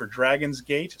appearing for Dragon's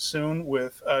Gate soon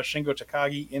with Shingo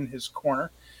Takagi in his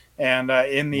corner, and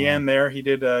in the end, there he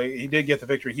did get the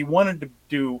victory. He wanted to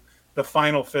do the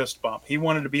final fist bump. He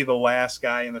wanted to be the last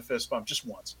guy in the fist bump just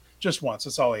once.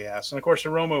 That's all he asked. And of course,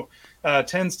 Hiromu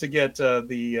tends to get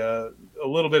a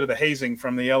little bit of the hazing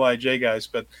from the LIJ guys,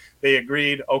 but they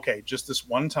agreed, okay, just this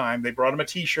one time. They brought him a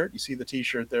T-shirt. You see the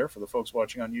T-shirt there for the folks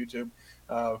watching on YouTube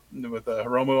with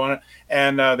Hiromu on it.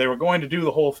 And they were going to do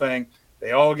the whole thing.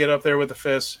 They all get up there with the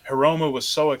fists. Hiromu was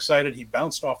so excited, he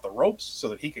bounced off the ropes so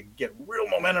that he could get real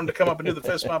momentum to come up and do the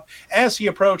fist bump. As he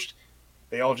approached,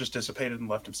 they all just dissipated and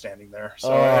left him standing there.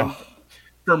 So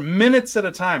for minutes at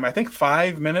a time, I think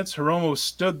 5 minutes, Hiromu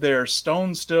stood there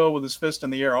stone still with his fist in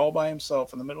the air all by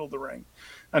himself in the middle of the ring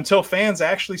until fans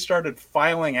actually started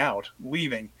filing out,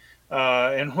 leaving,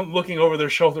 and looking over their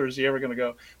shoulder. Is he ever going to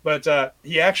go? But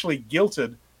he actually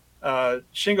guilted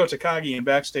Shingo Takagi in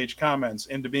backstage comments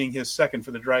into being his second for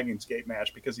the Dragon's Gate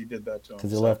match because he did that to him.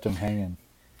 Because he left him hanging.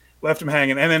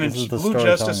 And then in Blue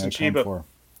Justice and Chiba.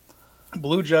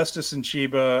 Blue Justice and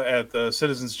Chiba at the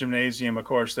Citizens Gymnasium, of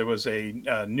course, there was a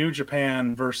New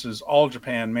Japan versus All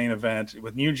Japan main event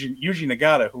with Yuji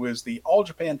Nagata, who is the All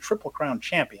Japan Triple Crown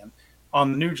champion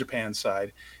on the New Japan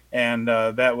side. And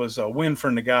that was a win for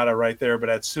Nagata right there.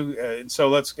 But so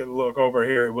let's look over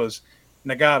here. It was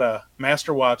Nagata,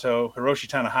 Master Wato, Hiroshi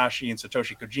Tanahashi, and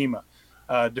Satoshi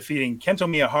Kojima, defeating Kento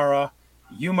Miyahara,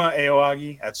 Yuma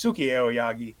Aoyagi, Atsuki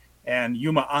Aoyagi, and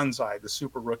Yuma Anzai, the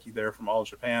super rookie there from All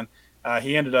Japan.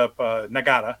 He ended up,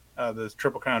 Nagata, the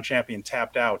Triple Crown champion,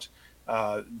 tapped out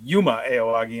Yuma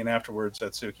Aoyagi, and afterwards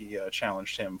Atsuki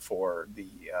challenged him for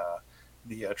the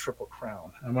Triple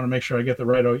Crown. I want to make sure I get the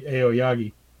right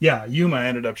Aoyagi. Yeah, Yuma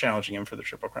ended up challenging him for the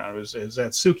Triple Crown. It was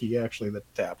Zatsuki actually that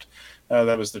tapped.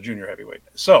 That was the junior heavyweight.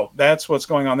 So that's what's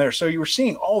going on there. So you were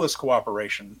seeing all this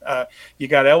cooperation. You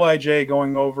got LIJ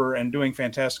going over and doing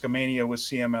Fantastica Mania with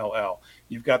CMLL.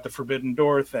 You've got the Forbidden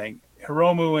Door thing.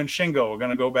 Hiromu and Shingo are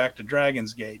going to go back to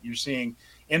Dragon's Gate. You're seeing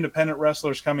independent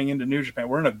wrestlers coming into New Japan.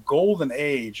 We're in a golden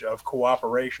age of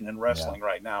cooperation in wrestling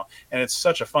right now, and it's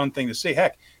such a fun thing to see.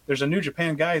 Heck, there's a New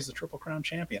Japan guy who's the Triple Crown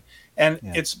champion, and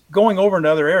it's going over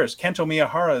into other eras. Kento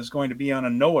Miyahara is going to be on a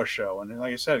Noah show, and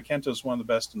like I said, Kento's one of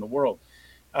the best in the world.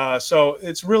 So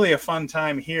it's really a fun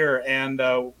time here, and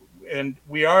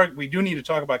we do need to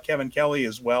talk about Kevin Kelly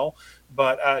as well.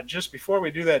 But just before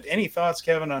we do that, any thoughts,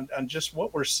 Kevin, on just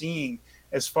what we're seeing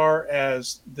as far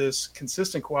as this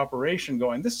consistent cooperation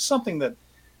going? This is something that,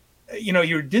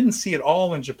 you didn't see it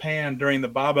all in Japan during the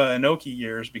Baba Inoki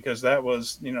years, because that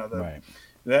was,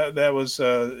 that was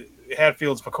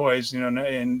Hatfield's McCoys,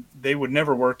 and they would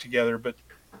never work together. But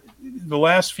the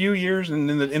last few years and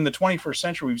in the 21st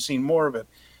century, we've seen more of it,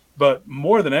 but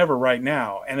more than ever right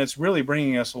now. And it's really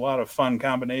bringing us a lot of fun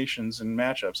combinations and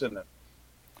matchups, isn't it?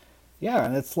 Yeah.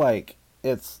 And it's like,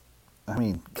 I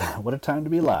mean, God, what a time to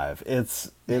be alive.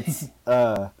 It's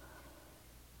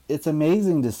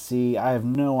amazing to see. I have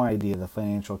no idea the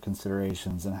financial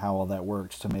considerations and how all that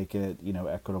works to make it,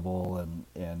 equitable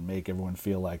and make everyone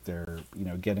feel like they're,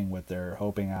 getting what they're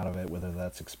hoping out of it, whether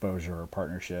that's exposure or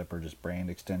partnership or just brand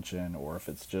extension, or if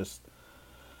it's just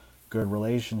good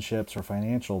relationships or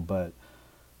financial. But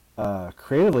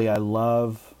creatively, I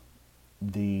love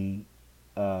the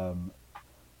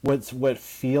what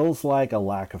feels like a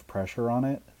lack of pressure on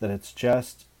it, that it's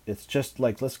just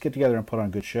like, let's get together and put on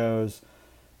good shows.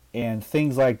 And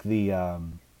things like the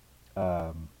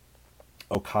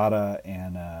Okada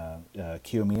and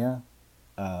Kiyomiya,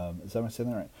 is that am I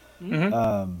saying that right?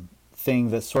 Mm-hmm.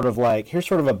 Thing that's sort of like, here's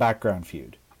sort of a background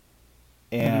feud,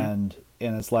 and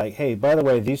it's like, hey, by the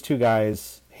way, these two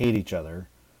guys hate each other.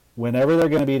 Whenever they're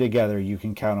going to be together, you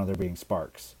can count on there being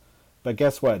sparks. But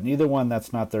guess what? Neither one,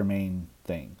 that's not their main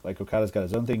thing. Like, Okada's got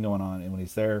his own thing going on, and when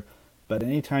he's there, but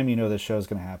anytime this show's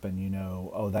going to happen,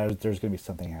 there's going to be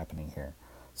something happening here.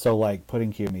 So, like,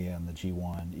 putting Kiyomiya in the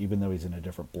G1, even though he's in a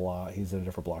different block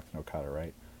than Okada,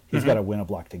 right? He's got to win a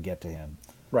block to get to him.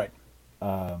 Right.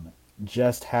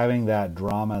 Just having that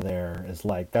drama there is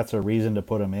like, that's a reason to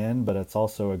put him in, but it's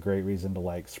also a great reason to,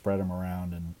 like, spread him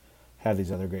around and have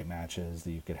these other great matches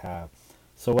that you could have.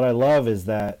 So what I love is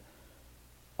that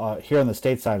here on the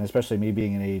stateside, and especially me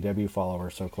being an AEW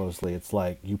follower so closely, it's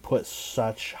like you put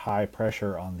such high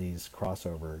pressure on these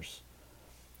crossovers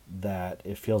that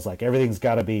it feels like everything's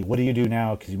got to be, what do you do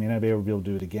now? Because you may not be able to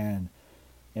do it again.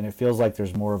 And it feels like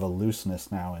there's more of a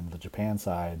looseness now in the Japan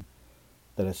side,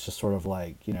 that it's just sort of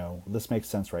like, this makes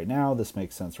sense right now. This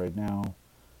makes sense right now.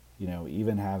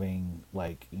 Even having,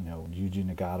 like, Yuji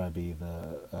Nagata be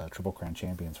the Triple Crown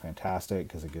champion is fantastic,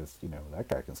 because it gives, that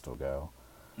guy can still go.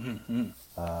 Mm-hmm.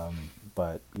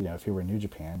 But, if he were in New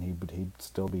Japan, he'd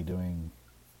still be doing,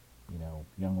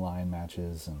 young lion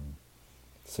matches and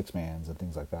six-mans and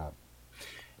things like that.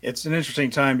 It's an interesting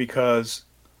time, because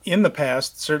in the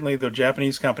past, certainly the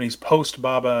Japanese companies post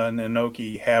Baba and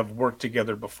Inoki have worked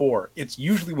together before. It's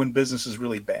usually when business is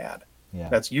really bad. Yeah.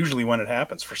 That's usually when it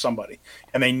happens for somebody,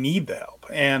 and they need the help.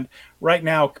 And right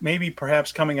now, maybe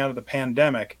perhaps coming out of the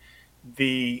pandemic,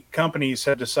 the companies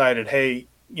have decided, hey,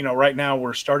 right now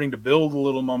we're starting to build a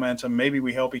little momentum. Maybe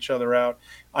we help each other out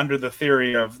under the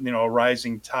theory of, a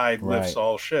rising tide lifts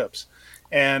all ships.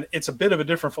 And it's a bit of a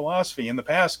different philosophy. In the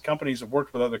past, companies have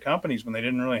worked with other companies when they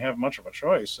didn't really have much of a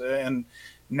choice. And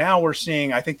now we're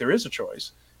seeing, I think there is a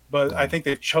choice, but I think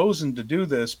they've chosen to do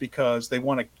this because they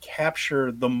want to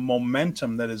capture the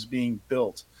momentum that is being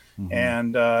built. Mm-hmm.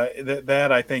 And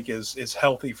that I think is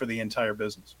healthy for the entire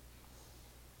business.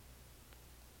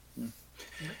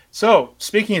 So,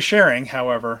 speaking of sharing,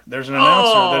 however, there's an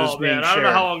announcer that is being shared. I don't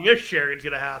know how long this sharing is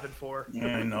going to happen for.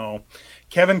 I know.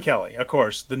 Kevin Kelly, of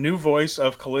course, the new voice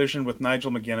of Collision with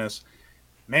Nigel McGuinness.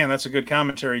 Man, that's a good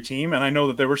commentary team. And I know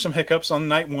that there were some hiccups on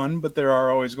night one, but there are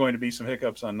always going to be some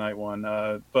hiccups on night one.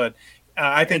 But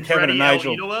I think Kevin and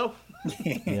Nigel.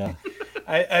 Yeah.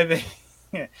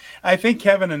 I think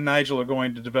Kevin and Nigel are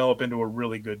going to develop into a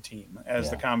really good team as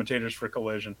the commentators for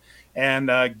Collision.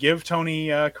 And give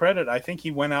Tony credit. I think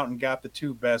he went out and got the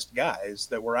two best guys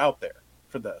that were out there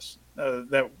for this,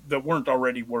 that weren't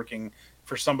already working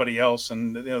for somebody else.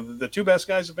 And the two best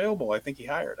guys available, I think he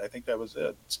hired. I think that was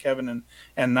it. It's Kevin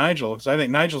and Nigel, because I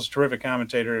think Nigel's a terrific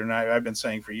commentator, and I've been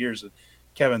saying for years that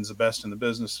Kevin's the best in the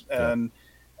business. Yeah. And,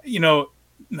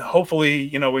 hopefully,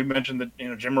 we mentioned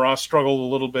that, Jim Ross struggled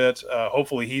a little bit.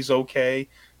 Hopefully he's okay.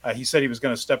 He said he was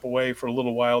going to step away for a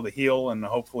little while to heal, and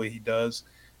hopefully he does.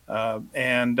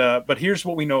 But here's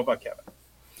what we know about Kevin.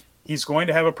 He's going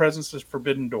to have a presence as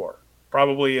Forbidden Door,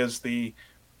 probably as the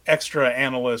extra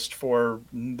analyst for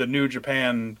the New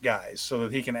Japan guys, so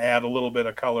that he can add a little bit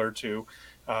of color to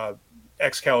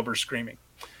Excalibur screaming.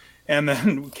 And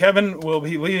then Kevin will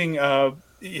be leaving.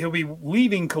 He'll be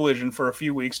leaving Collision for a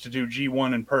few weeks to do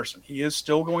G1 in person. He is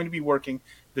still going to be working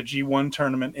the G1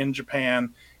 tournament in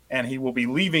Japan, and he will be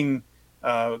leaving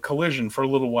Collision for a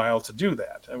little while to do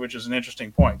that, which is an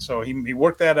interesting point. So he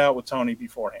worked that out with Tony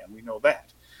beforehand. We know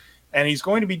that. And he's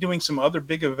going to be doing some other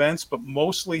big events, but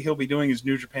mostly he'll be doing his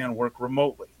New Japan work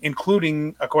remotely,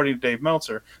 including, according to Dave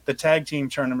Meltzer, the tag team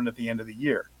tournament at the end of the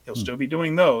year. He'll still be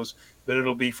doing those, but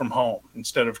it'll be from home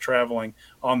instead of traveling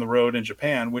on the road in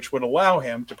Japan, which would allow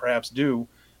him to perhaps do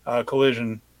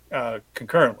Collision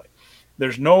concurrently.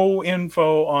 There's no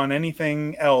info on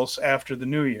anything else after the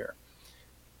new year.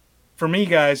 For me,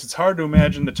 guys, it's hard to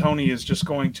imagine that Tony is just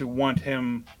going to want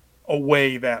him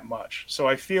away that much. So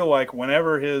I feel like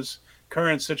whenever his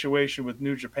current situation with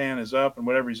New Japan is up and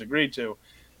whatever he's agreed to,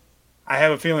 I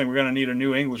have a feeling we're going to need a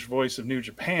new English voice of New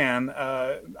Japan.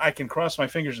 I can cross my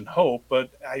fingers and hope,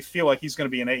 but I feel like he's going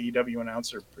to be an AEW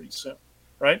announcer pretty soon,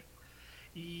 right?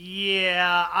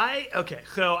 Yeah, okay.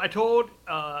 So I told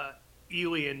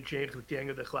Ely and James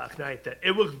McDaniel this last night that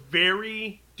it was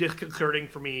very disconcerting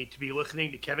for me to be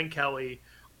listening to Kevin Kelly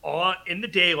in the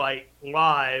daylight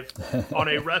live on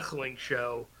a wrestling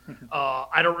show.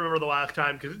 I don't remember the last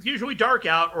time because it's usually dark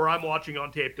out or I'm watching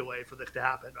on tape delay for this to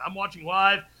happen. I'm watching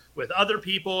live with other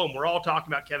people and we're all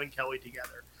talking about Kevin Kelly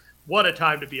together. What a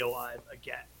time to be alive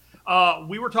again.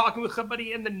 We were talking with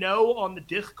somebody in the know on the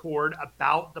Discord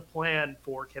about the plan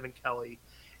for Kevin Kelly.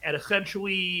 And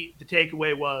essentially the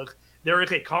takeaway was there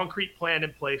is a concrete plan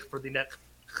in place for the next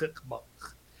 6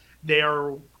 months. They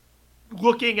are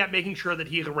looking at making sure that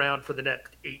he's around for the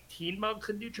next 18 months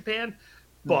in New Japan.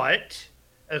 But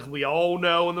as we all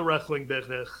know in the wrestling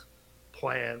business,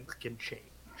 plans can change.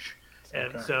 Okay.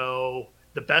 And so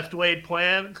the best laid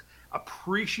plans,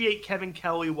 appreciate Kevin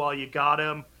Kelly while you got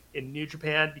him in New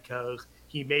Japan because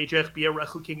he may just be a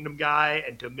Wrestle Kingdom guy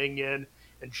and Dominion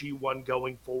and G1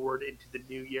 going forward into the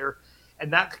new year.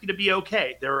 And that's going to be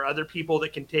okay. There are other people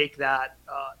that can take that,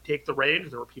 take the reins.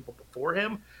 There were people before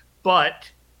him.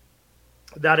 But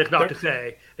that is not to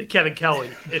say that Kevin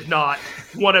Kelly is not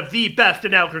one of the best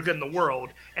announcers in the world,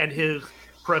 and his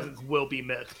presence will be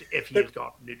missed if he is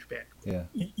gone from New Japan. Yeah,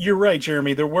 you're right,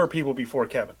 Jeremy. There were people before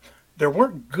Kevin. There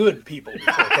weren't good people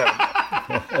before Kevin.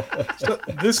 So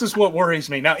this is what worries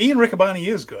me. Now, Ian Riccaboni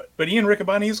is good, but Ian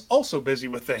Riccaboni is also busy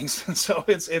with things, so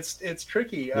it's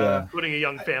tricky. Including a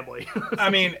young family. I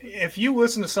mean, if you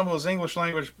listen to some of those English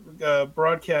language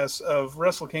broadcasts of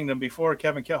Wrestle Kingdom before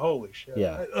Kevin Kelly, holy shit!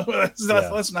 Yeah.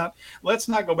 Let's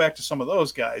not go back to some of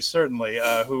those guys. Certainly,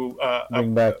 who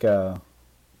bring back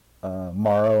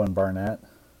Morrow and Barnett.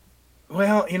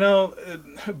 Well,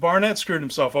 Barnett screwed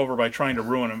himself over by trying to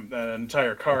ruin an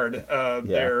entire card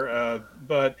there.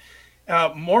 But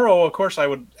Morrow, of course, I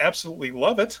would absolutely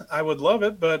love it. I would love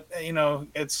it, but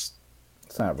it's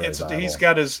not really.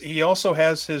 He also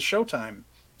has his Showtime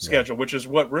schedule, which is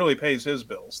what really pays his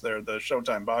bills. They're the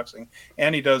Showtime boxing,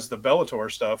 and he does the Bellator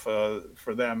stuff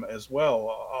for them as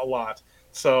well a lot.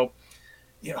 So.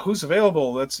 Who's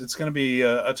available? It's going to be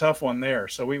a tough one there.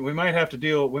 So we might have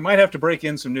to we might have to break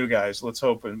in some new guys. Let's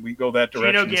hope and we go that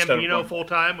direction. Gino Gambino full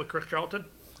time with Chris Charlton.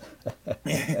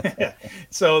 Yeah.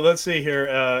 So let's see here.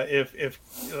 If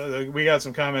we got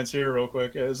some comments here real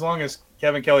quick. As long as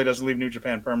Kevin Kelly doesn't leave New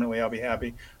Japan permanently, I'll be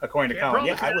happy. According to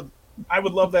Colin, I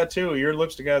would love that too. Your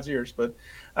lips to God's ears. But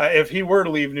if he were to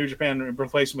leave New Japan and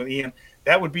replace him with Ian,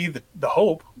 that would be the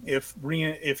hope if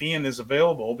Ian is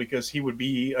available, because he would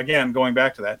be, again, going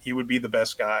back to that, he would be the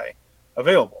best guy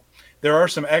available. There are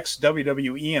some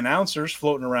ex-WWE announcers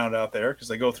floating around out there because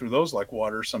they go through those like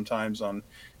water sometimes on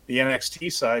the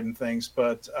NXT side and things,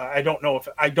 but I don't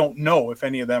know if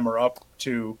any of them are up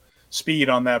to speed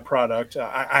on that product.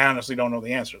 I honestly don't know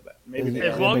the answer to that. Maybe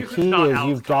as long as it's not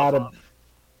you've got to.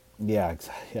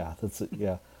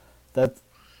 That's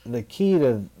the key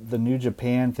to the New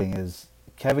Japan thing is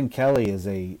Kevin Kelly is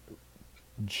a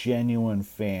genuine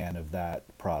fan of that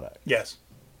product. Yes.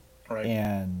 Right.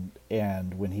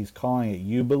 And when he's calling it,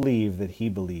 you believe that he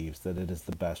believes that it is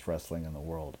the best wrestling in the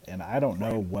world. And I don't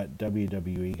know what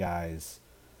WWE guys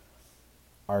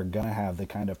are going to have the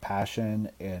kind of passion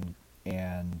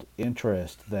and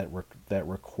interest that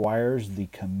requires the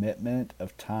commitment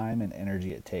of time and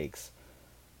energy it takes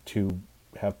to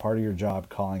have part of your job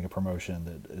calling a promotion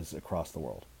that is across the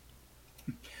world.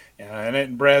 Yeah,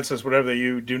 and Brad says whatever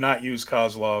you do not use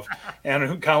Kozlov,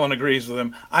 and Colin agrees with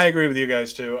him. I agree with you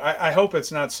guys too. I hope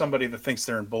it's not somebody that thinks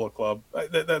they're in Bullet Club.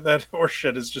 That horse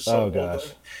shit is just so old.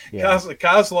 Yeah.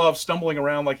 Kozlov stumbling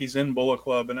around like he's in Bullet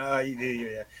Club, and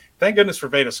yeah. Thank goodness for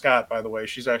Veda Scott, by the way.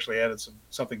 She's actually added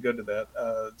something good to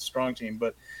that strong team.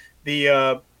 But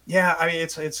the yeah, I mean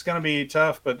it's going to be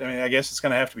tough, but I mean I guess it's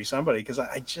going to have to be somebody because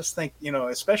I just think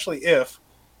especially if.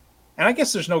 And I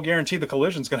guess there's no guarantee the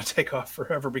Collision's going to take off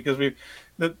forever because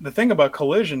the thing about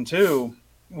Collision too,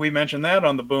 we mentioned that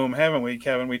on the Boom, haven't we,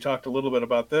 Kevin? We talked a little bit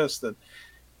about this, that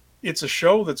it's a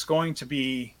show that's going to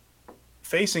be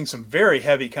facing some very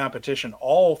heavy competition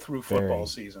all through football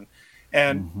season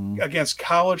and against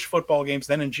college football games.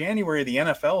 Then in January, the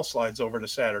NFL slides over to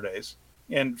Saturdays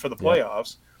and for the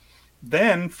playoffs.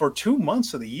 Then for 2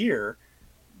 months of the year,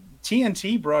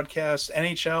 TNT broadcasts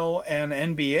NHL and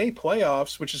NBA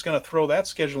playoffs, which is going to throw that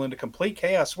schedule into complete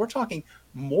chaos. We're talking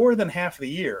more than half the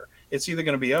year. It's either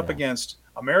going to be up against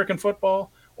American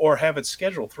football or have its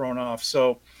schedule thrown off.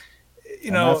 So,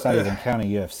 that's not even counting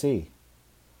UFC.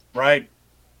 Right.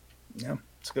 Yeah,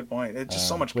 it's a good point. It's just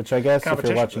so much. Which I guess if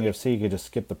you're watching UFC, you could just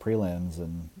skip the prelims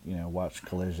and watch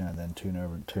Collision and then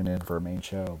tune in for a main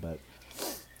show. But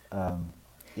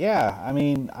yeah, I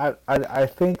mean, I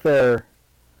think they're.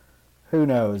 Who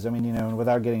knows? I mean,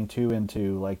 without getting too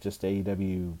into like just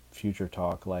AEW future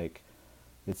talk, like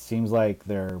it seems like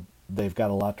they've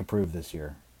got a lot to prove this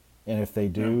year, and if they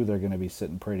do, they're going to be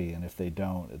sitting pretty, and if they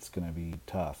don't, it's going to be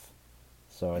tough.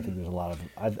 So I think there's a lot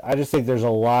of. I just think there's a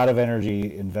lot of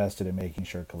energy invested in making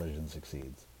sure Collision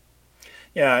succeeds.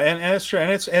 Yeah, and it's true, and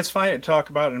it's fine to talk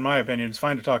about. In my opinion, it's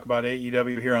fine to talk about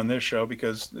AEW here on this show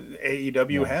because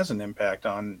AEW has an impact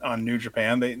on New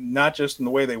Japan. They not just in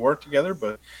the way they work together,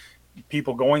 but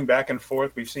people going back and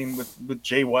forth. We've seen with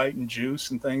Jay White and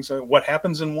Juice and things. What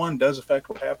happens in one does affect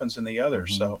what happens in the other.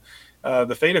 So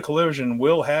the fate of Collision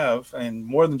will have, and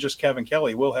more than just Kevin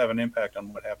Kelly, will have an impact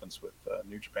on what happens with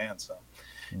New Japan. So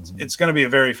it's going to be a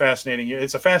very fascinating.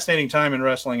 It's a fascinating time in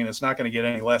wrestling, and it's not going to get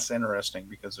any less interesting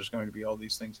because there's going to be all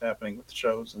these things happening with the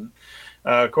shows. And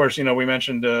of course, we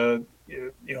mentioned,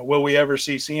 will we ever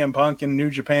see CM Punk in New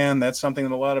Japan? That's something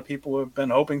that a lot of people have been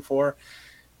hoping for.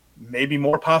 Maybe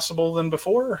more possible than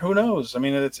before. Who knows? I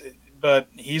mean, but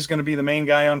he's going to be the main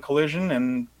guy on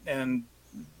Collision, and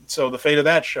so the fate of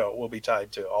that show will be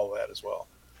tied to all of that as well.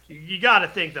 You got to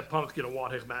think that Punk's going to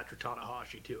want his match with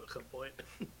Tanahashi too at some point.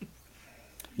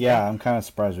 Yeah, I'm kind of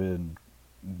surprised we didn't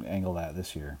angle that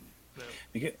this year.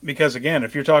 Because again,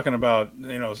 if you're talking about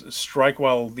strike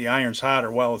while the iron's hot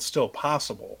or while it's still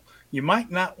possible, you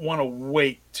might not want to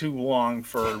wait too long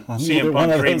for CM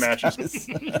Punk dream matches.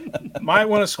 Might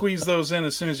want to squeeze those in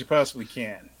as soon as you possibly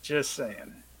can. Just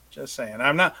saying.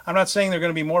 I'm not saying there are going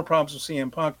to be more problems with CM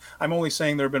Punk. I'm only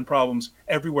saying there have been problems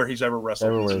everywhere he's ever wrestled.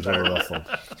 Everywhere he's ever wrestled.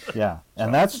 Yeah,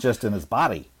 and that's just in his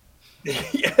body.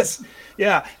 Yes.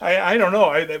 Yeah. I don't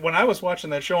know. When I was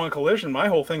watching that show on Collision, my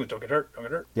whole thing was don't get hurt. Don't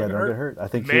get hurt. Yeah, don't get hurt. I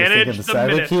think he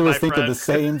was thinking the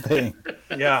same thing.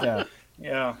 Yeah.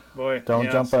 Yeah, boy.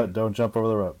 Don't jump over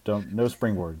the rope. No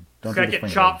springboard. Don't get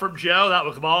chopped from Joe. That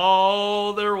was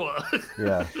all there was.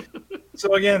 Yeah.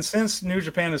 So again, since New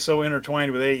Japan is so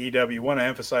intertwined with AEW, I want to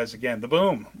emphasize again the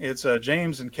Boom. It's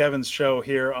James and Kevin's show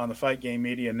here on the Fight Game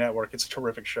Media Network. It's a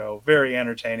terrific show, very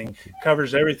entertaining,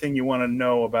 covers everything you want to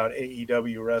know about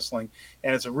AEW wrestling,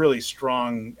 and it's a really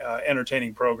strong,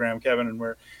 entertaining program, Kevin.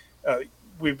 And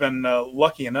we've been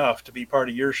lucky enough to be part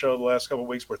of your show the last couple of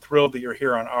weeks. We're thrilled that you're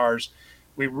here on ours.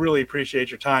 We really appreciate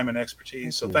your time and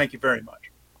expertise. Thank you very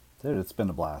much. Dude, it's been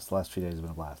a blast. The last few days have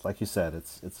been a blast. Like you said,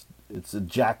 it's a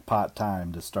jackpot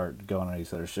time to start going on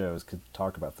these other shows to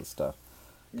talk about this stuff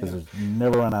because there's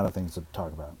never run out of things to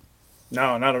talk about.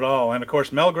 No, not at all. And of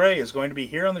course, Mel Gray is going to be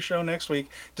here on the show next week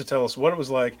to tell us what it was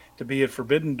like to be at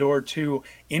Forbidden Door 2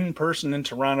 in person in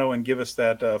Toronto and give us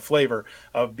that flavor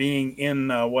of being in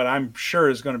what I'm sure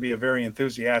is going to be a very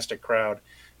enthusiastic crowd.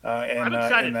 I'm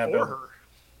excited in that for her.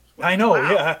 I know,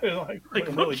 wow. Yeah.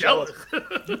 I'm really jealous.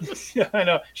 Yeah, I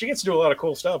know. She gets to do a lot of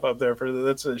cool stuff up there.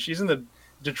 She's in the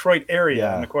Detroit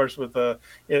area, and of course, with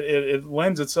it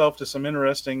lends itself to some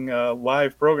interesting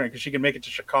live programming because she can make it to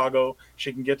Chicago,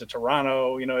 she can get to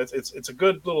Toronto. It's a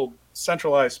good little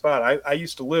centralized spot. I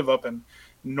used to live up in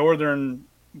northern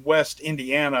West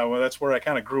Indiana, that's where I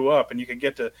kind of grew up, and you could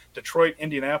get to Detroit,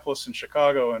 Indianapolis, and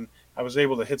Chicago, and I was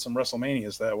able to hit some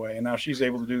WrestleManias that way. And now she's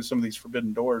able to do some of these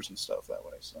Forbidden Doors and stuff that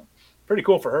way. So pretty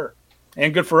cool for her,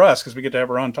 and good for us because we get to have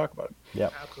her on and talk about it. Yeah,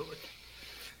 absolutely.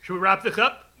 Should we wrap this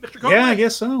up, Mr. Conway? Yeah, I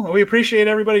guess so. We appreciate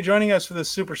everybody joining us for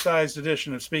this supersized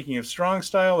edition of Speaking of Strong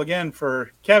Style. Again,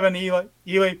 for Kevin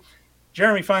Ely,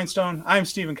 Jeremy Finestone, I'm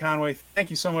Stephen Conway. Thank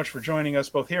you so much for joining us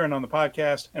both here and on the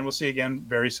podcast, and we'll see you again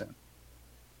very soon.